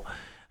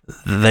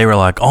they were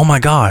like, oh my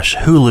gosh,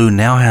 Hulu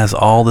now has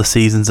all the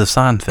seasons of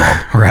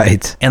Seinfeld.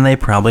 Right. And they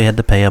probably had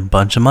to pay a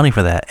bunch of money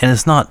for that. And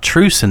it's not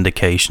true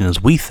syndication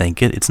as we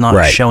think it. It's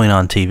not showing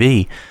on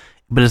TV,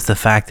 but it's the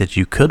fact that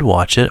you could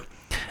watch it.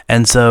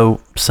 And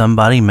so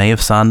somebody may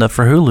have signed up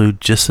for Hulu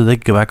just so they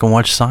could go back and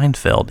watch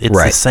Seinfeld.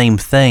 It's the same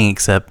thing,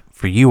 except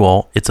for you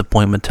all, it's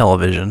appointment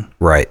television.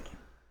 Right.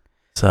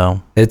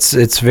 So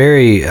it's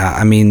very,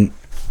 I mean,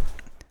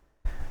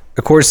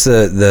 of course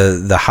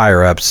the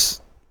higher ups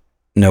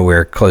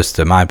nowhere close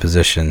to my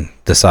position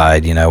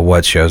decide,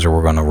 what shows are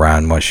we going to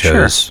run, what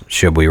shows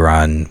should we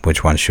run,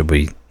 which ones should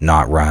we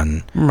not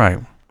run. Right.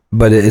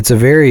 But it's a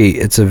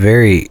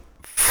very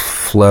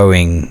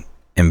flowing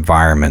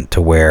environment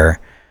to where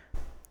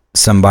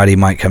somebody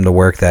might come to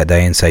work that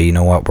day and say, you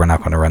know what, we're not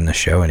going to run this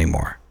show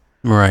anymore.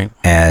 Right.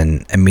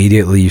 And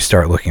immediately you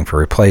start looking for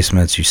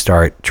replacements. You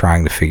start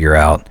trying to figure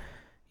out,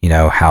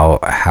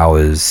 how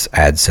is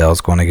ad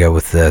sales going to go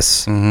with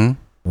this? Mm-hmm.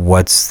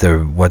 What's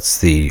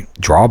the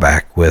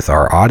drawback with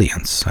our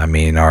audience? I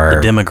mean,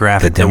 the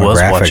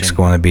demographics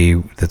going to be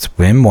that's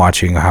been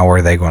watching. How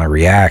are they going to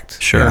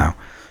react? Sure.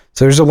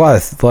 So there's a lot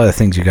of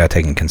things you got to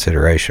take in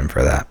consideration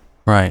for that.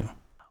 Right.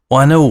 Well,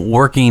 I know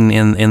working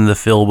in the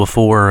field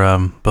before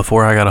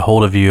I got a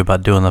hold of you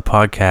about doing the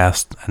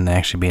podcast and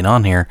actually being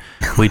on here,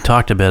 we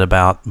talked a bit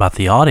about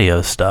the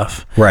audio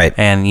stuff. Right.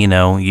 And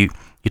you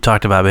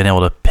talked about being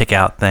able to pick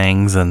out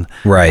things, and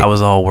I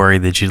was all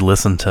worried that you'd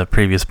listen to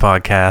previous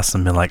podcasts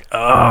and been like, oh,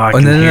 I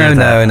can hear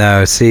that.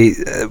 No. See,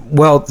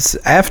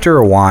 after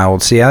a while,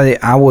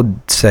 I would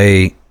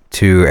say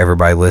to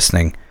everybody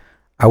listening,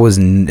 I was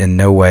in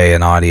no way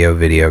an audio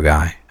video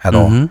guy at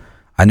all.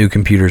 I knew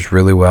computers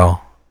really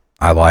well.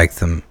 I liked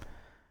them.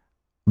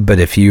 But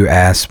if you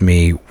asked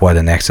me what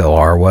an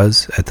XLR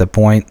was at the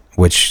point,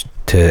 which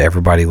to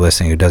everybody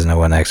listening who doesn't know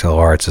what an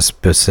XLR, it's a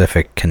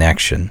specific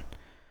connection.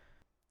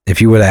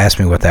 If you would have asked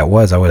me what that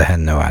was, I would have had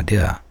no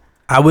idea.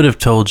 I would have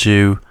told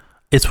you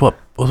it's what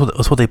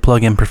they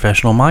plug in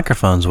professional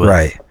microphones with.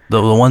 Right.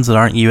 The ones that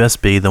aren't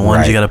USB, the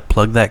ones you got to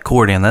plug that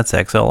cord in, that's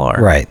XLR.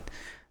 Right.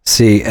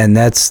 See, and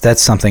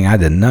that's something I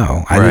didn't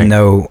know. I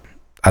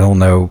don't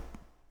know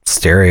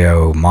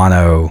stereo,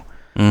 mono,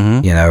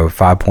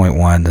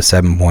 5.1 to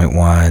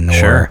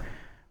 7.1, or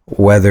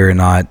whether or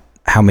not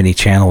how many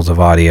channels of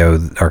audio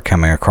are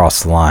coming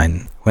across the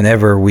line.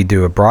 Whenever we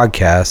do a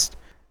broadcast,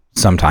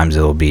 sometimes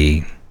it'll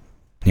be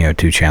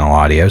 2-channel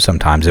audio.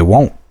 Sometimes it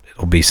won't.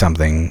 It'll be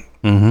something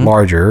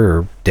larger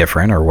or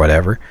different or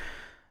whatever.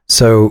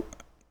 So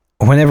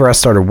whenever I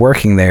started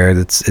working there,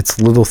 it's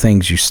little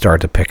things you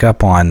start to pick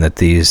up on that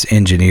these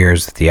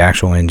engineers, the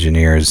actual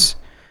engineers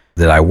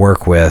that I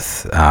work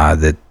with,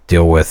 that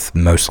deal with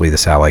mostly the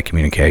satellite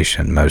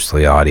communication,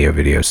 mostly audio,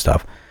 video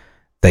stuff,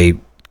 they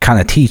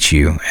kind of teach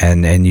you,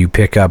 and you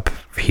pick up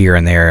here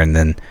and there, and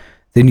then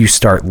you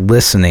start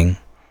listening,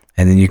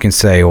 and then you can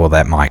say, well,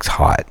 that mic's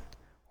hot,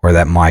 or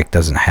that mic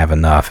doesn't have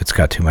enough, it's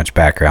got too much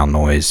background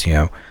noise.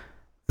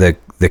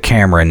 The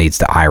camera needs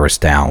to iris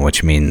down,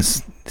 which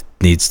means it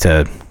needs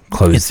to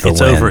close the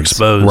lens. It's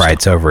overexposed. Right,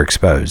 it's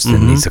overexposed. It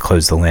needs to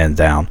close the lens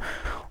down.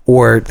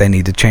 Or they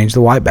need to change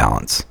the white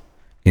balance.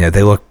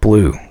 They look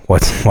blue.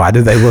 Why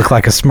do they look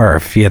like a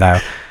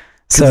Smurf,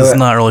 So it's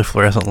not really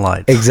fluorescent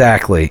lights.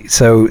 Exactly.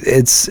 So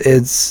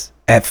it's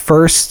at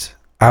first,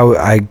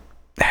 I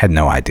had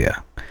no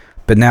idea.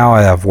 But now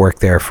I've worked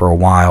there for a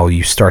while,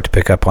 you start to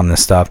pick up on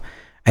this stuff,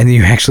 and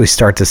you actually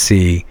start to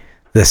see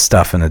this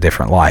stuff in a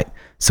different light.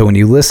 So when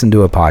you listen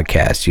to a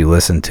podcast, you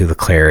listen to the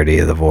clarity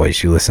of the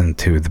voice, you listen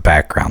to the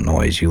background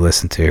noise,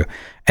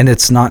 and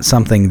it's not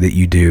something that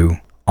you do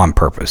on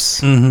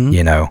purpose.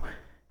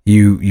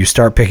 You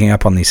start picking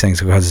up on these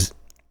things because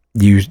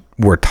you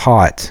were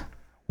taught,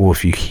 well,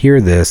 if you hear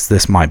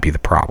this might be the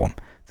problem.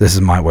 This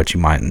is what you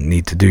might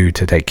need to do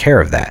to take care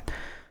of that.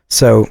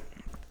 So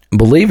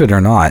believe it or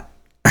not,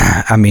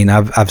 I mean,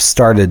 I've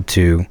started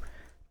to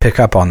pick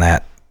up on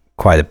that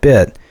quite a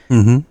bit.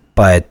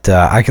 But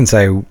I can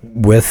say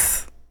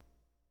with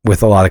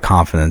a lot of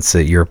confidence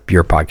that your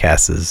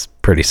podcast is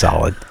pretty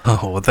solid.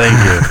 Oh, well, thank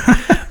you.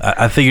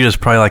 I figured it's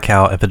probably like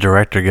how if a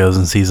director goes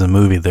and sees a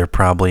movie, they're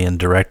probably in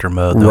director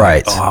mode. They're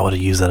right. like, oh, I would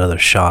have used that other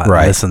shot,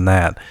 right. and this and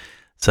that.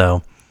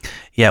 So,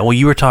 yeah, well,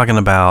 you were talking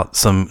about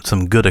some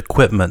good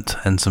equipment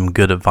and some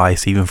good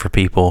advice even for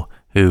people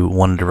who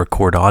wanted to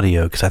record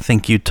audio, because I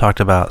think you talked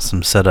about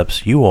some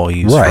setups you all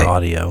use right. for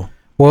audio.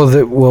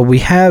 Well, we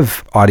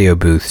have audio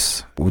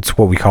booths. It's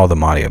what we call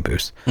them, audio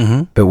booths.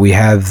 Mm-hmm. But we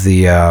have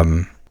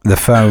the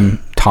foam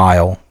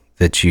tile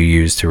that you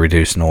use to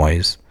reduce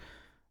noise.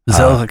 Is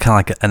that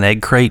kind of like an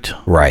egg crate?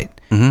 Right.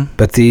 Mm-hmm.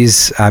 But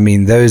these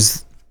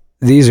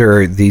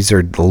are a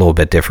little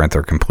bit different.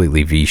 They're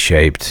completely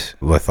V-shaped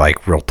with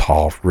like real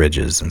tall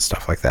ridges and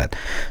stuff like that.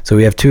 So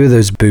we have two of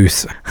those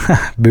booths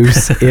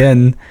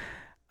in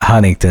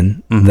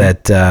Huntington mm-hmm.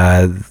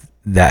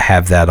 that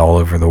have that all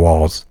over the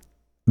walls.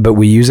 But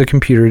we use a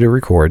computer to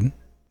record.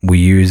 We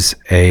use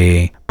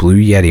a Blue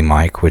Yeti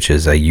mic, which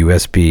is a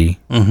USB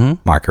mm-hmm.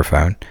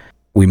 microphone.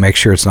 We make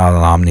sure it's not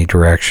an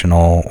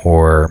omnidirectional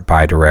or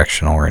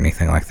bidirectional or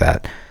anything like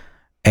that.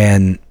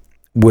 And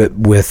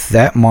with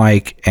that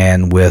mic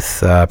and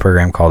with a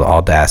program called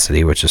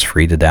Audacity, which is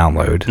free to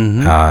download,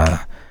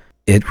 mm-hmm.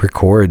 It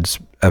records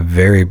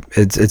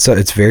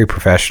it's very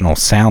professional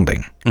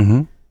sounding.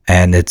 Mm-hmm.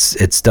 And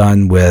it's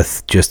done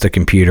with just a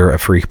computer, a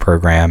free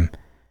program,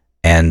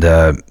 and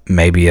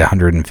maybe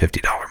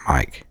 $150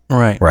 mic.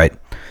 Right.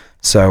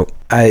 So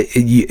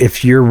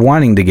if you're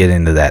wanting to get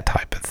into that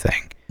type of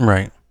thing,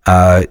 right,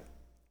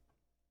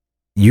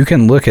 you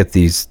can look at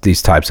these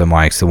types of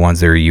mics, the ones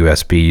that are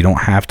USB. You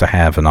don't have to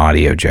have an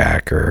audio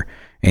jack or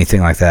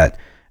anything like that,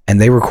 and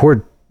they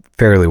record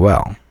fairly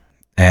well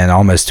and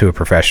almost to a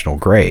professional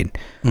grade.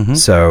 Mm-hmm.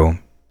 So,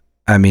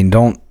 I mean,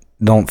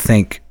 don't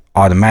think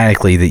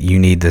automatically that you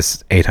need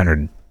this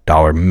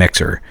 $800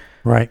 mixer.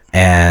 Right.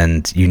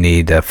 And you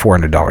need a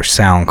 $400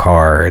 sound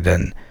card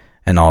and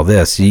all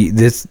this.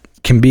 This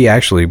can be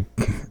actually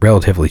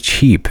relatively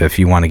cheap if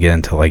you want to get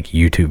into like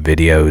YouTube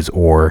videos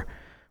or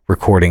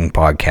recording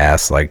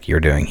podcasts like you're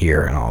doing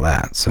here and all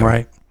that. So.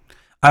 Right.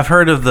 I've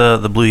heard of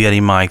the Blue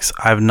Yeti mics.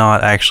 I've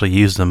not actually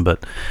used them,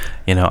 but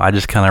I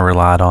just kind of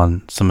relied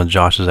on some of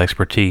Josh's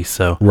expertise.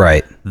 So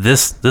right.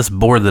 This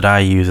board that I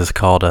use is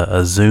called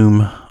a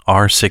Zoom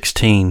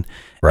R16.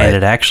 Right. And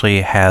it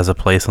actually has a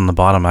place on the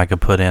bottom I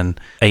could put in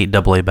 8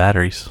 AA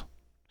batteries,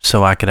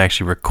 so I could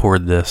actually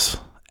record this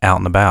out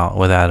and about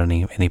without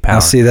any power. Now,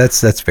 see,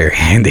 that's very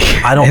handy.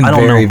 I don't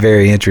very, know.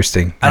 very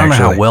interesting. I don't know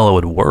how well it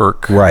would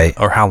work, right,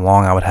 or how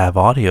long I would have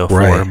audio for.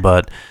 Right.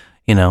 But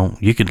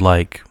you could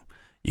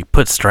you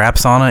put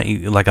straps on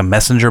it, like a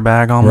messenger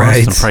bag almost,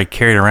 right. and probably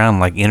carry it around,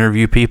 like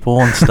interview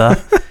people and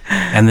stuff.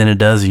 And then it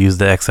does use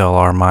the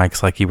XLR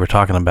mics, like you were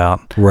talking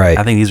about. Right.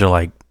 I think these are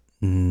like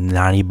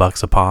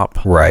 $90 a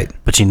pop. Right.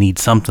 But you need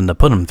something to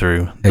put them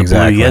through. The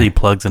exactly. Blue Yeti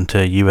plugs into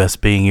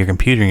USB in your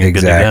computer and you're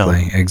exactly.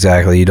 good to go.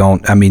 Exactly.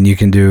 You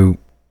can do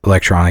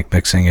electronic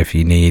mixing if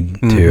you need to.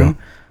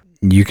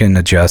 Mm-hmm. You can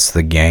adjust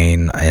the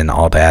gain in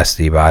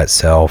Audacity by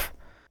itself.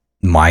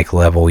 Mic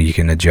level you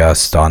can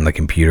adjust on the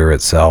computer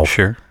itself.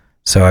 Sure.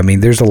 So,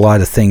 there's a lot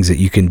of things that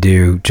you can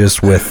do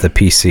just with the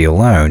PC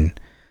alone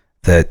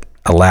that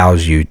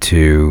allows you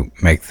to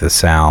make the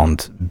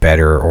sound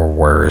better or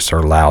worse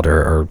or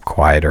louder or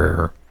quieter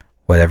or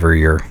whatever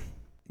your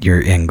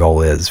end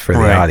goal is for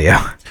the audio.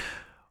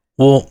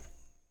 Well,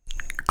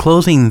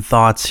 closing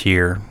thoughts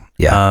here.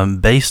 Yeah.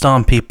 Based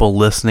on people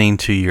listening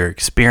to your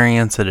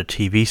experience at a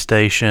TV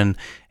station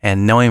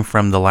and knowing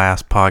from the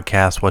last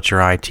podcast what your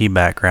IT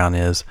background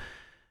is,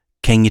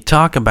 can you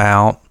talk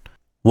about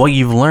what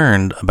you've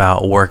learned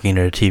about working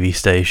at a TV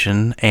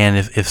station, and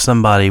if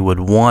somebody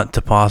would want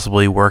to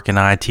possibly work in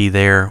IT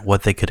there,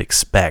 what they could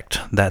expect,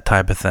 that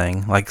type of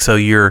thing? Like, so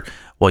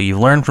what you've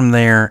learned from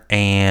there,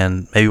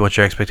 and maybe what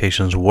your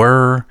expectations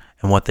were,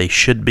 and what they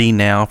should be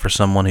now for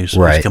someone who's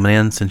coming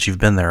in since you've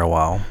been there a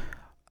while.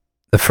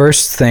 The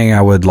first thing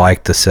I would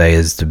like to say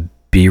is to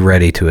be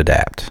ready to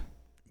adapt.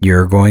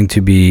 You're going to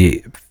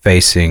be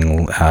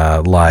facing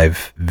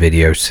live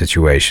video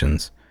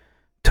situations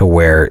to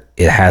where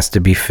it has to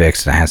be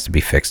fixed and it has to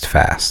be fixed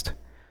fast.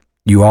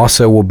 You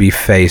also will be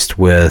faced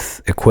with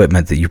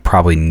equipment that you've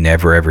probably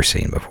never ever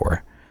seen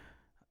before.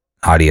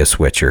 Audio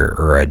switcher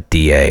or a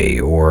DA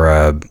or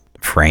a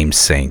frame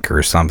sync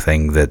or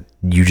something that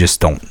you just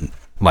don't,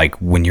 like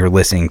when you're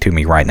listening to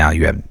me right now,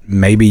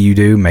 maybe you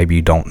do, maybe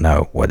you don't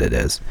know what it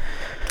is.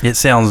 It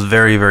sounds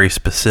very, very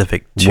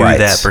specific to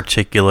that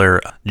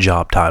particular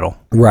job title.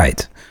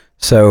 Right.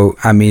 So,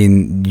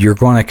 you're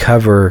going to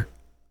cover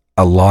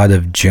a lot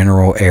of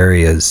general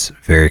areas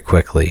very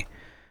quickly,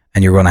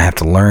 and you're going to have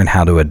to learn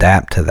how to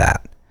adapt to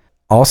that.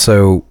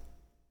 Also,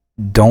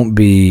 don't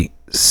be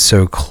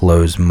so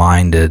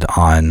close-minded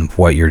on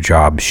what your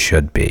job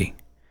should be.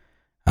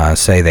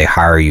 Say they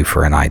hire you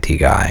for an IT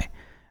guy,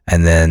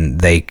 and then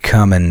they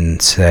come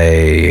and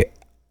say,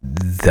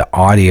 the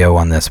audio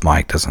on this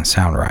mic doesn't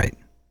sound right.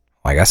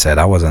 Like I said,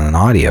 I wasn't an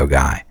audio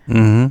guy.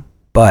 Mm-hmm.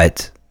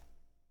 But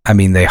I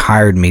mean, they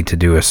hired me to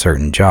do a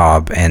certain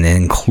job, and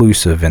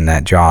inclusive in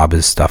that job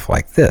is stuff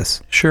like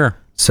this. Sure.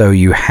 So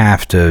you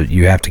have to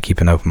keep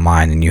an open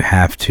mind, and you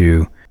have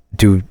to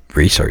do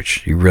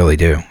research. You really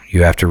do.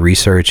 You have to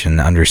research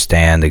and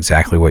understand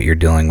exactly what you're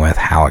dealing with,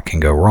 how it can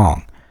go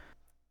wrong.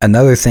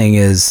 Another thing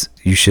is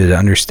you should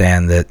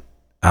understand that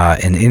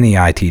in any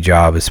IT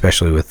job,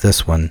 especially with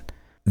this one,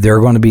 there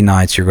are going to be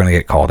nights you're going to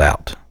get called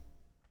out.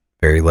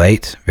 Very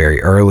late,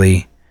 very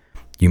early.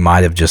 You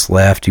might have just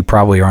left. You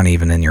probably aren't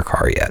even in your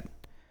car yet.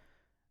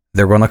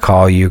 They're going to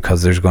call you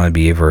because there's going to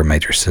be either a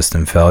major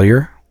system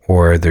failure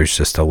or there's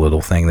just a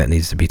little thing that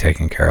needs to be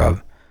taken care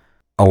of.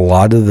 A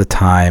lot of the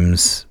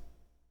times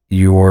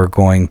you're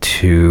going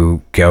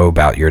to go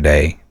about your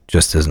day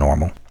just as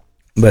normal.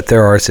 But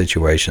there are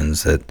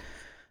situations that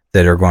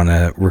are going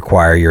to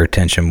require your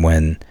attention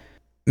when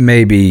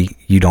maybe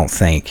you don't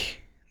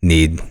think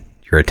need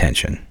your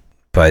attention.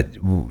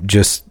 But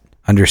just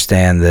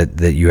understand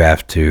that you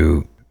have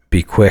to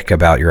be quick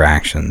about your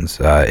actions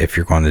if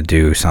you're going to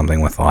do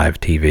something with live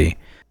TV.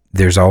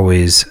 There's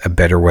always a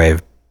better way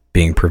of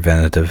being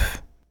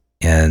preventative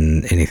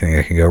in anything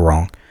that can go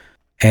wrong.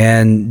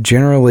 And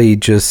generally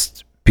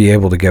just be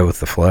able to go with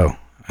the flow.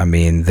 I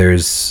mean,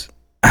 there's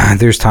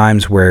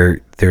times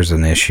where there's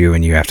an issue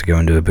and you have to go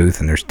into a booth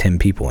and there's 10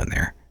 people in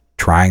there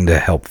trying to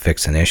help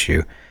fix an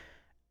issue,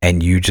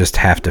 and you just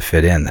have to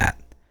fit in that.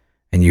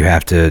 And you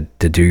have to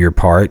do your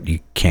part. You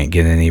can't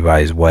get in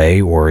anybody's way,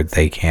 or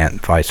they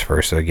can't, vice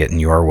versa, get in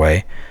your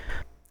way.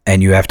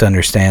 And you have to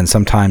understand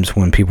sometimes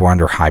when people are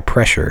under high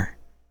pressure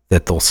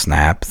that they'll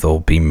snap,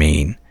 they'll be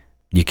mean.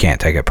 You can't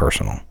take it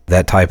personal.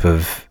 That type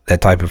of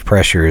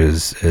pressure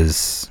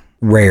is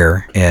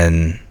rare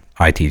in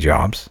IT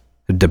jobs,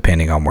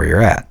 depending on where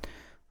you're at.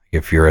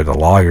 If you're at a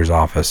lawyer's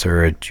office,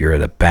 or you're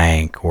at a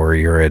bank, or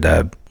you're at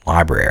a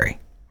library,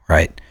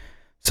 right?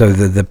 So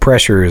the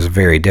pressure is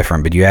very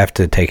different, but you have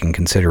to take in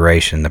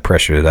consideration the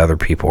pressure that other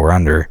people are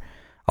under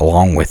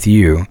along with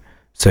you,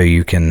 so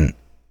you can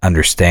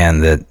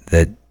understand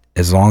that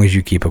as long as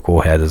you keep a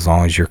cool head, as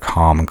long as you're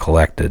calm and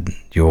collected,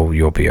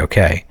 you'll be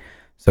okay.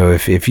 So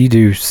if you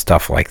do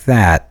stuff like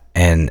that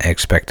and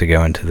expect to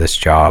go into this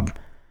job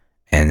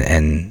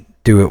and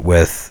do it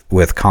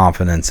with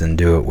confidence and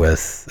do it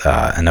with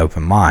an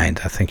open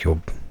mind, I think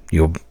you'll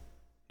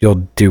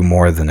do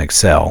more than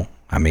excel.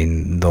 I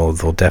mean,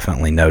 they'll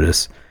definitely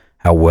notice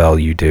how well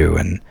you do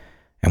and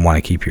want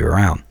to keep you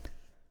around.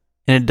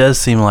 And it does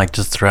seem like,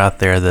 just throughout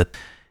there, that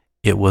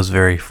it was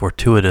very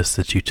fortuitous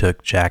that you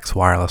took Jack's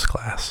wireless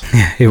class.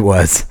 It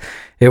was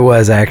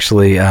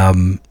actually.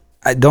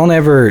 Don't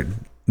ever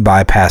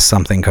bypass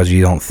something because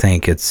you don't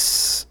think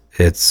it's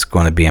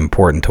going to be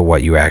important to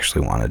what you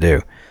actually want to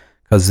do,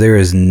 because there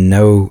is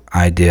no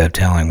idea of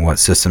telling what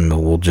system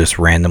will just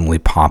randomly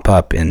pop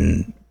up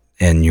in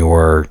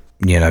your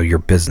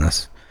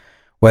business.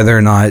 Whether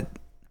or not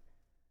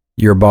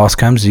your boss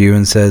comes to you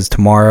and says,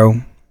 tomorrow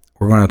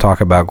we're going to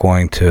talk about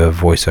going to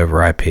voice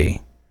over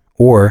IP.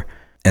 Or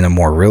in a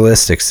more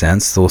realistic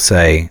sense, they'll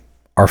say,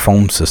 our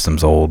phone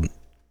system's old.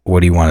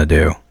 What do you want to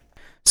do?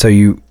 So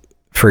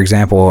for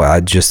example,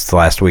 just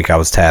last week I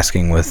was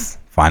tasking with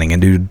finding a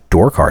new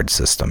door card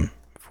system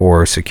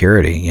for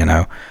security.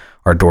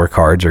 Our door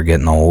cards are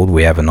getting old.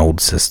 We have an old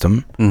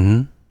system.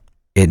 Mm-hmm.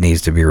 It needs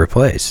to be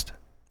replaced.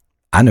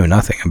 I know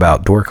nothing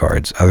about door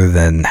cards other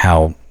than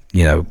how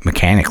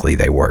mechanically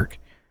they work.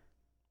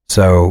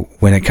 So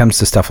when it comes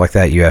to stuff like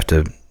that, you have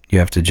to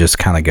just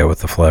kind of go with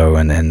the flow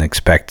and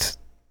expect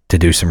to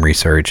do some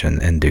research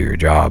and do your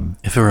job.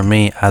 If it were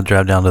me, I'd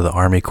drive down to the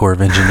Army Corps of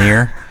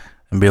Engineer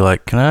and be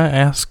like, can I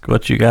ask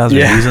what you guys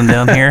are using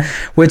down here?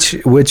 Which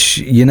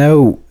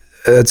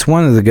it's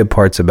one of the good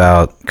parts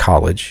about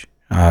college,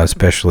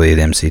 especially at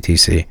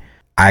MCTC.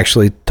 I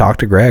actually talked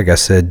to Greg. I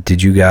said,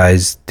 did you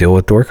guys deal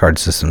with door card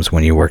systems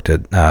when you worked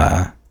at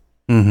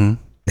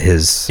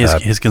his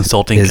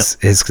consulting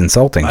his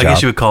consulting job? I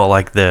guess you would call it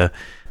like the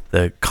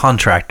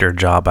contractor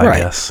job, I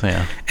guess.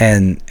 Yeah.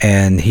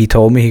 And he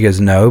told me, he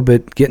goes, no,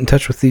 but get in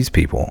touch with these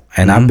people.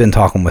 And I've been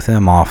talking with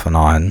him off and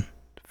on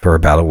for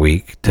about a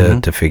week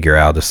to figure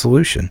out a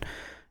solution.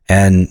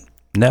 And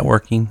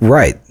networking.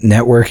 Right.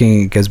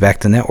 Networking goes back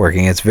to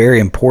networking. It's very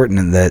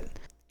important that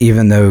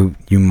even though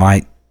you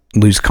might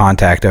lose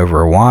contact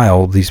over a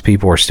while, these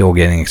people are still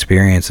getting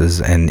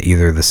experiences in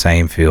either the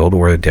same field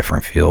or a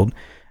different field.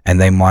 And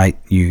they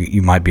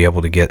you might be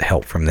able to get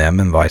help from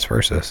them and vice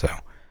versa. So,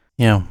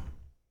 yeah,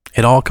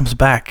 it all comes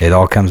back. It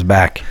all comes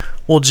back.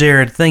 Well,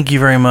 Jared, thank you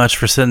very much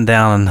for sitting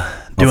down and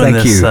doing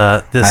this.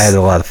 I had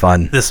a lot of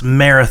fun. This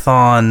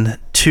marathon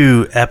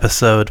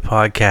 2-episode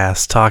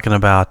podcast talking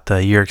about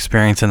your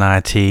experience in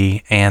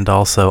IT and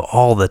also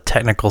all the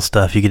technical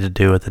stuff you get to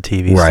do at the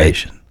TV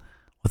station.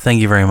 Well,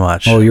 thank you very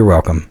much. Oh, you're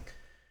welcome.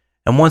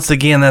 And once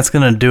again, that's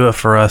going to do it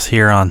for us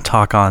here on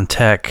Talk on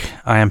Tech.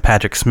 I am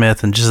Patrick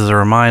Smith, and just as a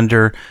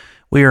reminder,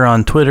 we are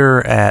on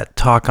Twitter at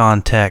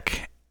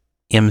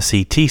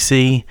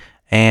TalkOnTechMCTC,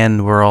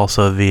 and we're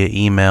also via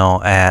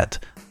email at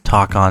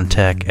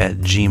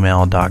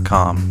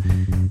talkontech@gmail.com.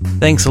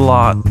 Thanks a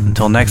lot.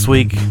 Until next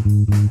week,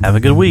 have a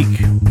good week.